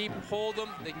Queens deep, hold them,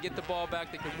 they can get the ball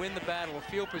back, they can win the battle of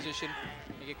field position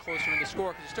and get closer in the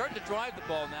score. Because they're starting to drive the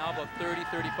ball now about 30,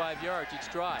 35 yards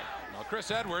each drive. Now Chris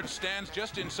Edwards stands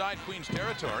just inside Queens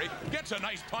territory, gets a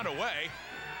nice punt away.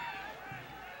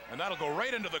 And that'll go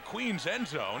right into the Queens end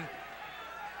zone.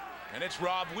 And it's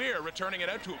Rob Weir returning it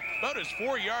out to about his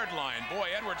 4-yard line. Boy,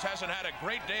 Edwards hasn't had a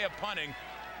great day of punting,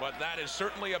 but that is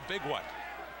certainly a big one.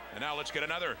 And now let's get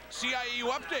another CIAU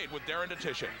update with Darren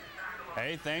DeTisha.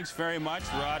 Hey, thanks very much,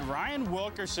 Rod. Ryan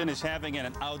Wilkerson is having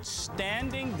an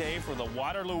outstanding day for the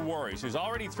Waterloo Warriors. He's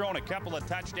already thrown a couple of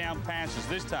touchdown passes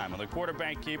this time, and the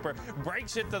quarterback keeper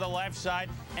breaks it to the left side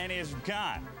and is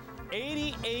gone.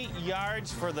 88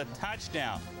 yards for the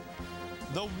touchdown.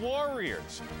 The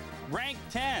Warriors,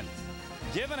 ranked 10th,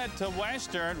 giving it to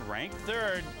Western, ranked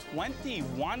 3rd,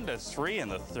 21-3 in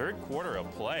the 3rd quarter of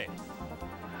play.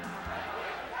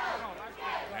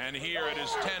 And here it is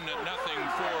 10-0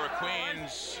 for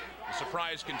Queens. The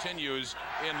surprise continues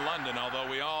in London, although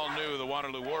we all knew the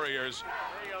Waterloo Warriors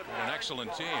were an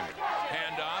excellent team.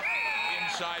 Handoff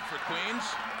inside for Queens.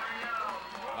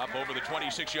 Up over the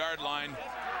 26-yard line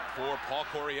for Paul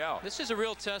Coryell. This is a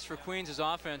real test for Queens'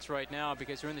 offense right now,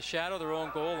 because they're in the shadow of their own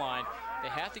goal line. They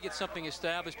have to get something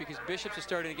established because Bishops is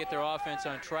starting to get their offense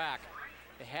on track.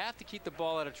 They have to keep the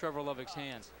ball out of Trevor Lovick's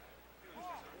hands.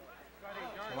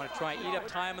 They want to try and eat up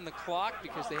time on the clock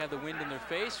because they have the wind in their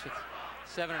face with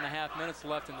 7.5 minutes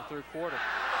left in the 3rd quarter.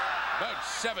 About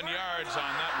 7 yards on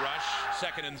that rush.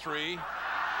 2nd and 3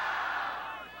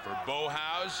 for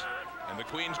Bohouse and the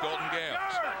Queens Golden Gales.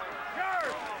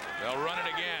 They'll run it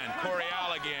again.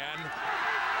 Coryell again.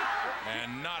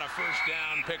 And not a first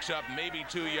down. Picks up maybe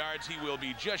 2 yards. He will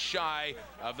be just shy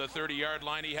of the 30-yard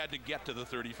line. He had to get to the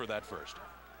 30 for that first.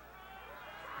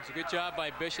 It's a good job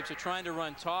by Bishops. They're trying to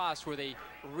run toss where they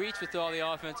reach with all the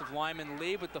offensive linemen,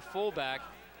 lead with the fullback.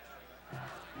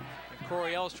 And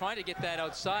Coryell's trying to get that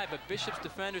outside, but Bishop's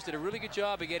defenders did a really good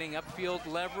job of getting upfield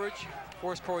leverage,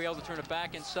 forced Coryell to turn it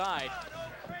back inside.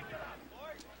 And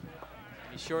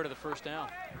he's short of the first down.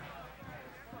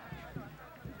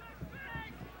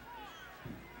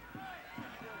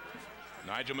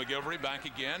 Nigel McGilvery back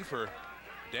again for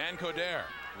Dan Coderre.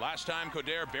 Last time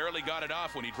Coderre barely got it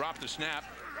off when he dropped the snap.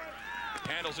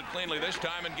 Handles it cleanly this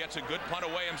time and gets a good punt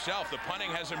away himself. The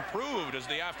punting has improved as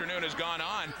the afternoon has gone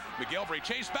on. McGilvery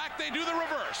chased back. They do the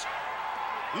reverse.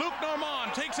 Luke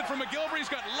Normand takes it from McGilvery. He's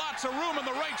got lots of room on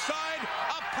the right side.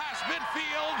 Up past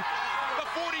midfield. The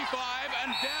 45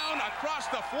 and down across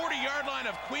the 40-yard line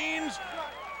of Queens.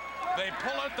 They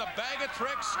pull out the bag of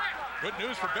tricks. Good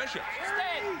news for Bishop.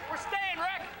 We're staying,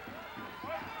 Rick.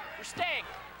 We're staying.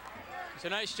 It's a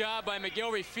nice job by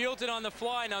McGilvery. Fields it on the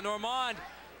fly. Now Normand,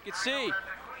 you can see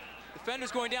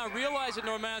defenders going down, realize that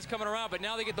Normand's coming around, but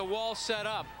now they get the wall set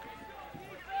up.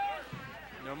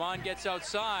 Normand gets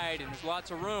outside, and there's lots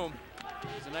of room.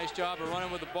 Does a nice job of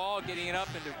running with the ball, getting it up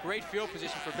into great field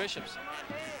position for Bishops.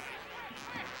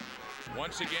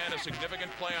 Once again, a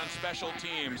significant play on special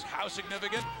teams. How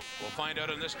significant? We'll find out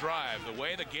in this drive. The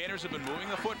way the Gators have been moving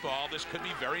the football, this could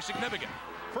be very significant.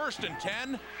 1st and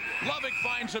 10. Lovick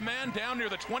finds a man down near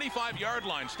the 25-yard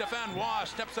line. Stéphane Roy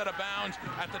steps out of bounds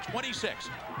at the 26.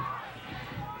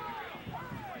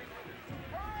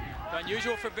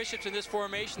 Unusual for Bishops in this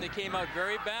formation. They came out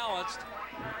very balanced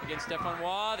against Stéphane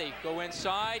Roy. They go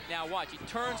inside. Now watch, he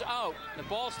turns out. The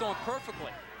ball's thrown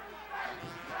perfectly.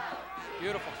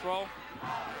 Beautiful throw.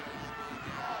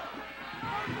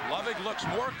 Lovick looks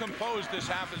more composed this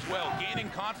half as well, gaining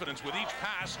confidence with each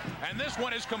pass, and this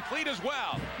one is complete as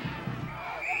well.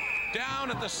 Down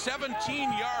at the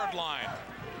 17-yard line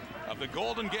of the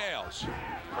Golden Gales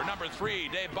for number 3,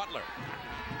 Dave Butler.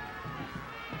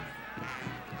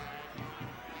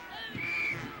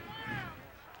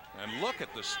 And look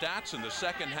at the stats in the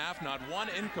second half. Not one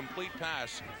incomplete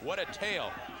pass. What a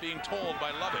tale being told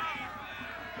by Lovick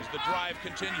as the drive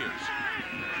continues.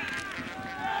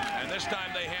 And this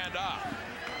time they hand off.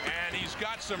 And he's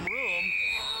got some room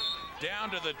down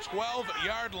to the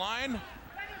 12-yard line.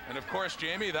 And of course,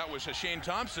 Jamie, that was Shane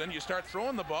Thompson. You start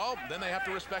throwing the ball, then they have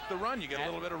to respect the run. You get a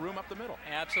little bit of room up the middle.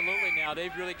 Absolutely. Now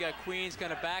they've really got Queens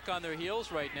kind of back on their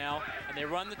heels right now. And they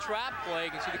run the trap play.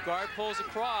 You can see the guard pulls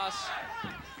across.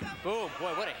 Boom.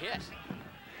 Boy, what a hit.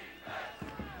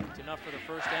 It's enough for the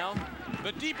first down.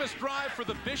 The deepest drive for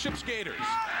the Bishops Gators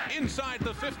inside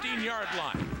the 15-yard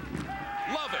line.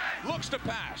 Lovick looks to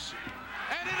pass,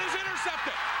 and it is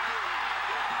intercepted.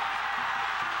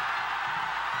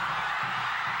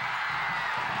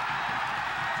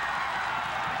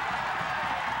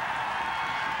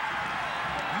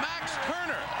 Max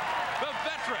Turner, the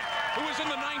veteran, who was in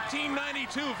the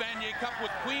 1992 Vanier Cup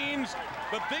with Queens,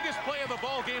 the biggest play of the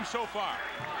ball game so far.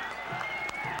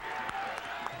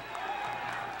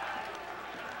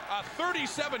 A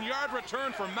 37-yard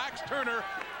return for Max Turner,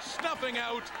 snuffing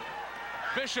out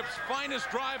Bishop's finest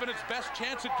drive and its best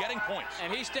chance at getting points.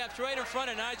 And he steps right in front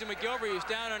of Nigel McGilvery, who's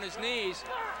down on his knees.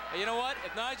 And you know what?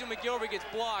 If Nigel McGilvery gets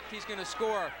blocked, he's going to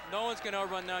score. No one's going to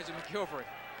outrun Nigel McGilvery.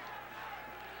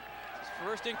 It's his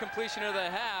first incompletion of the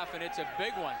half, and it's a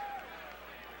big one.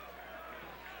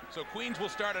 So Queens will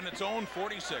start on its own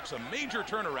 46, a major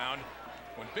turnaround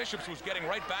when Bishops was getting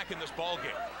right back in this ball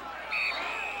game.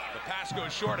 The pass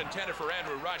goes short, intended for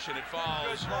Andrew Rush, and it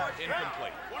falls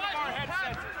incomplete. One of our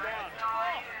headsets is down.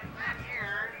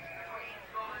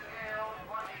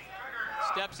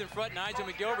 Steps in front, Nigel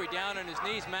McGilvery down on his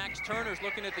knees. Max Turner's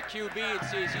looking at the QB and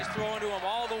sees he's throwing to him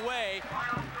all the way.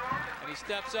 And he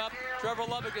steps up. Trevor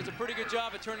Lovick does a pretty good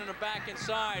job of turning him back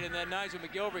inside, and then Nigel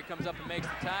McGilvery comes up and makes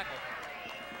the tackle.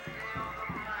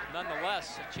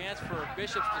 Nonetheless, a chance for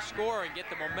Bishops to score and get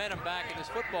the momentum back in this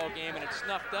football game, and it's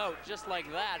snuffed out just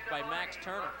like that by Max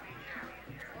Turner.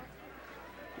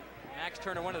 Max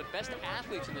Turner, one of the best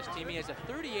athletes in this team. He has a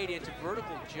 38-inch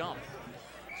vertical jump,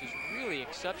 which is really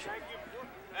exceptional.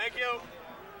 Thank you.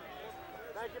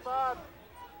 Thank you, Bob.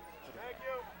 Thank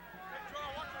you.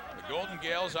 The Golden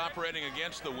Gales operating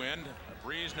against the wind. A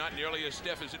breeze not nearly as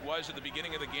stiff as it was at the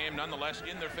beginning of the game, nonetheless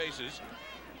in their faces.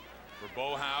 For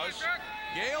Bowhouse,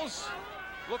 Gales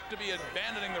look to be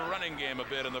abandoning the running game a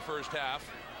bit in the first half,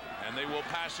 and they will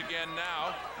pass again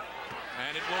now,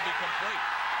 and it will be complete.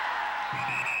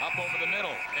 Up over the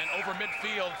middle and over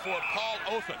midfield for Paul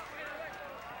Othen,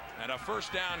 and a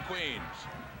first down Queens.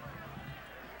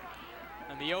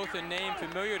 And the Othen name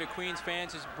familiar to Queens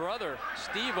fans. His brother,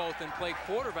 Steve Othen, played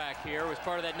quarterback here, was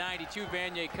part of that 92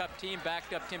 Vanier Cup team,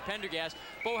 backed up Tim Pendergast.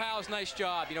 Bo Howe's nice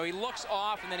job. You know, he looks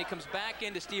off and then he comes back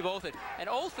into Steve Othen. And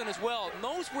Othen as well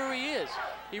knows where he is.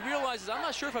 He realizes, I'm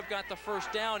not sure if I've got the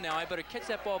first down now. I better catch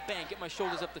that ball, bang, get my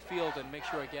shoulders up the field and make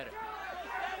sure I get it.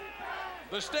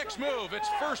 The sticks move. It's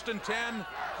 1st and 10.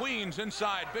 Queens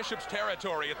inside Bishop's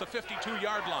territory at the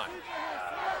 52-yard line.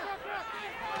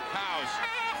 Howes.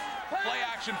 Play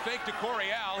action fake to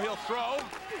Coryell. He'll throw.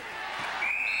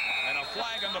 And a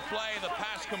flag on the play. The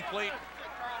pass complete.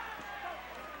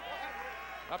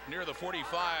 Up near the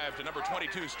 45 to number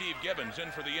 22, Steve Gibbons. In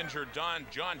for the injured John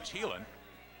Thielen.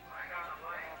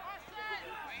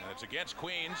 And it's against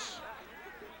Queens.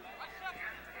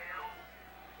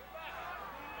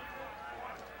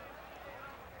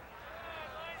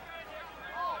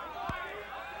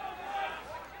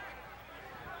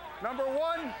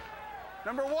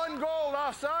 Number one goal,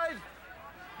 offside.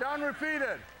 Down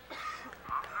repeated.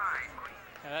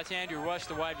 Now that's Andrew Rush,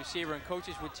 the wide receiver, and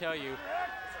coaches would tell you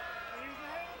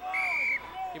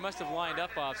he must have lined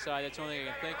up offside. That's the only thing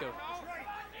I can think of.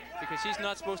 Because he's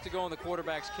not supposed to go in the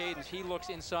quarterback's cadence. He looks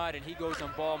inside and he goes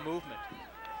on ball movement.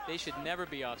 They should never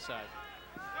be offside.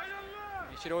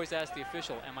 You should always ask the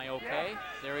official, am I okay?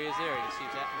 There he is there. You see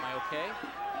that, am I okay?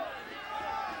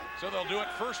 So they'll do it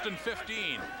 1st and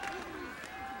 15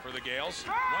 for the Gales.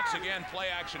 Once again, play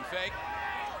action fake.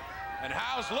 And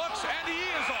Howes looks, and he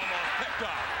is almost picked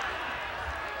off.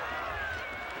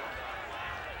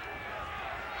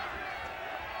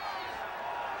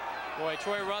 Boy,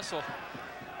 Troy Russell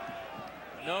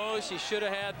knows he should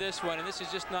have had this one, and this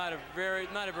is just not a very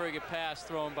good pass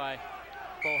thrown by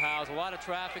Bo Howes. A lot of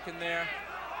traffic in there.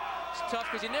 It's tough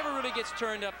because he never really gets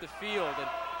turned up the field, and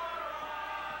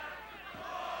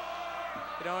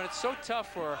you know, and it's so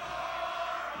tough for.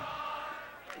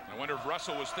 I wonder if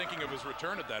Russell was thinking of his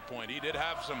return at that point. He did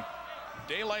have some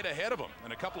daylight ahead of him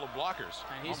and a couple of blockers.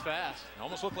 And he's fast. It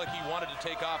almost looked like he wanted to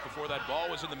take off before that ball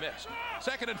was in the mist.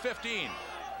 2nd and 15.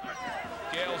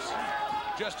 Gales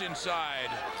just inside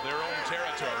their own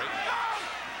territory.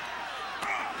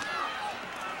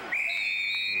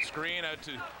 The screen out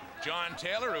to John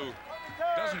Taylor, who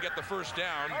doesn't get the first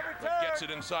down, but gets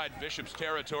it inside Bishop's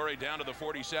territory down to the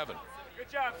 47. Good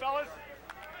job, fellas.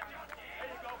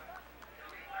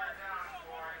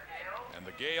 And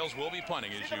the Gales will be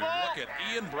punting as you look at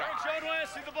Ian Brown,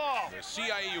 the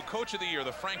CIAU Coach of the Year,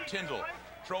 the Frank Tyndall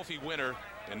Trophy winner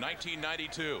in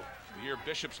 1992. The year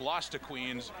Bishops lost to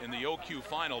Queens in the OQ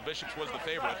final. Bishops was the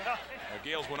favorite.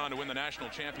 Gales went on to win the national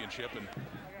championship, and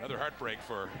another heartbreak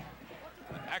for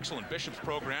an excellent Bishops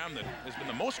program that has been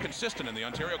the most consistent in the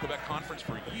Ontario-Quebec Conference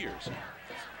for years.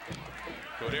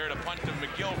 Coderre to punt to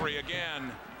McGilvery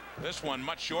again. This one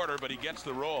much shorter, but he gets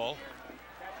the roll.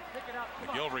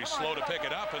 McGilvery slow to pick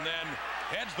it up and then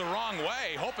heads the wrong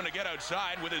way, hoping to get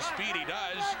outside. With his speed he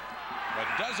does, but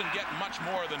doesn't get much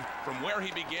more than from where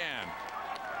he began.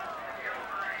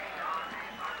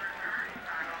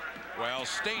 Well,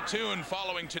 stay tuned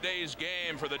following today's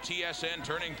game for the TSN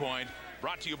Turning Point,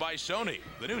 brought to you by Sony,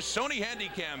 the new Sony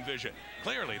Handycam Vision,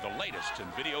 clearly the latest in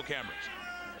video cameras.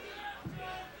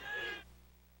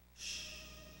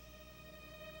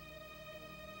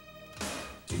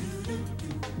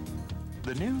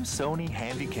 The new Sony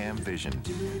Handycam Vision,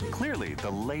 clearly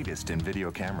the latest in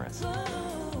video cameras,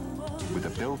 with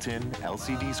a built-in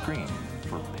LCD screen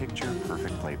for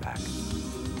picture-perfect playback.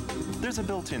 There's a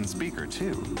built-in speaker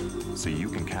too, so you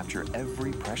can capture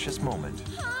every precious moment,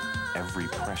 every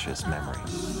precious memory.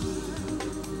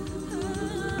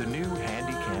 The new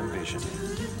Handycam Vision.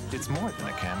 It's more than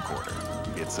a camcorder,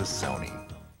 it's a Sony.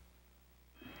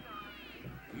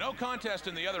 No contest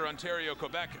in the other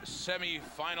Ontario-Quebec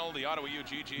semi-final. The Ottawa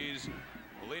UGGs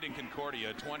leading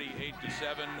Concordia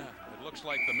 28-7. It looks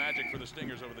like the magic for the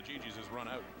Stingers over the GGs has run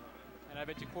out. And I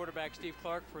bet you quarterback Steve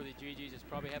Clark for the GGs is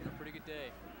probably having a pretty good day.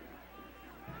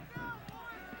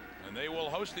 And they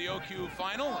will host the OQ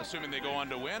final, assuming they go on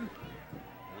to win.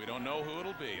 We don't know who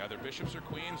it'll be, either Bishops or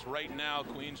Queens. Right now,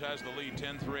 Queens has the lead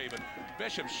 10-3, but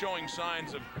Bishops showing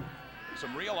signs of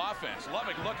some real offense.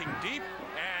 Lovick looking deep,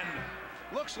 and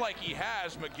looks like he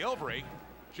has McGilvery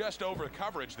just over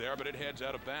coverage there, but it heads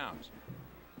out of bounds.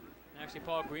 Actually,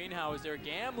 Paul Greenhow there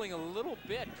gambling a little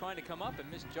bit, trying to come up and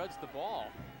misjudge the ball.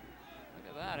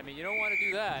 Look at that. I mean, you don't want to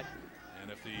do that. And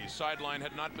if the sideline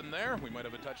had not been there, we might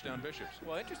have a touchdown Bishops.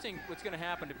 Well, interesting what's going to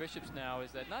happen to Bishops now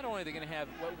is that not only are they going to have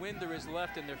what wind there is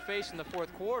left in their face in the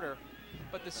fourth quarter,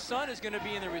 but the sun is going to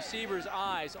be in the receiver's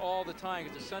eyes all the time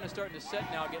because the sun is starting to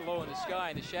set now, get low in the sky,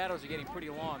 and the shadows are getting pretty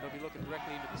long. They'll be looking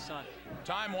directly into the sun.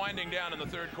 Time winding down in the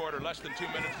third quarter, less than 2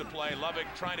 minutes to play. Lovick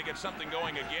trying to get something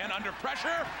going again, under pressure,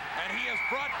 and he is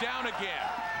brought down again.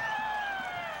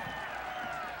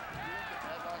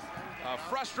 A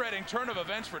frustrating turn of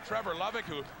events for Trevor Lovick,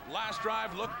 who last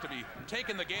drive looked to be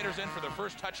taking the Gators in for their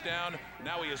first touchdown.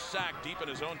 Now he is sacked deep in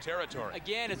his own territory.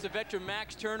 Again, it's the veteran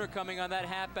Max Turner coming on that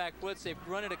halfback blitz. They've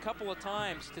run it a couple of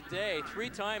times today, 3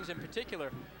 times in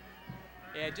particular.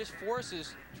 And it just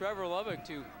forces Trevor Lovick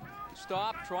to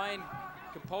stop, try and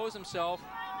compose himself.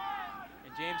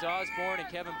 And James Osborne and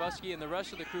Kevin Buskey and the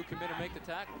rest of the crew come in and make the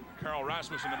tackle. Carl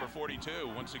Rasmussen, number 42,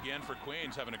 once again for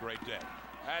Queens, having a great day.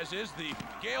 As is the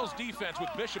Gales defense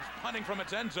with Bishops punting from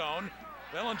its end zone.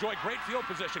 They'll enjoy great field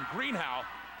position. Greenhow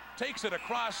takes it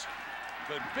across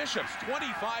the Bishops'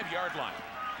 25-yard line.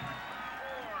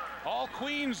 All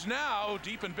Queens now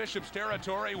deep in Bishops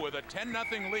territory with a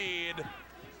 10-0 lead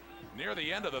near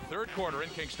the end of the third quarter in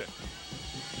Kingston.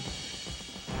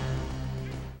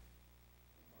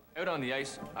 Out on the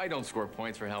ice, I don't score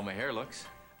points for how my hair looks.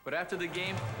 But after the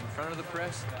game, in front of the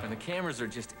press, when the cameras are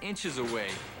just inches away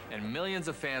and millions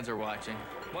of fans are watching,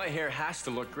 my hair has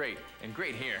to look great. And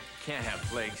great hair can't have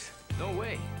flakes. No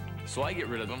way. So I get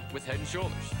rid of them with Head &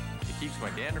 Shoulders. It keeps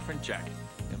my dandruff in check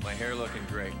and my hair looking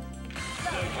great.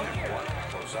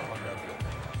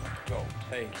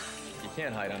 Hey, you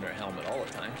can't hide under a helmet all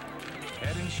the time.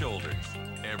 Head & Shoulders,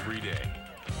 every day.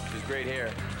 Because great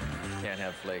hair can't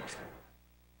have flakes.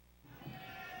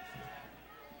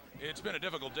 It's been a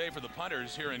difficult day for the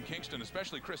punters here in Kingston,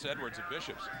 especially Chris Edwards at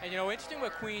Bishops. And you know, interesting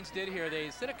what Queens did here. They,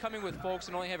 instead of coming with folks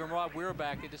and only having Rob Weir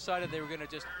back, they decided they were going to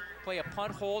just play a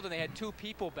punt hold, and they had 2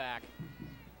 people back.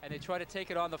 And they tried to take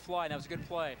it on the fly, and that was a good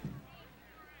play.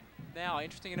 Now,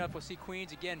 interesting enough, we'll see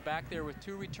Queens again back there with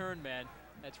 2 return men.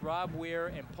 That's Rob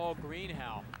Weir and Paul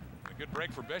Greenhow. A good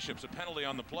break for Bishops. A penalty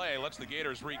on the play lets the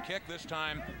Gators re-kick. This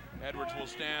time, Edwards will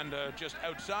stand just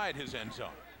outside his end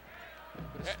zone.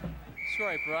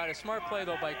 Sorry, Brad. A smart play,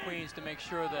 though, by Queens to make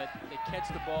sure that they catch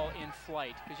the ball in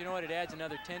flight. Because you know what? It adds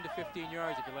another 10 to 15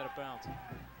 yards if you let it bounce.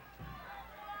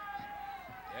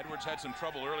 Edwards had some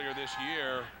trouble earlier this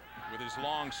year with his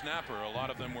long snapper. A lot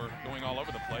of them were going all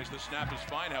over the place. This snap is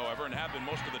fine, however, and have been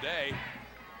most of the day.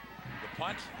 The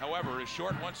punt, however, is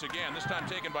short once again, this time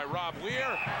taken by Rob Weir,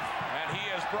 and he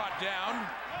is brought down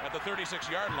at the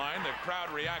 36-yard line. The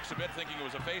crowd reacts a bit, thinking it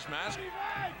was a face mask,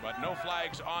 but no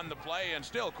flags on the play, and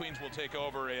still Queens will take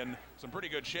over in some pretty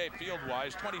good shape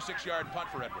field-wise. 26-yard punt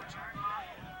for Edwards.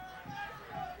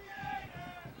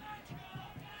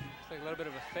 Looks like a little bit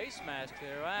of a face mask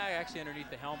there. Actually underneath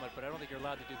the helmet, but I don't think you're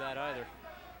allowed to do that either.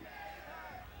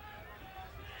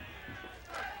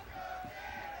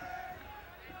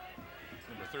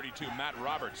 Number 32, Matt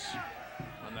Roberts,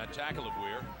 on that tackle of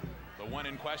Weir. The one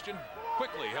in question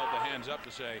quickly held the hands up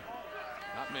to say,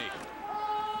 not me.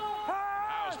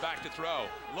 Howe's back to throw.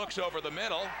 Looks over the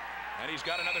middle, and he's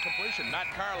got another completion. Matt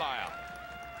Carlisle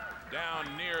down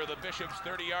near the Bishops'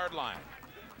 30-yard line.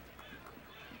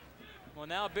 Well,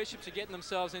 now Bishops are getting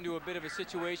themselves into a bit of a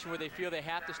situation where they feel they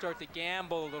have to start to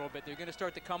gamble a little bit. They're going to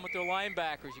start to come with their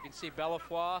linebackers. You can see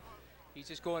Bellefoy, he's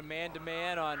just going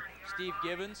man-to-man on Steve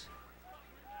Gibbons.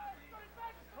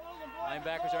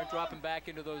 Linebackers aren't dropping back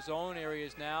into those zone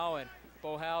areas now, and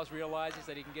Bo Howes realizes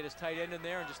that he can get his tight end in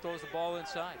there and just throws the ball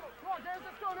inside.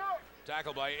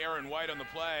 Tackled by Aaron White on the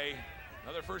play.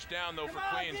 Another first down, though, for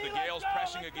Queens. The Gales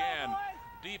pressing again.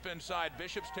 Deep inside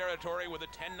Bishops territory with a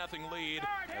 10-0 lead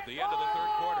at the end of the third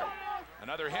quarter.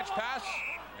 Another hitch pass,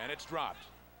 and it's dropped.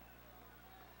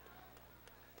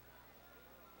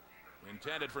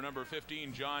 Intended for number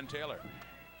 15, John Taylor.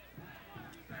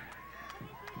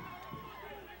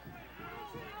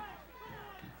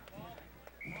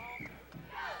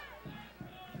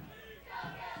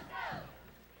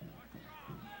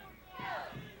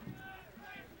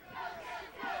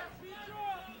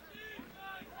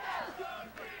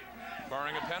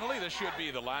 Barring a penalty, this should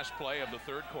be the last play of the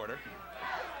third quarter.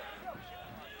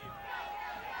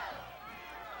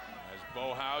 As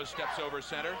Bo Howes steps over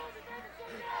center.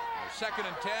 2nd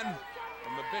and 10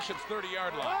 from the Bishops'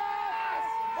 30-yard line.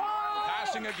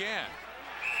 Passing again.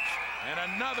 And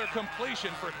another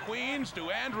completion for Queens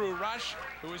to Andrew Rush,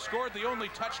 who has scored the only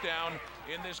touchdown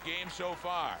in this game so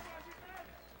far.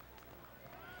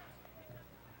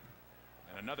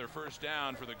 And another first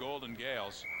down for the Golden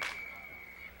Gales.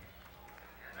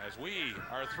 As we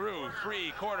are through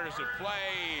 3 quarters of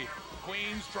play,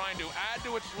 Queens trying to add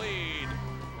to its lead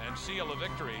and seal a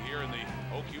victory here in the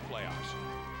OQ playoffs.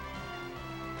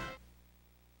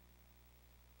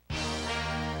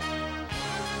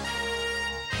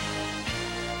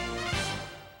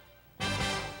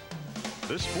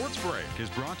 This sports break is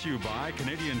brought to you by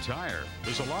Canadian Tire.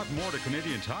 There's a lot more to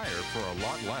Canadian Tire for a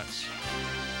lot less.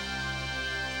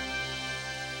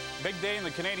 Big day in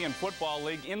the Canadian Football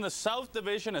League. In the South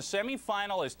Division, a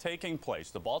semifinal is taking place.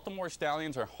 The Baltimore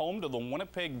Stallions are home to the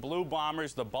Winnipeg Blue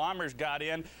Bombers. The Bombers got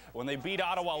in when they beat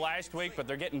Ottawa last week, but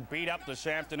they're getting beat up this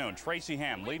afternoon. Tracy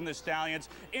Ham leading the Stallions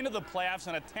into the playoffs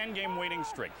on a 10-game winning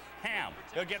streak. Ham,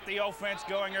 he'll get the offense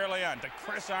going early on to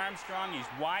Chris Armstrong. He's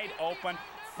wide open.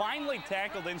 Finally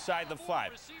tackled inside the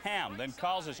 5. Ham then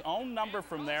calls his own number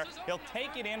from there. He'll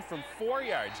take it in from 4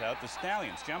 yards out. The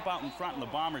Stallions jump out in front and the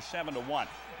Bombers 7-1,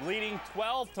 leading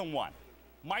 12-1.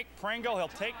 Mike Pringle, he'll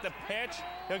take the pitch.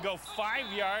 He'll go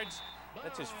 5 yards.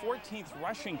 That's his 14th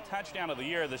rushing touchdown of the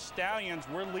year. The Stallions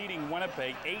were leading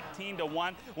Winnipeg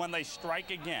 18-1 when they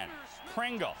strike again.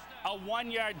 Pringle, a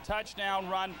 1-yard touchdown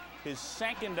run, his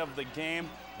second of the game.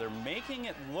 They're making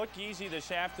it look easy this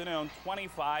afternoon,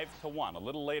 25-1. A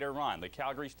little later on, the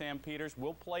Calgary Stampeders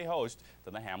will play host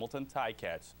to the Hamilton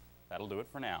Ticats. That'll do it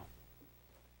for now.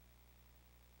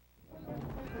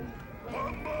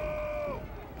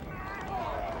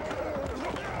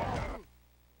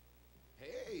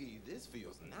 Hey, this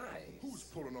feels nice. Who's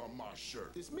pulling on my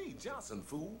shirt? It's me, Johnson,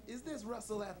 fool. Is this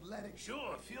Russell Athletic?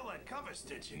 Sure, feel like cover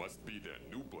stitching. Must be that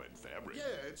new blend fabric.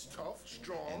 Yeah, it's tough,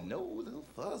 strong. And no little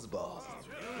fuzzballs.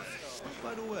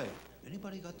 By the way,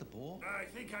 anybody got the ball? I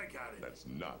think I got it. That's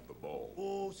not the ball.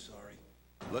 Oh, sorry.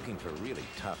 Looking for really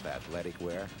tough athletic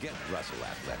wear? Get Russell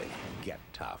Athletic. Get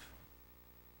tough.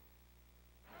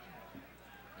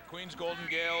 The Queens Golden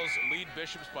Gales lead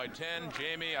Bishops by 10.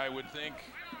 Jamie, I would think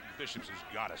Bishops has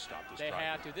got to stop this drive. They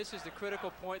have to. This is the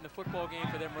critical point in the football game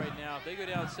for them right now. If they go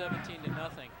down 17-0,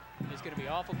 it's going to be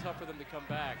awful tough for them to come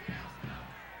back.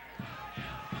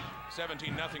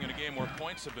 17-0 in a game where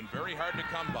points have been very hard to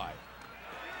come by.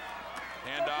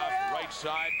 Handoff, right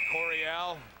side,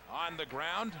 Coryell on the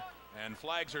ground, and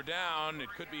flags are down. It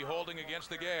could be holding against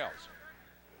the Gales.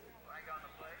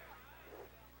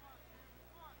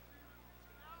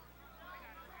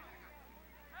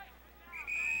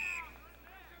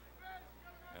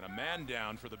 And a man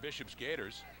down for the Bishops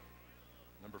Gators.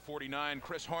 Number 49,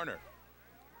 Chris Horner.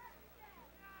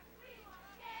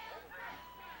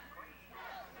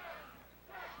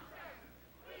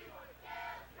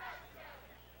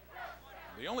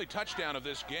 The only touchdown of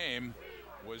this game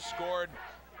was scored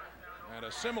at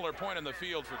a similar point in the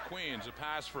field for Queens, a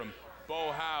pass from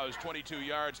Bo Howes, 22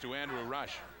 yards to Andrew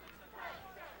Rush.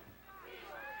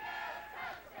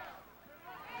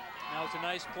 Now it's a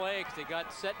nice play because they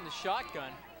got set in the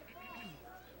shotgun.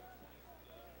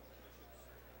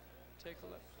 Take a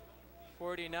look.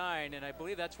 49, and I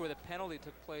believe that's where the penalty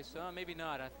took place. Maybe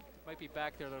not. I might be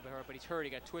back there a little bit hard, but he's hurt.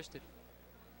 He got twisted.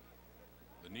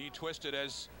 The knee twisted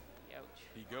as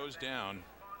he goes down,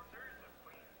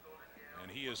 and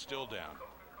he is still down.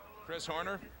 Chris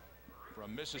Horner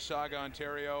from Mississauga,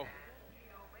 Ontario,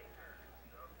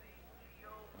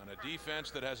 on a defense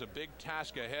that has a big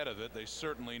task ahead of it. They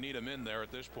certainly need him in there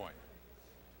at this point.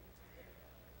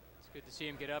 It's good to see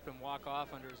him get up and walk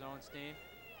off under his own steam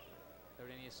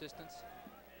without any assistance.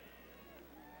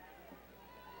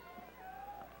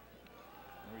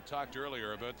 And we talked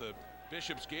earlier about the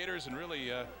Bishops Gators and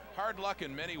really hard luck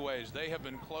in many ways. They have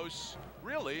been close,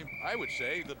 really, I would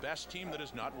say, the best team that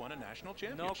has not won a national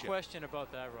championship. No question about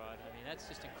that, Rod. I mean, that's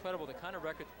just incredible, the kind of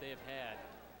record that they have had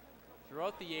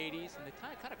throughout the 80s and the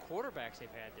kind of quarterbacks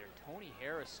they've had there. Tony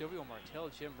Harris, Silvio Martell,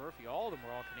 Jim Murphy, all of them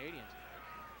were all Canadians.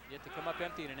 Yet to come up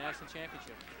empty in a national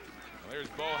championship. Well,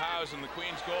 there's Bo Howes and the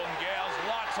Queens Golden Gales.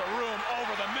 Lots of room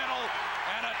over the middle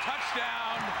and a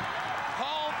touchdown.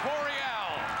 Paul Coryell.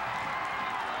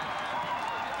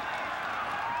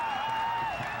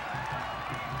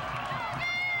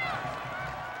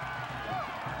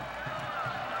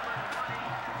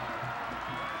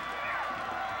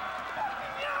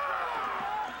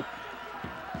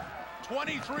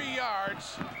 .23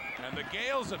 yards, and the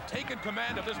Gales have taken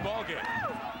command of this ball game.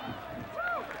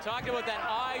 We're talking about that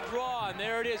eye draw, and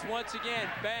there it is once again.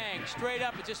 Bang, straight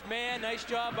up. It's just man. Nice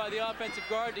job by the offensive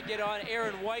guard to get on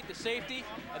Aaron White, the safety,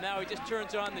 and now he just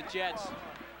turns on the Jets.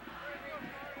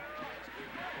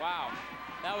 Wow,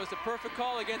 that was the perfect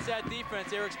call against that defense.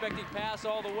 They were expecting pass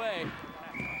all the way.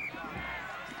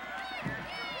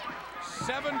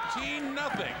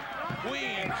 17-0.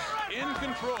 Queens in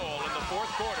control in the fourth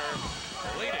quarter,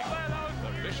 leading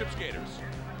the Bishops Gators.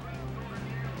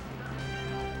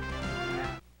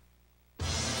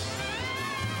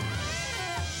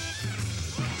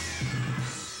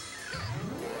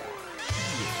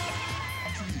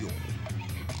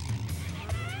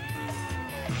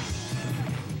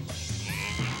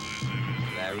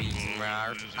 Very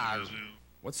rare.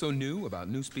 What's so new about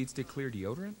new Speed Stick Clear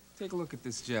deodorant? Take a look at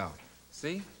this gel.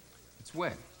 See? It's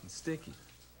wet and sticky.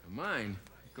 Now mine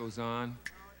goes on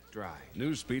dry.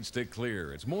 New Speed Stick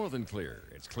Clear. It's more than clear.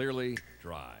 It's clearly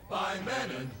dry. By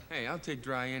Menon. Hey, I'll take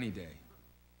dry any day.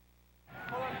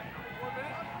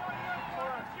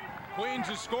 Queens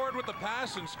has scored with the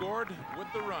pass and scored with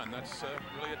the run. That's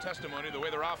really a testimony to the way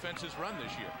their offense has run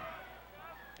this year.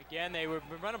 Again, they were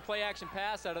running play-action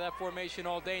pass out of that formation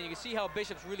all day, and you can see how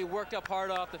Bishop's really worked up hard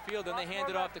off the field, and they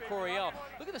handed off to Coryell.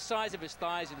 Look at the size of his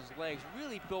thighs and his legs,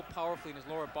 really built powerfully in his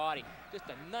lower body. Just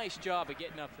a nice job of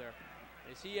getting up there.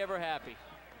 Is he ever happy?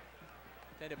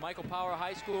 Attended Michael Power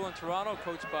High School in Toronto,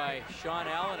 coached by Sean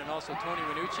Allen and also Tony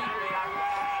Ranucci.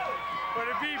 What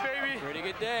it be, baby? Pretty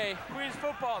good day. Queens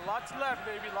football, lots left,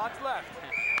 baby, lots left.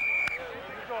 Here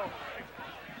we go.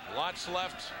 Lots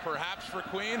left, perhaps, for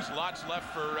Queens. Lots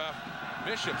left for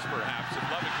Bishops, perhaps, if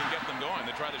Lubbock can get them going.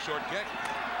 They try the short kick.